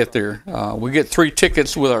after I get there. We get 3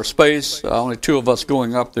 tickets with our space. Only 2 of us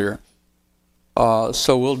going up there.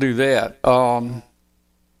 So we'll do that.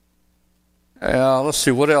 Let's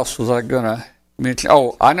see, what else was I going to mention?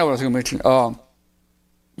 Oh, I know what I was going to mention.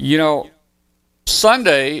 You know,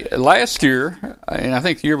 Sunday, last year, and I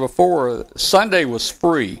think the year before, Sunday was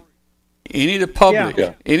free. Any of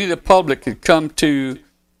the public could come to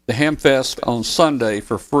the Hamfest on Sunday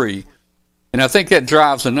for free. And I think that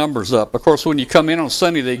drives the numbers up. Of course, when you come in on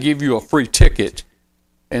Sunday, they give you a free ticket.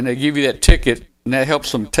 And they give you that ticket, and that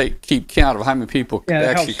helps them keep count of how many people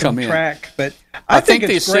actually come in. But I think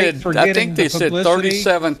they said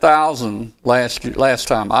 37,000 last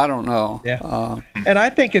time. I don't know. Yeah. And I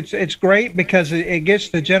think it's great because it gets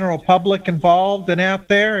the general public involved and out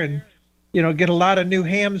there, and you know, get a lot of new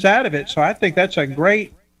hams out of it. So I think that's a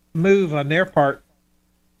great move on their part.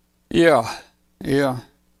 Yeah.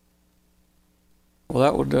 Well,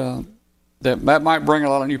 that would that might bring a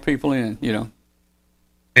lot of new people in. You know.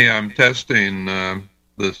 Hey, I'm testing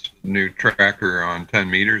this new tracker on 10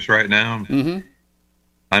 meters right now. Mm-hmm.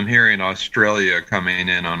 I'm hearing Australia coming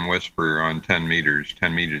in on Whisper on 10 meters.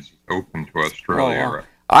 10 meters is open to Australia.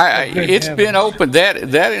 It's been open.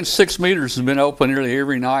 That in 6 meters has been open nearly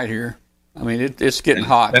every night here. I mean, it's getting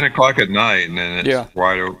hot. 10 o'clock at night, and then it's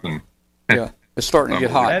wide open. Yeah, it's starting to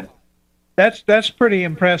get hot. That's pretty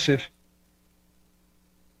impressive.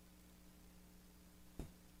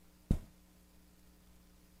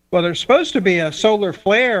 Well, there's supposed to be a solar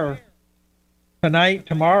flare tonight,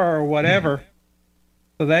 tomorrow, or whatever.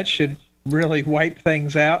 So that should really wipe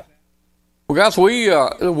things out. Well, guys, we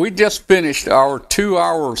just finished our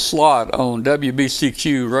 2-hour slot on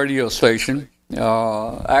WBCQ radio station.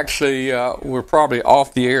 Actually, we're probably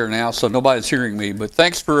off the air now, so nobody's hearing me. But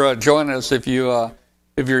thanks for joining us. If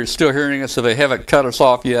you're still hearing us, if they haven't cut us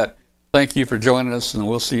off yet, thank you for joining us, and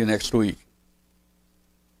we'll see you next week.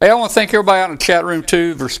 Hey, I want to thank everybody out in the chat room,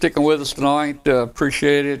 too, for sticking with us tonight.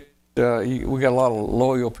 Appreciate it. We got a lot of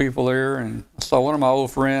loyal people there. And I saw one of my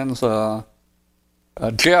old friends,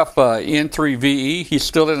 Jeff, N3VE. He's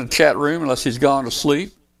still in the chat room unless he's gone to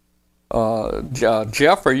sleep.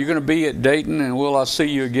 Jeff, are you going to be at Dayton, and will I see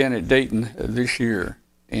you again at Dayton this year?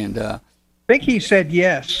 And I think he said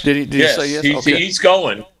yes. Did he say yes? He's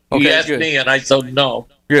going. Okay, he asked good. me, and I said no.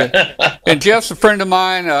 Good. And Jeff's a friend of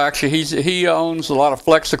mine. Actually, he owns a lot of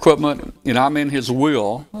flex equipment, and I'm in his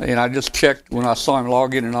wheel. And I just checked when I saw him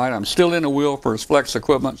log in tonight. I'm still in the wheel for his flex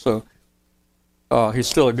equipment, so he's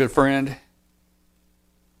still a good friend.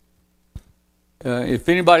 If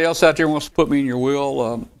anybody else out there wants to put me in your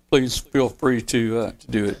wheel, please feel free to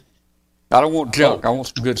do it. I don't want junk. I want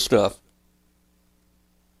some good stuff.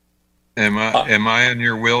 Am I in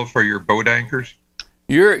your wheel for your boat anchors?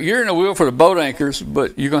 You're in the wheel for the boat anchors,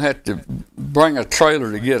 but you're gonna have to bring a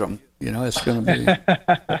trailer to get them. You know, it's gonna be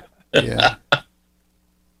yeah.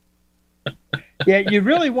 Yeah, you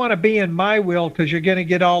really want to be in my wheel because you're going to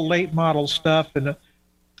get all late model stuff and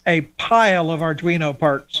a pile of Arduino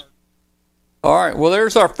parts. All right. Well,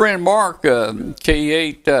 there's our friend Mark,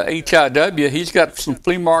 KE8 HIW. He's got some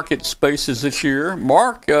flea market spaces this year.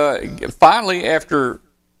 Mark, finally, after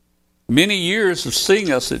many years of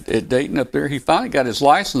seeing us at Dayton up there, he finally got his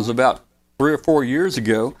license about 3 or 4 years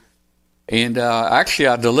ago. And actually,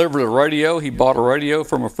 I delivered a radio. He bought a radio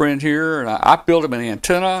from a friend here, and I built him an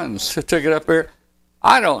antenna and took it up there.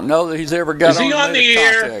 I don't know that he's ever got Is he on the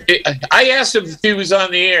air? I asked him if he was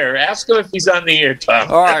on the air. Ask him if he's on the air, Tom.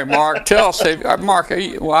 All right, Mark. Tell us, Mark.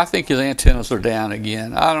 Well, I think his antennas are down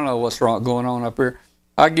again. I don't know what's going on up here.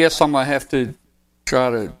 I guess I'm gonna have to try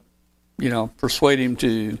to, persuade him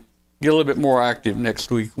to get a little bit more active next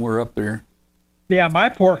week when we're up there. Yeah, my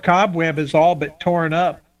poor cobweb is all but torn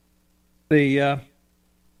up. The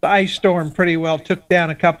ice storm pretty well took down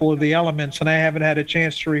a couple of the elements, and I haven't had a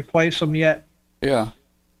chance to replace them yet. Yeah.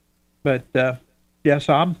 But so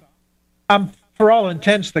I'm for all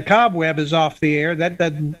intents, the cobweb is off the air. That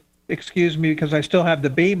doesn't excuse me because I still have the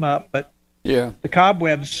beam up, but yeah, the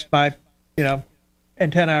cobweb's my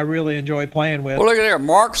antenna I really enjoy playing with. Well, look at there.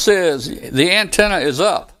 Mark says the antenna is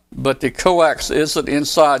up, but the coax isn't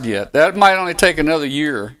inside yet. That might only take another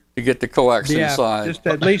year to get the coax inside. Just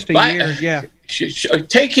at least a year. Yeah.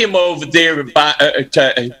 Take him over there and buy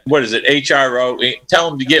what is it, HRO?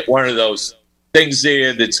 Tell him to get one of those things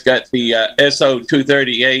there that's got the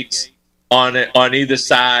SO238s on it on either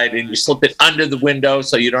side, and you slip it under the window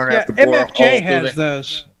so you don't have to bore a hole through MFJ has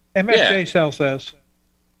those. MFJ sells those.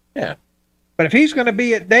 Yeah. But if he's going to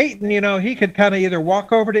be at Dayton, he could kind of either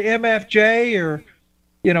walk over to MFJ or,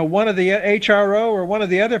 one of the HRO or one of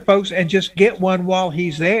the other folks and just get one while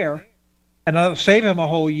he's there, and that'll save him a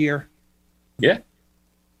whole year. Yeah.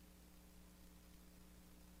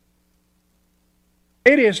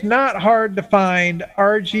 It is not hard to find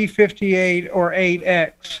RG58 or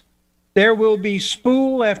 8X. There will be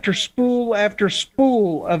spool after spool after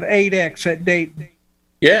spool of 8X at Dayton.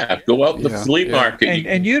 Yeah, go out to the flea market.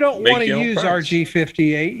 And you don't want to use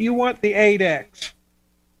RG58. You want the 8X.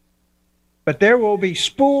 But there will be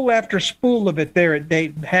spool after spool of it there at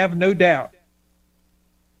Dayton, have no doubt.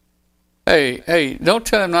 Hey, don't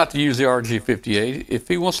tell him not to use the RG58. If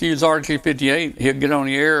he wants to use RG58, he'll get on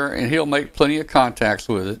the air and he'll make plenty of contacts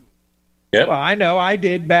with it. Yep. Well, I know I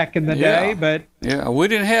did back in the day, but... Yeah, we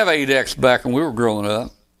didn't have 8X back when we were growing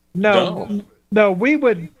up. No, we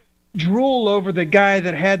would drool over the guy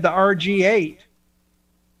that had the RG8.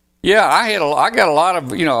 Yeah, I got a lot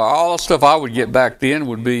of, all the stuff I would get back then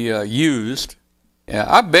would be used. Yeah,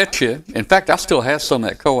 I bet you. In fact, I still have some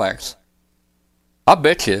of that coax. I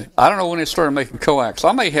bet you. I don't know when they started making coax.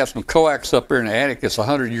 I may have some coax up there in the attic that's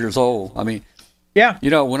 100 years old. I mean, yeah.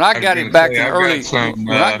 When I got it back in early, when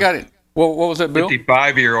I got it, what was that, Bill?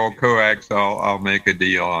 55-year-old coax. I'll make a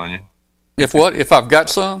deal on you. If what? If I've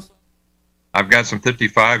got some? I've got some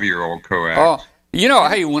 55-year-old coax. Oh,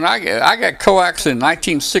 hey, when I got coax in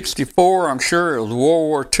 1964, I'm sure it was World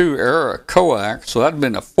War II era coax, so that'd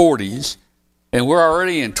been the 40s, and we're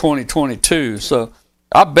already in 2022, so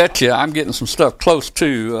I bet you I'm getting some stuff close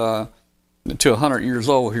to 100 years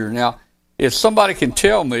old here. Now, if somebody can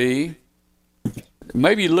tell me,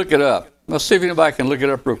 maybe look it up. Let's see if anybody can look it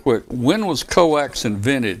up real quick. When was coax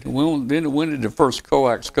invented? When did the first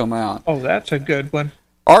coax come out? Oh, that's a good one.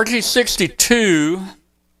 RG62,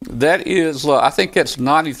 that is, I think that's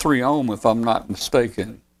 93 ohm if I'm not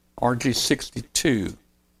mistaken. RG62.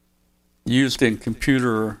 used in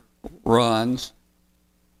computer runs.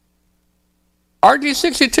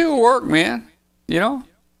 RG62 will work, man. You know.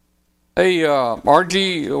 Hey,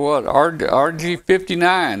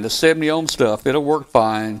 RG59, the 70 ohm stuff, it'll work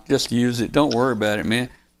fine. Just use it. Don't worry about it, man.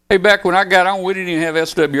 Hey, back when I got on, we didn't even have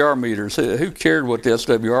SWR meters. Who cared what the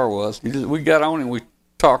SWR was? We got on and we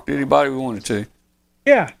talked to anybody we wanted to.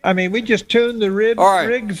 Yeah, I mean, we just tuned the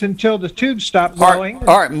rigs until the tubes stopped blowing.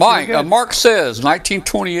 All right, Mike. Mark says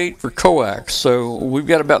 1928 for coax, so we've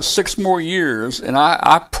got about 6 more years, and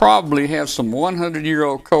I probably have some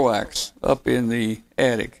 100-year-old coax up in the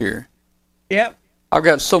attic here. Yep. I've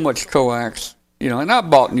got so much coax, and I've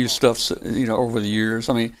bought new stuff, over the years.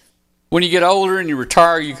 I mean, when you get older and you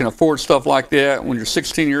retire, you can afford stuff like that. When you're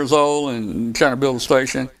 16 years old and trying to build a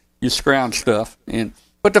station, you scrounge stuff.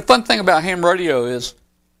 But the fun thing about ham radio is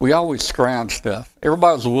we always scrounge stuff.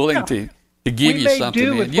 Everybody's willing to give you something.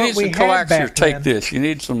 You need some coaxials, take this. You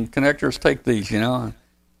need some connectors, take these, You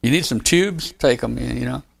need some tubes, take them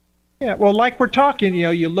in, Yeah, well, like we're talking,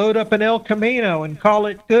 you load up an El Camino and call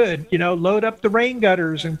it good. Load up the rain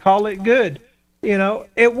gutters and call it good.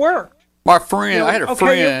 It worked. My friend, I had a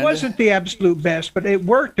friend. It wasn't the absolute best, but it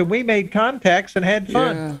worked, and we made contacts and had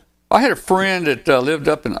fun. Yeah. I had a friend that lived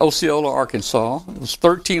up in Osceola, Arkansas. It was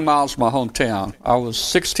 13 miles from my hometown. I was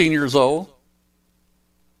 16 years old.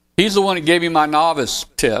 He's the one that gave me my novice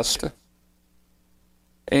test.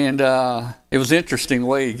 And it was interesting the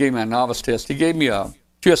way he gave me my novice test. He gave me a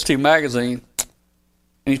QST magazine,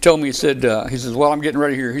 and he told me, he says, well, I'm getting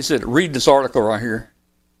ready here. He said, read this article right here.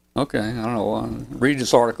 Okay, I don't know. Read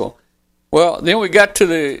this article. Well, then we got to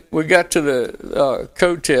the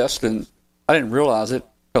code test, and I didn't realize it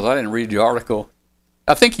because I didn't read the article.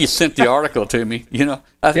 I think he sent the article to me.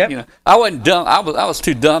 I wasn't dumb. I was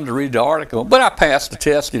too dumb to read the article, but I passed the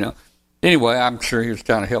test. Anyway, I'm sure he was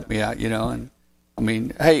trying to help me out. And I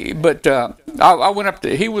mean, hey, but I went up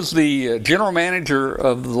to. He was the general manager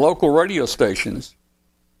of the local radio stations,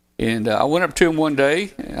 and I went up to him one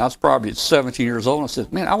day. And I was probably 17 years old, and I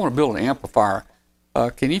said, "Man, I want to build an amplifier.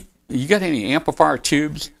 You got any amplifier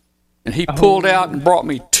tubes?" And he pulled out and brought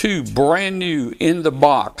me 2 brand new in the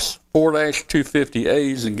box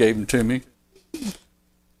 4-250As and gave them to me.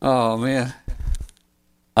 Oh man,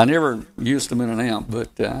 I never used them in an amp, but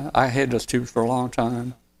I had those tubes for a long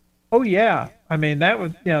time. Oh yeah, I mean that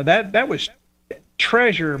was that was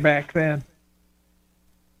treasure back then.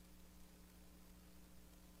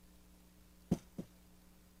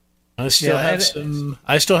 I still have some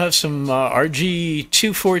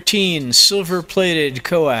RG214 silver-plated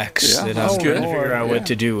coax that I'm trying to figure out what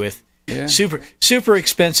to do with. Yeah. Super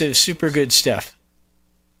expensive, super good stuff.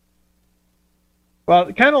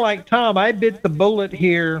 Well, kind of like Tom, I bit the bullet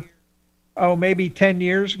here, maybe 10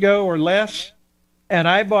 years ago or less, and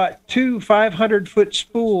I bought 2 500-foot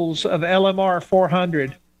spools of LMR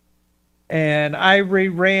 400, and I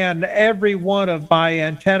reran every one of my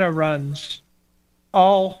antenna runs,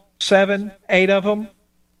 all 7, 8 of them,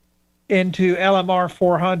 into LMR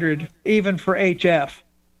 400, even for HF.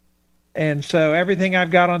 And so everything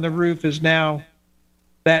I've got on the roof is now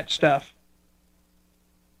that stuff.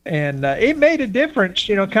 And it made a difference,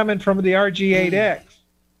 coming from the RG8X.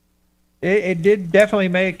 It did definitely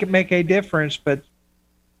make a difference, but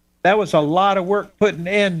that was a lot of work putting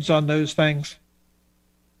ends on those things.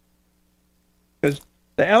 Because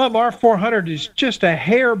the LMR 400 is just a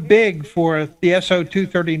hair big for the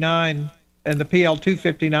SO239 and the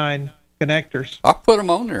PL259 connectors. I put them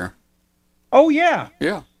on there. Oh, yeah.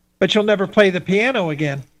 Yeah. But you'll never play the piano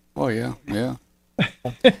again. Oh, yeah, yeah.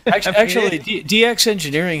 Actually, DX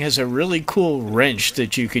Engineering has a really cool wrench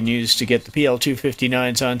that you can use to get the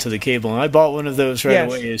PL259s onto the cable. And I bought one of those right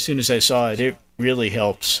away as soon as I saw it. It really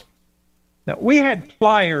helps. Now, we had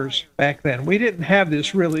pliers back then. We didn't have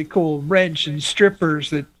this really cool wrench and strippers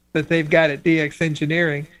that they've got at DX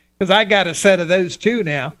Engineering, because I got a set of those too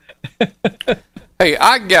now. Hey,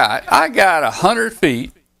 I got 100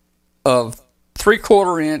 feet of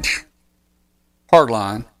 3/4-inch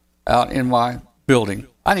hardline out in my building.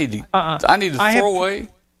 I need to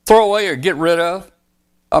throw away or get rid of.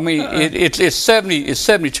 I mean, it's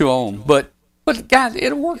 72 ohm, but guys,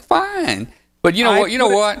 it'll work fine. But you know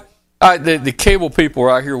what? The cable people were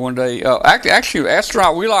out here one day. Actually,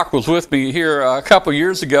 Astronaut Wheelock was with me here a couple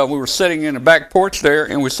years ago. We were sitting in the back porch there,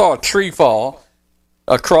 and we saw a tree fall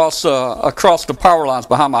across the power lines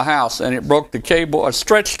behind my house, and it broke the cable,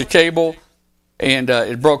 stretched the cable, and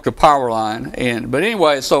it broke the power line. But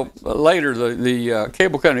anyway, so later the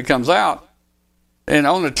cable company comes out, and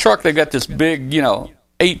on the truck they got this big,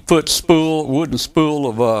 8-foot wooden spool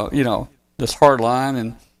of this hard line,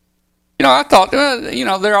 and I thought,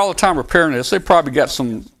 they're all the time repairing this. They probably got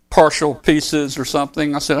some partial pieces or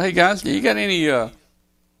something. I said, hey guys, you got any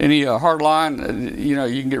hard line, you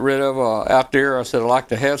can get rid of out there? I said, I'd like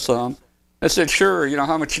to have some. They said, sure,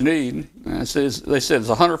 how much you need? And they said, is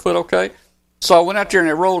 100 foot okay? So I went out there and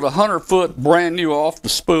they rolled 100 foot brand new off the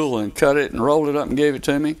spool and cut it and rolled it up and gave it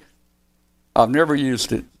to me. I've never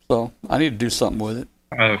used it, so I need to do something with it.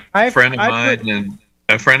 A friend of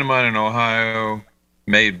mine in Ohio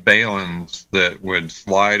made balins that would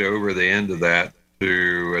slide over the end of that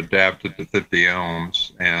to adapt it to 50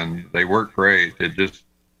 ohms, and they work great. It just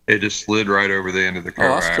slid right over the end of the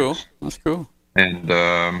coax. Oh, that's cool.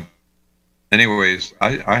 And anyways,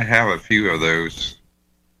 I have a few of those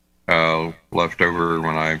left over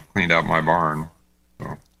when I cleaned out my barn.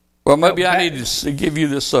 So. Well, maybe I need to give you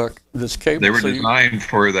this cable. They were designed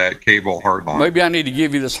for that cable hardline. Maybe I need to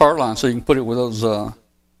give you this hardline so you can put it with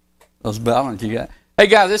those balance you got. Hey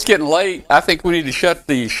guys, it's getting late. I think we need to shut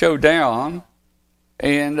the show down.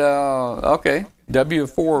 And okay,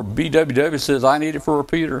 W4BWW says I need it for a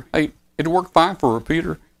repeater. Hey, it'll work fine for a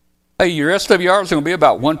repeater. Hey, your SWR is going to be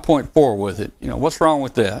about 1.4 with it. What's wrong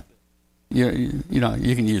with that? You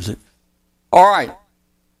can use it. All right.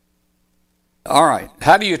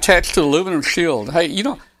 How do you attach to the aluminum shield? Hey,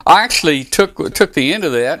 I actually took the end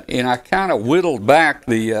of that and I kind of whittled back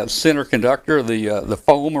the center conductor, the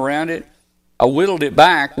foam around it. I whittled it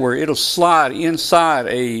back where it'll slide inside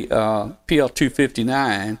a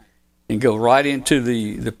PL259 and go right into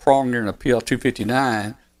the prong there in a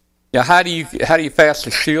PL259. Now, how do you fast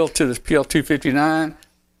the shield to this PL259?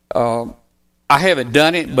 I haven't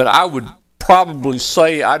done it, but I would probably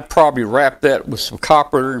say I'd probably wrap that with some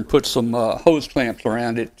copper and put some hose clamps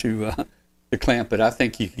around it to clamp it. I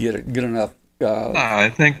think you can get it good enough. I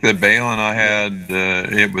think the balun I had,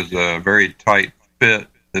 it was a very tight fit.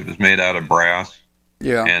 It was made out of brass.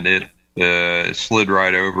 Yeah. And it slid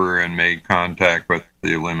right over and made contact with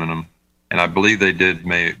the aluminum. And I believe they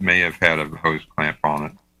may have had a hose clamp on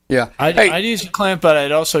it. Yeah, I'd use a clamp, but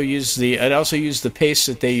I'd also use the paste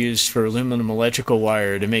that they used for aluminum electrical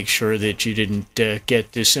wire to make sure that you didn't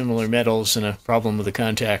get dissimilar metals and a problem with the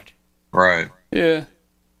contact. Right. Yeah.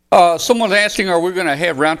 Someone's asking, are we going to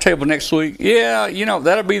have roundtable next week? Yeah,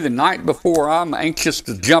 that'll be the night before. I'm anxious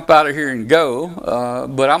to jump out of here and go,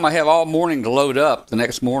 but I'm going to have all morning to load up the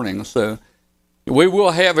next morning. So we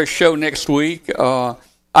will have a show next week.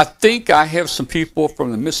 I think I have some people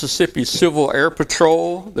from the Mississippi Civil Air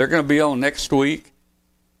Patrol. They're going to be on next week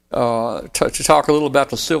to talk a little about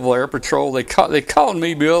the Civil Air Patrol. They called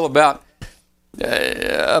me, Bill, about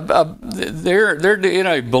they're in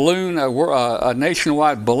a balloon, a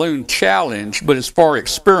nationwide balloon challenge, but it's for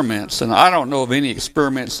experiments, and I don't know of any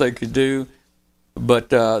experiments they could do. But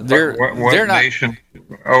they're not. Nation?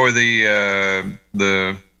 Oh,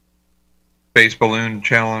 the space balloon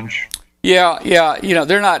challenge. Yeah.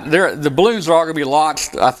 They're not. The balloons are all going to be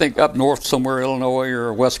launched, I think, up north somewhere, Illinois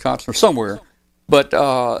or Wisconsin or somewhere. But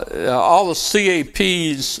all the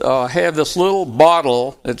CAPs have this little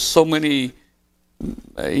bottle that's so many,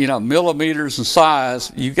 millimeters in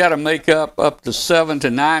size. You've got to make up to 7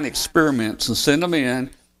 to 9 experiments and send them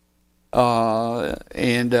in,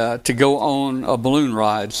 and to go on a balloon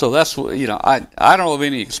ride. So that's what I don't know of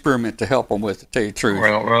any experiment to help them with, to tell you the truth.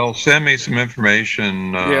 Well, send me some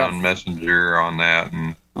information on Messenger on that,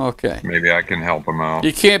 and okay, maybe I can help them out.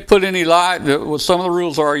 You can't put any live. Well, some of the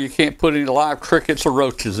rules are you can't put any live crickets or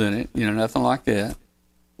roaches in it. Nothing like that.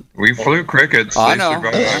 We flew crickets. I know.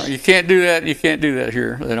 You can't do that. You can't do that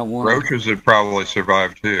here. They don't want roaches would probably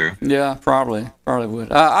survive too. Yeah, probably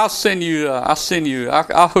would. I'll send you.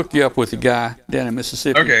 I'll hook you up with a guy down in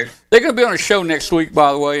Mississippi. Okay. They're going to be on a show next week,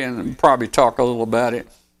 by the way, and probably talk a little about it.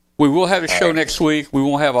 We will have a show next week. We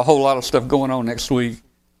won't have a whole lot of stuff going on next week.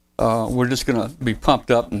 We're just going to be pumped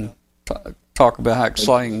up and talk about how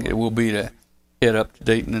exciting it will be to head up to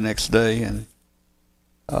Dayton the next day, and.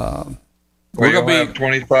 We're going to have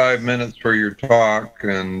 25 minutes for your talk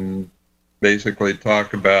and basically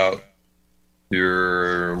talk about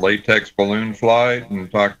your latex balloon flight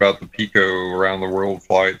and talk about the Pico around the world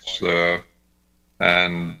flights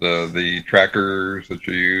and the trackers that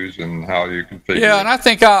you use and how you configure. Yeah, and I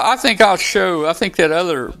think I'll show. I think that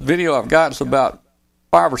other video I've got is about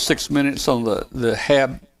 5 or 6 minutes on the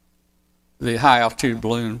HAB, the high altitude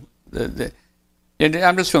balloon. And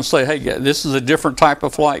I'm just going to say, hey, this is a different type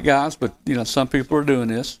of flight, guys, but, some people are doing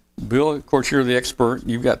this. Bill, of course, you're the expert.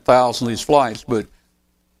 You've got thousands of these flights, but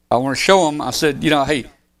I want to show them. I said, hey,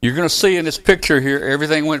 you're going to see in this picture here,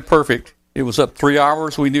 everything went perfect. It was up 3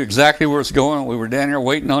 hours. We knew exactly where it's going. We were down there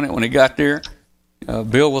waiting on it when it got there.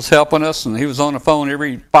 Bill was helping us, and he was on the phone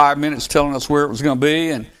every 5 minutes telling us where it was going to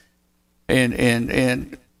be,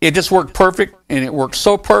 and it just worked perfect, and it worked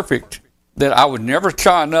so perfect that I would never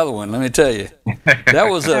try another one. Let me tell you, that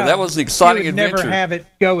was an exciting adventure. Never have it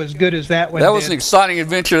go as good as that one. That was an exciting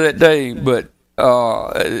adventure that day, but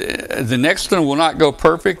the next one will not go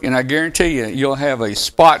perfect, and I guarantee you'll have a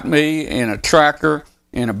spot me and a tracker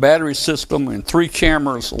and a battery system and 3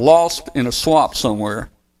 cameras lost in a swamp somewhere.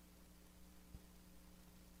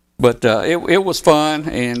 But it was fun,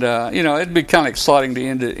 and it'd be kind of exciting to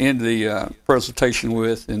end the presentation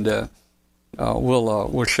with, and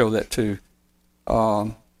we'll show that too.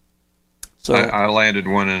 So I landed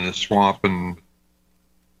one in a swamp in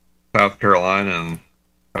South Carolina, and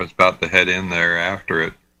I was about to head in there after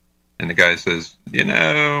it, and the guy says,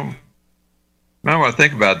 "I want to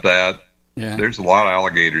think about that. Yeah. There's a lot of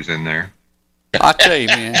alligators in there." I tell you,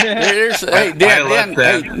 man.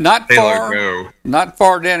 Not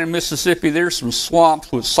far down in Mississippi, there's some swamps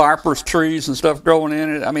with cypress trees and stuff growing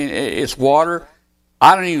in it. I mean, it's water.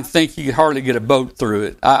 I don't even think you could hardly get a boat through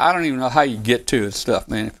it. I don't even know how you get to it stuff,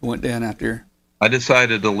 man, if you went down out there. I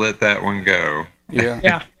decided to let that one go. Yeah.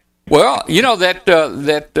 Yeah. Well,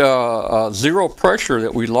 that zero pressure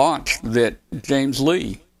that we launched that James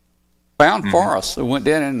Lee found for us, it went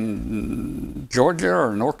down in Georgia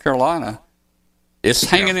or North Carolina. It's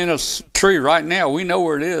hanging in a tree right now. We know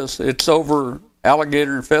where it is. It's over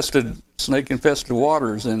alligator-infested, snake-infested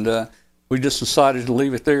waters, and we just decided to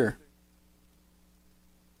leave it there.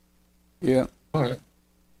 Yeah. All right.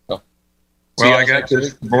 Well, I got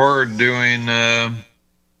this board doing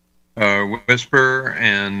Whisper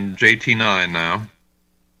and JT9 now.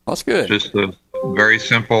 That's good. Just a very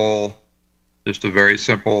simple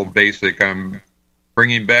basic. I'm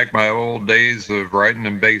bringing back my old days of writing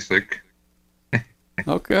in BASIC.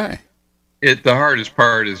 Okay. The hardest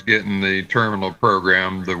part is getting the terminal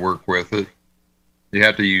program to work with it. You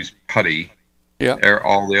have to use PuTTY. Yeah.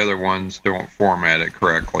 All the other ones don't format it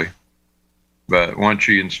correctly. But once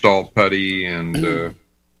you install PuTTY and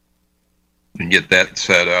get that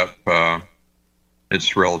set up,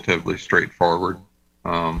 it's relatively straightforward.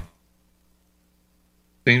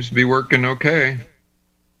 Seems to be working okay.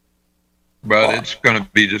 But it's going to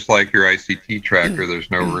be just like your ICT tracker. There's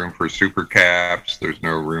no room for super caps. There's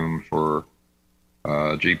no room for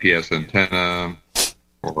GPS antenna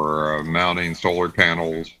or mounting solar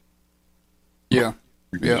panels. Yeah.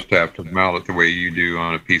 You just have to mount it the way you do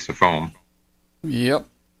on a piece of foam. Yep.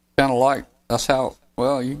 Kind of like, that's how,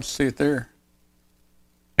 well, you can see it there.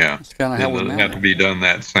 Yeah. It's kind of how we mount it. It doesn't have to be done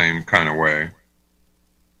that same kind of way.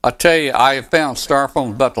 I tell you, I have found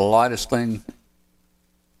Styrofoam about the lightest thing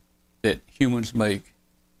that humans make.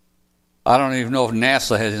 I don't even know if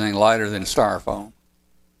NASA has anything lighter than Styrofoam.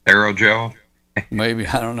 Aerogel? Maybe,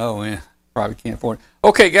 I don't know, man. Probably can't afford it.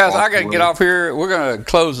 Okay, guys, I got to get off here. We're going to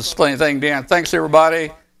close this thing down. Thanks, everybody.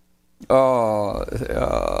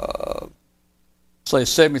 Say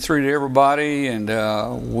 73 to everybody, and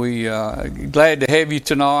we glad to have you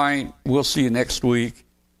tonight. We'll see you next week.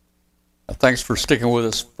 Thanks for sticking with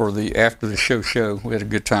us for the after the show. We had a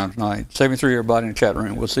good time tonight. 73 everybody in the chat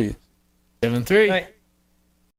room. We'll see you. 73.